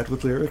Jason bad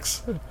with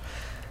lyrics?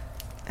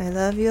 I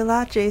love you a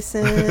lot,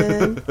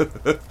 Jason.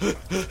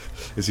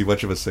 Is he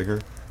much of a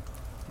singer?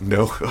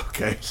 No.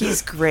 Okay.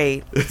 He's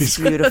great. He's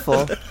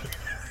beautiful.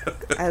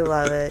 I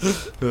love it.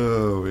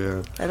 Oh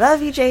yeah. I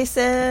love you,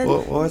 Jason.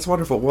 Well, that's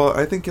wonderful. Well,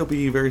 I think you'll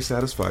be very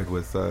satisfied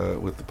with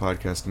the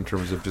podcast in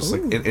terms of just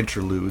like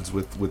interludes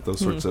with those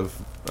sorts of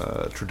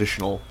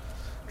traditional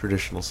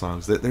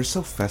songs. They're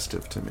so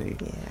festive to me.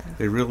 Yeah.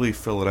 They really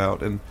fill it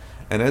out, and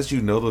as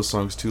you know those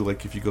songs too,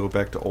 like if you go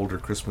back to older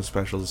Christmas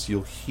specials,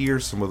 you'll hear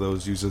some of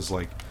those used as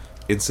like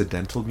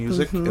incidental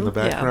music in the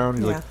background.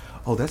 You're like,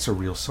 oh, that's a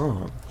real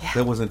song. Yeah.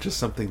 That wasn't just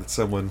something that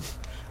someone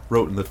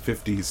wrote in the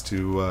 50s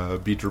to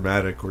be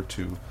dramatic or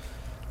to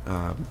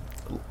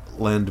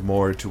lend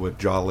more to a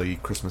jolly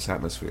Christmas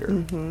atmosphere.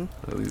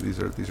 These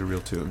are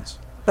real tunes.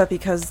 But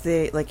because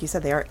they, like you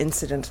said, they are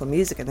incidental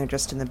music and they're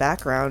just in the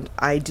background,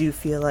 I do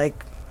feel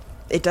like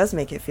it does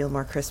make it feel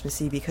more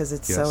Christmassy because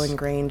it's so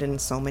ingrained in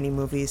so many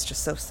movies,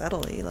 just so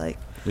subtly. Like,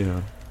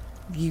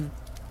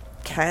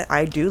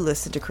 I do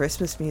listen to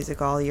Christmas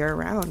music all year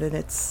round,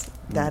 and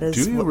that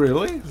is. Do you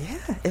really?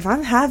 Yeah. If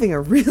I'm having a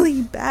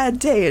really bad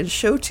day and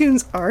show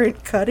tunes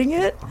aren't cutting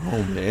it,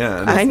 oh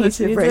man, I need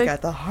to break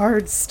out the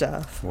hard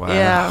stuff. Wow.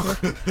 Yeah.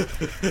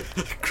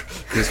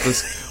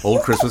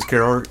 Old Christmas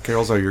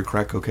carols are your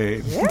crack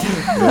cocaine.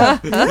 Yeah.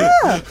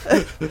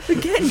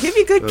 Again, give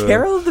me a good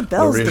Carol of the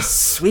Bells, the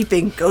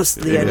sweeping,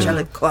 ghostly,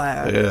 angelic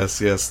choir.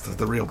 Yes,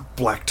 the real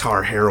black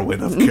tar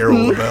heroine of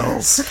Carol of the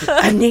Bells.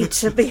 I need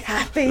to be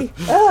happy.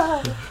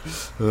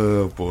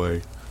 Oh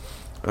boy.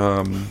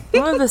 One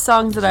of the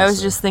songs that I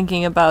was just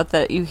thinking about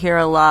that you hear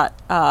a lot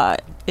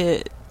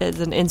it as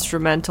an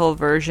instrumental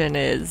version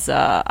is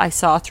I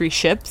Saw Three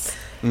Ships.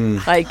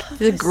 Like,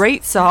 it's a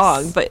great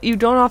song, but you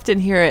don't often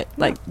hear it,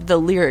 like, the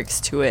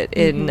lyrics to it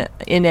in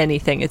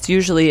anything. It's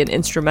usually an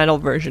instrumental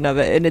version of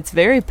it, and it's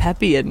very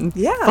peppy and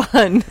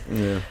fun.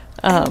 Yeah.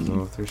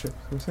 Three ships.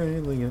 I'm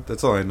sailing it.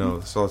 That's all I know.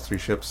 Saw three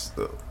ships.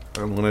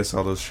 And when I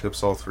saw those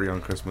ships, all three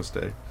on Christmas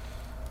Day.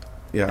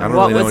 Yeah, I don't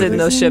what really know was in anything.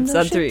 those ships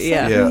on three?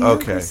 Yeah. Yeah.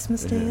 Okay.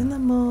 Christmas Day in the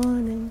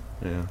morning.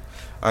 Yeah.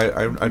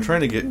 I'm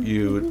trying to get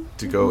you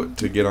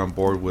to get on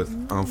board with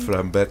En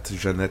Flambette,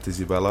 Jeannette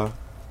Isabella.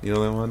 You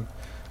know that one?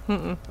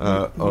 En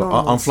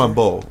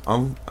Flambeau.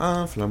 En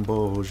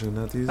Flambeau,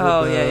 Jeannette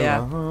Isabella. Oh,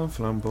 yeah. En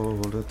Flambeau,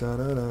 da da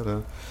da da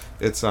da.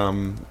 It's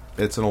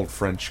an old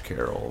French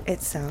carol.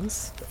 It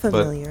sounds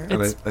familiar.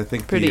 And I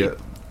think the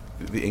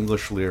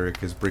English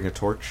lyric is "Bring a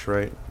torch,"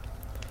 right?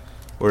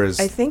 Whereas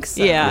I think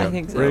so. Yeah, I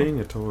think so. Bring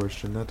a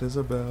torch, Jeannette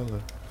Isabella.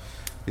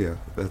 Yeah,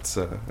 that's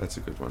a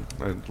good one.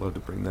 I'd love to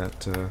bring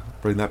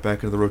that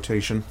back into the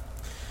rotation.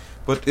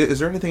 But is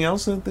there anything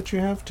else that you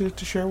have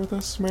to share with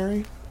us,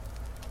 Mary?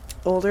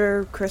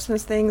 Older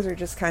Christmas things, or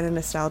just kind of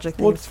nostalgic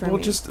things for me?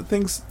 Well, just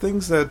things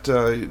that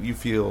you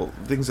feel,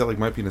 things that like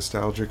might be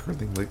nostalgic, or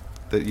things like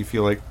that you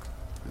feel like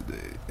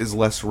is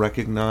less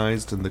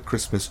recognized in the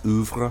Christmas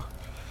oeuvre.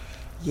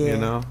 Yeah. You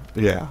know?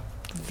 Yeah.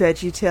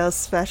 VeggieTales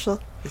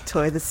special, the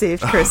toy that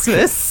saved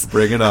Christmas.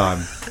 Bring it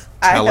on.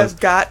 I have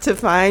got to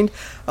find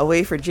a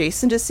way for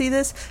Jason to see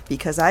this,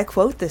 because I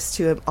quote this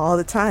to him all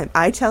the time.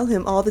 I tell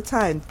him all the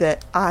time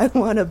that I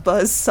want a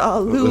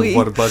Buzzsaw Louie.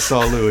 Want a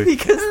Buzzsaw Louie.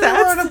 Because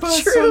that's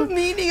the true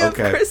meaning of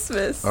Okay.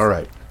 Christmas. All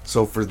right.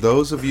 So for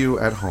those of you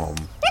at home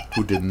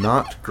who did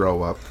not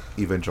grow up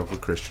evangelical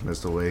Christian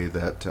as the way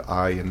that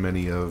I and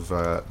many of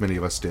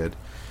us did,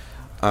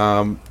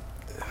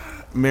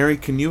 Mary,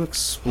 can you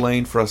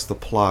explain for us the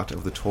plot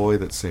of The Toy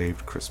That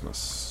Saved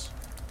Christmas?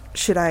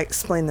 Should I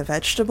explain the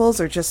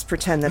vegetables, or just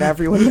pretend that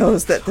everyone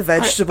knows that the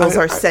vegetables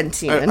are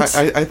sentient?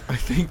 I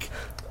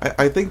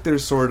think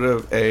there's sort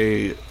of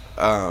a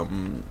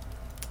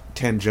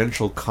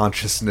tangential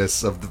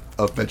consciousness of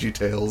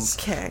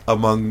VeggieTales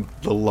among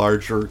the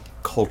larger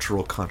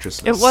cultural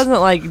consciousness. It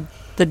wasn't like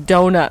the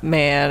Donut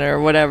Man or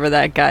whatever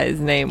that guy's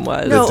name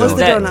was. No, it was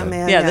the Donut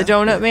Man. Yeah, the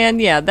Donut Man.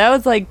 Yeah, that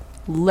was like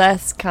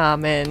less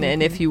common,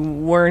 and if you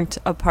weren't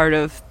a part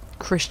of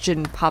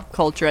Christian pop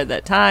culture at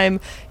that time,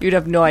 you'd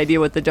have no idea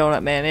what the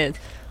Donut Man is.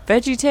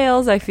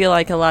 VeggieTales, I feel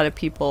like a lot of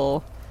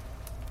people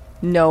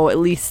know at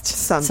least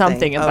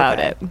something about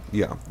it.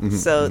 Yeah. Mm-hmm,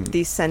 so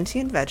these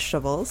sentient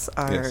vegetables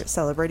are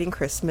celebrating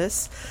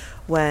Christmas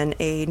when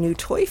a new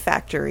toy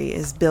factory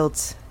is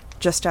built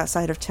just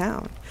outside of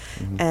town.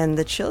 And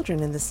the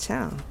children in this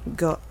town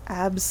go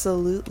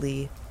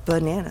absolutely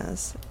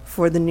bananas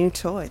for the new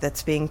toy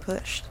that's being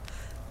pushed.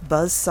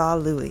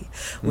 Buzzsaw Louie,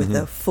 with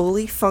a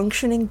fully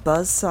functioning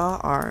buzzsaw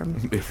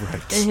arm.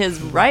 Right. In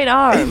his right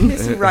arm.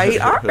 His right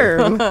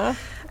arm.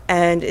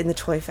 And in the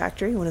toy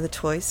factory, one of the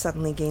toys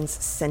suddenly gains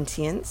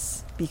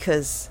sentience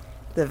because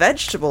the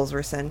vegetables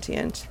were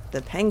sentient.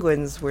 The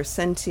penguins were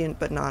sentient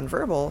but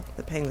nonverbal.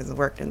 The penguins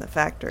worked in the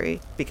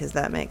factory because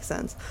that makes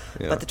sense.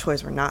 Yeah. But the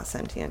toys were not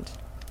sentient.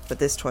 But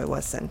this toy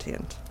was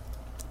sentient.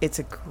 It's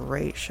a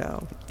great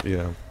show.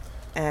 Yeah.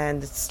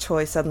 And this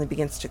toy suddenly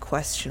begins to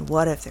question,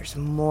 what if there's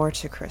more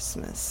to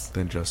Christmas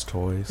Than just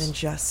toys. than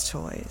just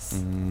toys?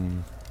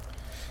 Mm.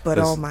 But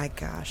Does- oh my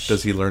gosh.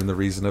 Does he learn the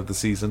reason of the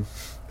season?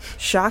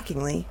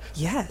 Shockingly,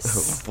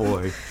 yes. Oh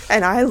boy.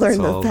 And I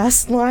learned the all-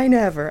 best line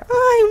ever.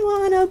 I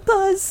want a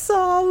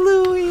buzzsaw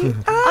Louie.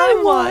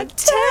 I want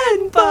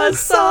 10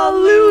 buzzsaw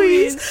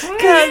Louies. Cause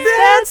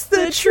that's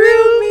the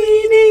true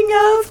meaning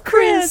of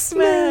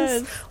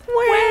Christmas.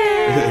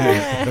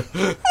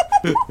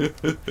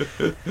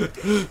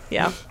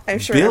 Yeah. I'm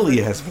sure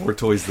Billy has more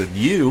toys than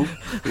you.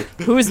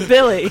 Who's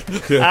Billy?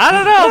 I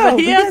don't know, but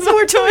he has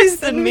more toys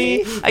than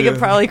me. I could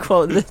probably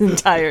quote the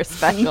entire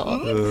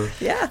special.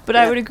 Yeah. But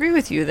I would agree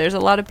with you. There's a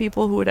lot of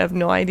people who would have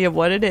no idea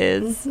what it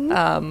is.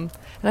 And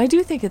I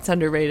do think it's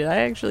underrated. I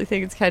actually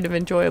think it's kind of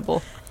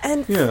enjoyable.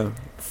 And Yeah.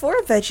 for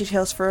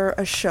VeggieTales, for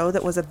a show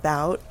that was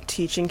about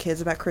teaching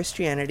kids about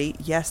Christianity,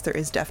 yes, there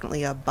is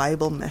definitely a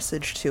Bible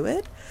message to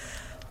it,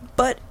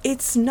 but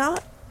it's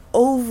not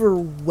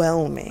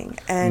overwhelming,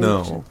 and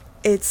No.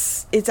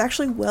 it's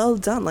actually well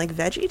done. Like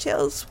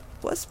VeggieTales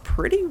was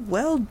pretty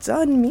well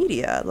done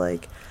media.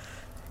 Like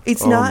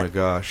it's Oh not my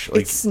gosh.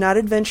 Like, it's not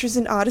Adventures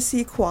in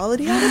Odyssey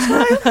quality all the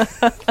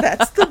time.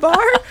 That's the bar,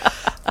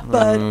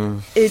 but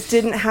it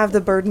didn't have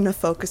the burden of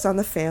focus on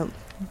the family.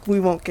 We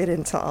won't get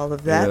into all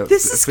of that. yeah,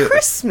 This is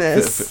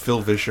Christmas. Phil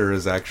Vischer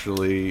is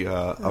actually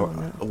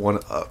one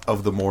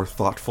of the more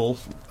thoughtful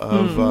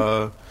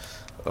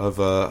of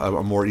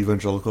a more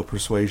evangelical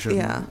persuasion.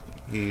 Yeah.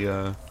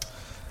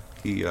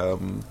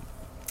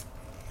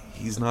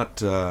 He's not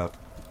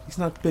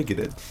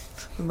bigoted.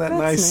 Isn't that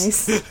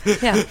That's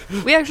nice. Yeah.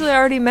 We actually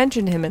already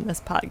mentioned him in this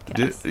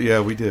podcast.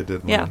 Yeah, we did,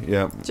 didn't Yeah. we?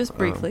 Yeah. Just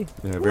briefly.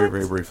 Yeah, very,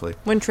 very briefly.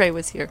 When Trey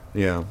was here.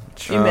 Yeah.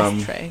 You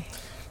missed Trey.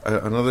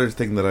 Another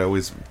thing that I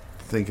always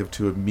think of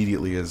too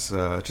immediately is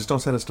just don't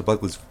send us to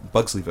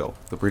Bugsleyville.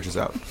 The bridge is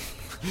out.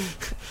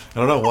 I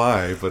don't know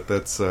why, but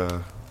that's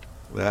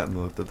that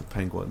and the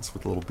penguins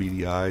with the little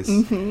beady eyes,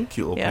 cute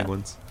little Yeah.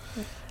 penguins.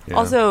 Yeah.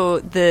 Also,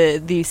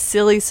 the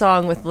silly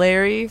song with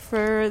Larry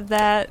for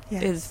that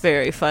is Yes.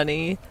 very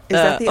funny. Is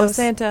that the Oh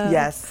Santa?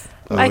 Yes.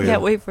 Oh, I yeah.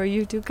 can't wait for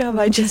you to come.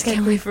 I just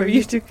can't wait for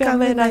you to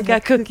come. And I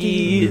got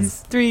cookies,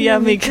 3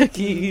 yummy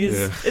cookies.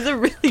 Yeah. It's a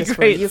really Just for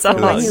great you for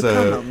when song. you It's,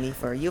 come, only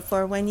for you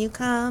for when you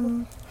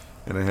come.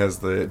 And it has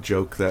the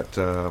joke that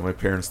my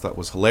parents thought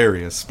was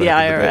hilarious. The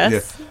back in day.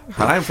 IRS.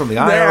 Yeah. I'm from the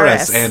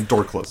IRS. IRS, and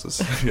door closes.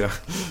 Yeah.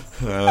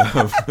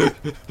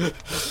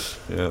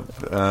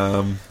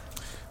 Yeah.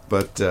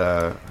 But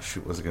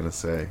shoot, what was I going to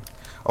say?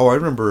 Oh, I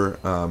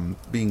remember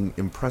being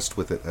impressed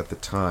with it at the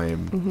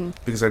time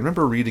because I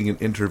remember reading in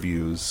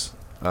interviews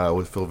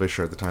with Phil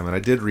Vischer at the time, and I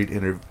did read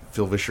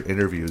Phil Vischer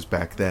interviews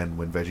back then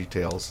when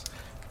VeggieTales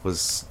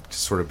was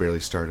just sort of barely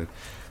started.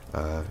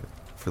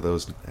 For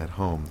those at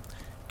home,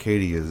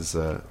 Katie is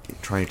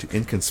trying to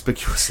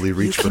inconspicuously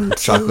reach for her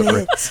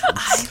chocolate race.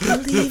 I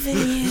believe in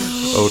you.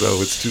 Oh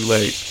no, it's too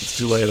late. It's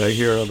too late. I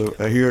hear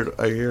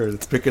it.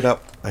 It's picking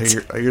up. I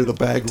hear the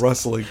bag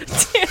rustling. Damn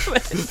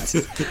it.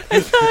 I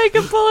thought I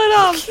could pull it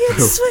off. Can't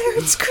swear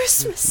it's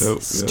Christmas. No,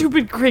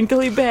 Stupid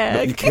crinkly no,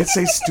 bag. you can't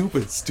say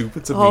stupid.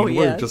 Stupid's a Oh, mean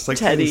yeah. word, just like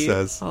Teddy. Teddy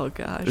says. Oh,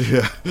 gosh.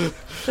 Yeah,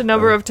 The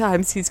number of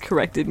times he's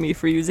corrected me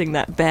for using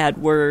that bad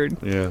word.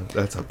 yeah,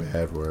 that's a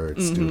bad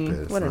word.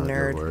 Stupid. It's What a not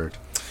nerd. good word.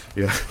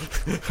 Yeah,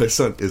 my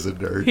son is a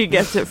nerd. He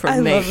gets it from I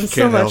Nate. love him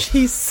so Can't much. help.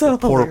 He's so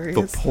The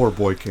hilarious. poor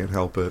boy can't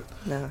help it.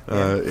 No,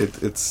 yeah.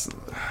 It's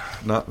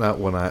not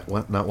when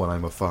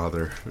I'm a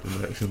father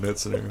in that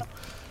scenario.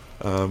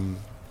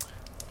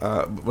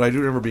 But I do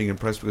remember being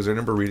impressed because I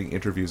remember reading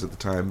interviews at the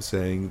time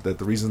saying that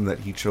the reason that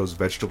he chose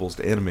vegetables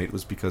to animate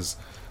was because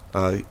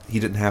he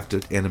didn't have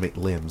to animate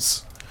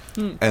limbs,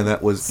 and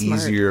that was Smart.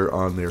 easier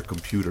on their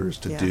computers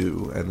to Yeah.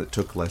 do, and it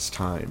took less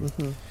time.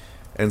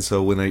 And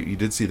so when you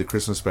did see the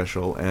Christmas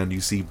special and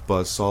you see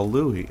Buzzsaw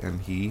Louie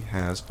and he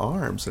has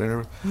arms, and I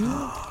remember,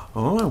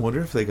 oh, I wonder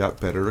if they got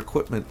better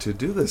equipment to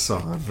do this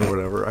on or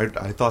whatever.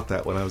 I thought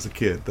that when I was a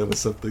kid. That was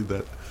something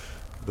that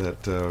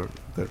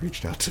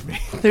reached out to me.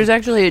 There's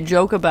actually a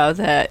joke about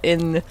that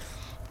in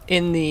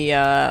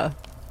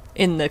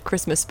the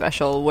Christmas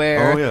special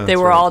where Oh, yeah, they that's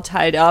were right. all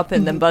tied up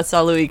and then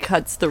Buzzsaw Louie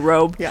cuts the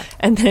rope Yeah.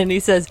 and then he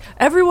says,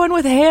 "Everyone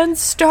with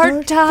hands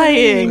start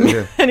tying."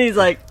 Yeah. And he's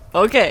like,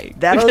 "Okay,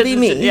 That'll Because be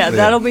it's- me." Yeah, Yeah.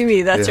 that'll be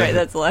me. That's Yeah. right.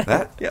 That's the line.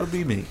 That would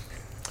be me.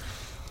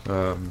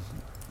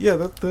 Yeah,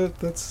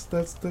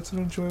 that's an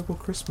enjoyable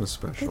Christmas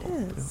special.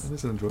 It is. It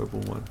is an enjoyable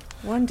one.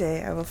 One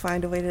day I will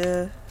find a way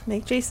to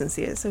make Jason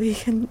see it so he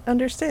can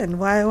understand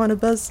why I want to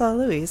buzzsaw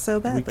Louie so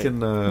badly. We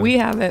can. We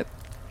have it.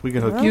 We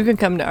can hook Well, You can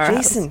come to our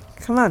house. Jason,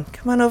 come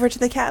on over to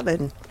the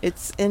cabin.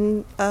 It's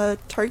in a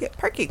Target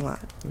parking lot.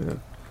 Yeah.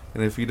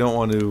 And if you don't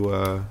want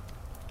to,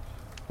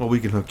 well, we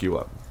can hook you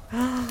up.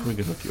 We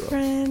can hook you up.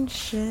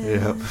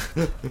 Friendship.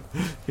 Yep.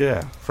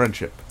 Yeah,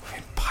 friendship.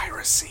 And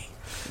piracy.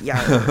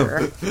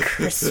 Yarr,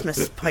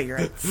 Christmas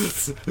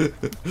pirates.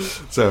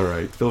 It's all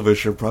right. Phil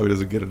Vischer probably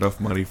doesn't get enough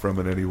money from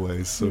it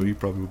anyways, so he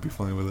probably would be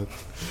fine with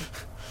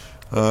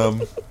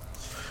it.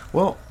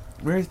 Well,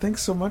 Mary,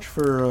 thanks so much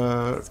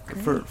for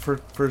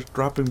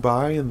dropping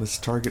by in this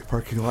Target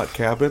parking lot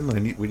cabin.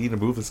 We need to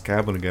move this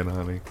cabin again,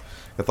 honey.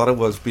 I thought it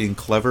was being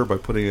clever by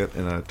putting it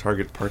in a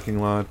Target parking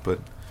lot, but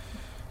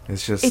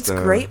it's just... It's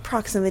great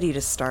proximity to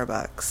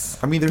Starbucks.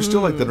 I mean, there's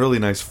still like that really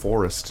nice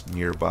forest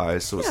nearby,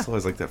 so it Yeah. still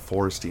has like that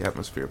foresty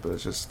atmosphere, but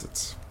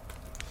it's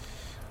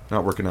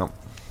not working out.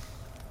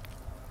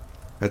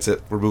 That's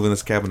it. We're moving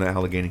this cabin to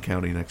Allegheny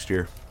County next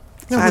year.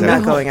 I'm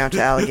not going out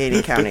to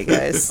Allegheny County,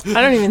 guys.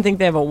 I don't even think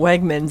they have a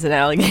Wegmans in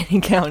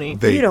Allegheny County.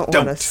 They You don't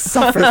want to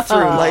suffer through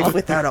life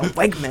without a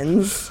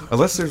Wegmans.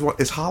 Unless there's one.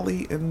 Is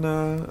Holly in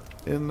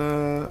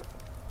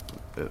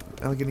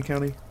Allegheny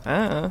County?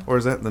 Or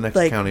is that in the next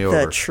Like county the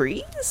over?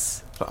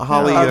 trees?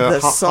 Holly, the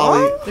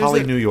song?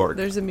 Holly, New York.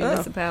 There's a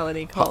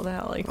municipality called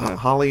Holly.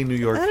 Holly, New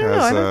York I don't has.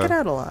 know. I don't get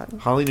out a lot.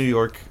 Holly, New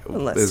York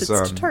Unless is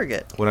it's to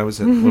Target. when I was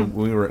when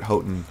we were at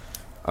Houghton.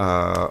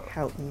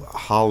 Houghton.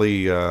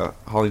 Holly,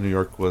 New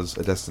York was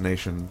a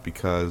destination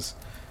because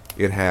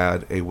it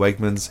had a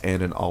Wegmans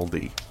and an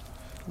Aldi,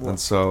 and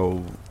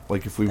so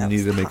like if we That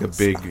needed to was make a hot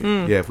big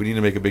stuff. if we need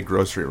to make a big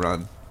grocery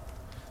run,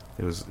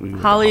 we went to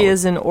Holly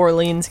is in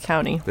Orleans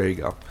County. There you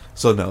go.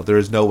 So no, there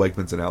is no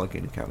Wegmans in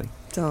Allegheny County.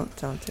 Don't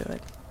do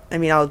it. I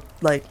mean, I'll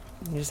you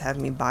just have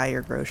me buy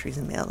your groceries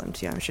and mail them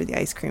to you. I'm sure the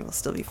ice cream will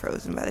still be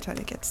frozen by the time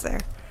it gets there.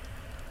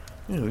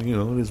 You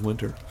know, it is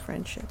winter.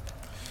 Friendship.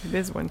 It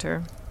is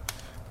winter.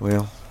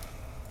 Well,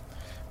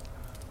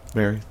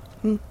 Mary,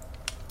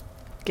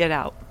 Get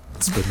out.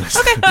 it's been nice.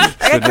 I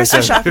got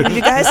Christmas shopping with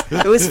you guys.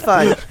 It was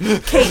fun.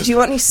 Kate, do you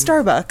want any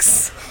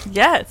Starbucks?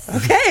 Yes.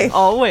 Okay.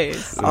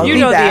 Always. I'll You be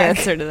know back.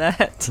 the answer to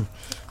that.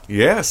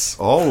 Yes,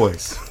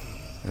 always.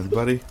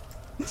 Everybody,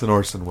 it's an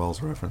Orson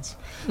Welles reference.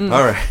 All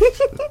right.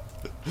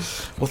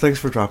 Well, thanks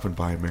for dropping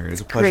by, Mary. It's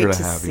a pleasure Great to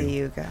to have see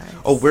you. you guys.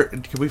 Oh, where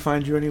can we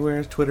find you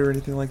anywhere? Twitter or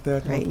anything like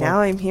that? Right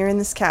now, I'm here in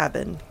this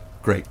cabin.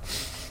 Great.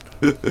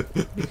 You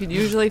could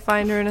usually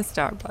find her in a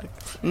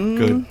Starbucks.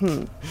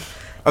 Good.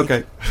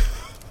 Okay.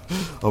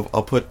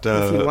 I'll put.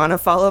 If you want to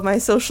follow my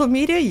social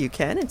media, you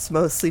can. It's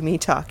mostly me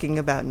talking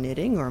about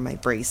knitting or my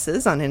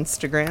braces on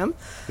Instagram.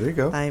 There you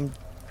go. I'm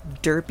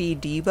Derpy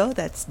Debo.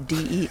 That's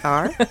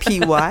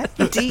DERPYDEBO.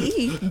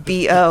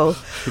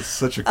 It's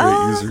such a great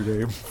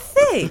username.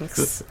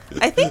 Thanks.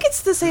 I think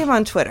it's the same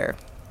on Twitter.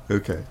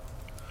 Okay.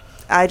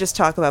 I just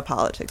talk about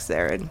politics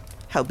there and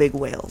how big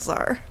whales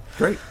are.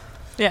 Great.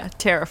 Yeah,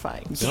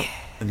 terrifying. Yep.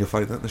 And you'll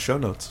find that in the show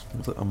notes,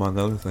 among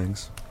other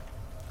things,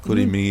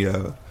 including me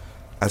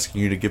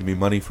asking you to give me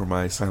money for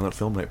my silent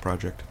film night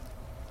project.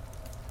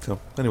 So,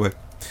 anyway.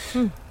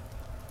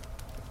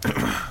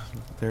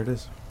 There it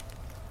is.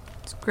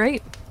 It's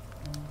great.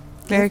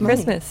 Merry money.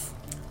 Christmas.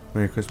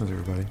 Merry Christmas,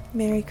 everybody.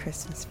 Merry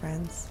Christmas,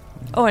 friends.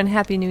 Oh, and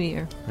Happy New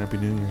Year. Happy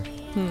New Year.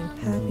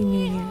 Happy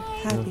New Year.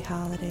 Happy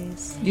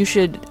holidays. You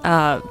should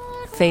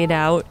fade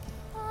out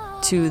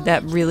to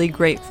that really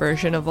great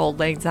version of Old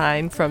Lang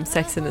Syne from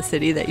Sex and the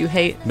City that you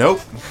hate. Nope.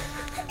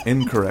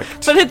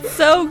 Incorrect. But it's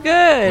so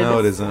good. No,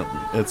 it isn't.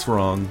 It's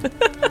wrong.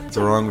 It's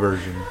a wrong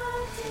version.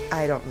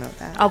 I don't know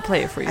that. I'll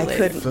play it for you I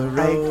later. couldn't.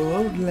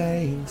 Old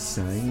Lang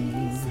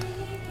Syne.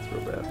 It's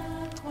real bad.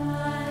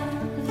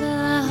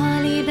 The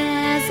holly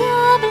bears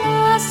a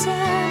blossom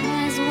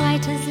as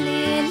white as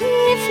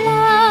lily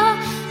flower,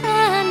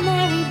 and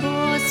Mary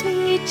bore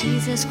sweet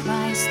Jesus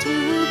Christ to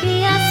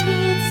be our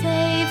sweet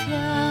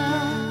Savior.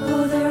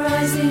 Oh, the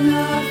rising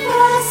of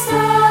the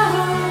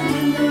sun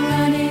and the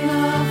running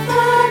of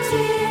the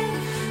deer,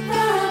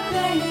 the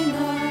playing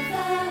of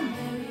the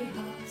merry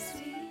harp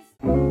sweet.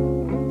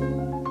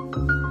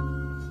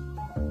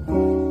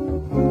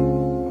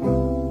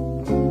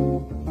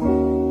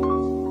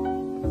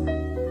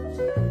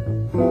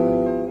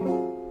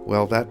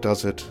 Well, that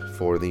does it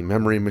for the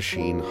Memory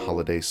Machine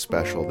Holiday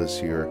Special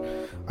this year.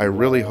 I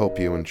really hope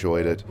you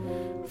enjoyed it.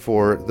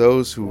 For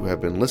those who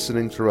have been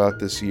listening throughout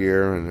this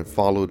year and have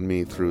followed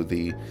me through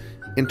the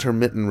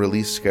intermittent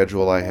release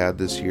schedule I had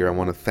this year, I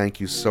want to thank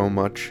you so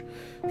much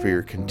for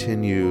your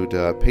continued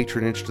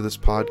patronage to this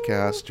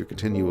podcast, your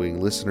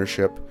continuing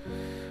listenership.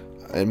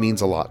 It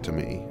means a lot to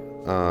me.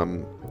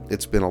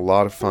 It's been a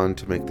lot of fun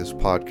to make this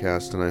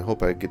podcast, and I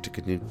hope I get to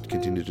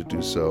continue to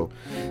do so.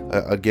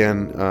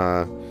 Again,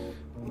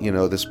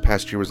 this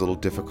past year was a little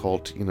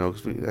difficult.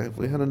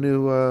 We had a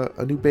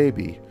new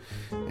baby,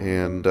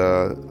 and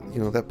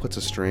that puts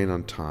a strain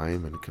on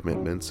time and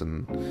commitments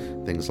and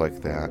things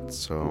like that.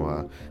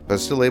 So, but I'm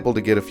still able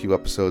to get a few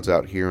episodes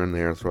out here and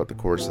there throughout the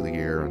course of the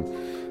year, and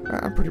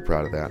I'm pretty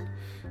proud of that.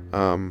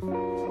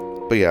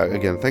 But yeah,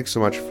 again, thanks so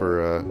much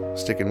for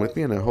sticking with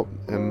me, and I hope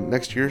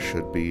next year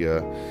should be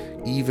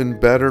even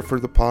better for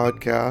the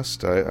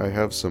podcast. I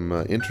have some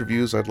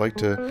interviews I'd like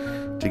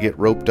to get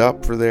roped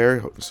up for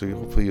there, so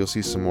hopefully you'll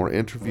see some more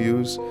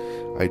interviews.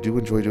 I do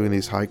enjoy doing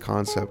these high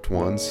concept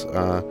ones,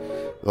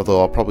 although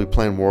I'll probably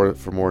plan more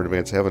in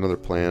advance. I have another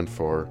plan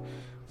for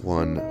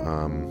one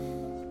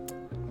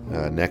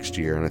next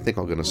year, and I think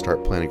I'm going to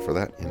start planning for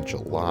that in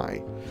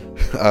July.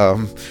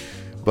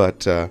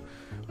 But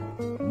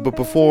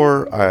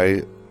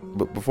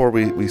before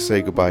we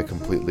say goodbye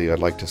completely, I'd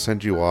like to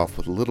send you off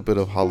with a little bit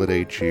of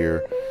holiday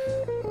cheer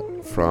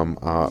from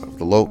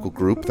the local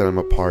group that I'm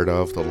a part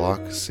of, the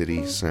Lock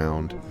City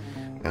Sound,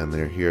 and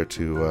they're here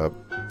to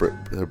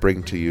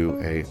bring to you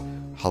a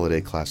holiday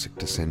classic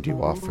to send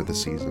you off for the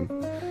season.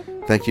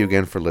 Thank you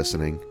again for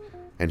listening,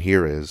 and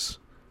here is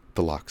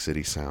the Lock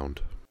City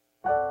Sound.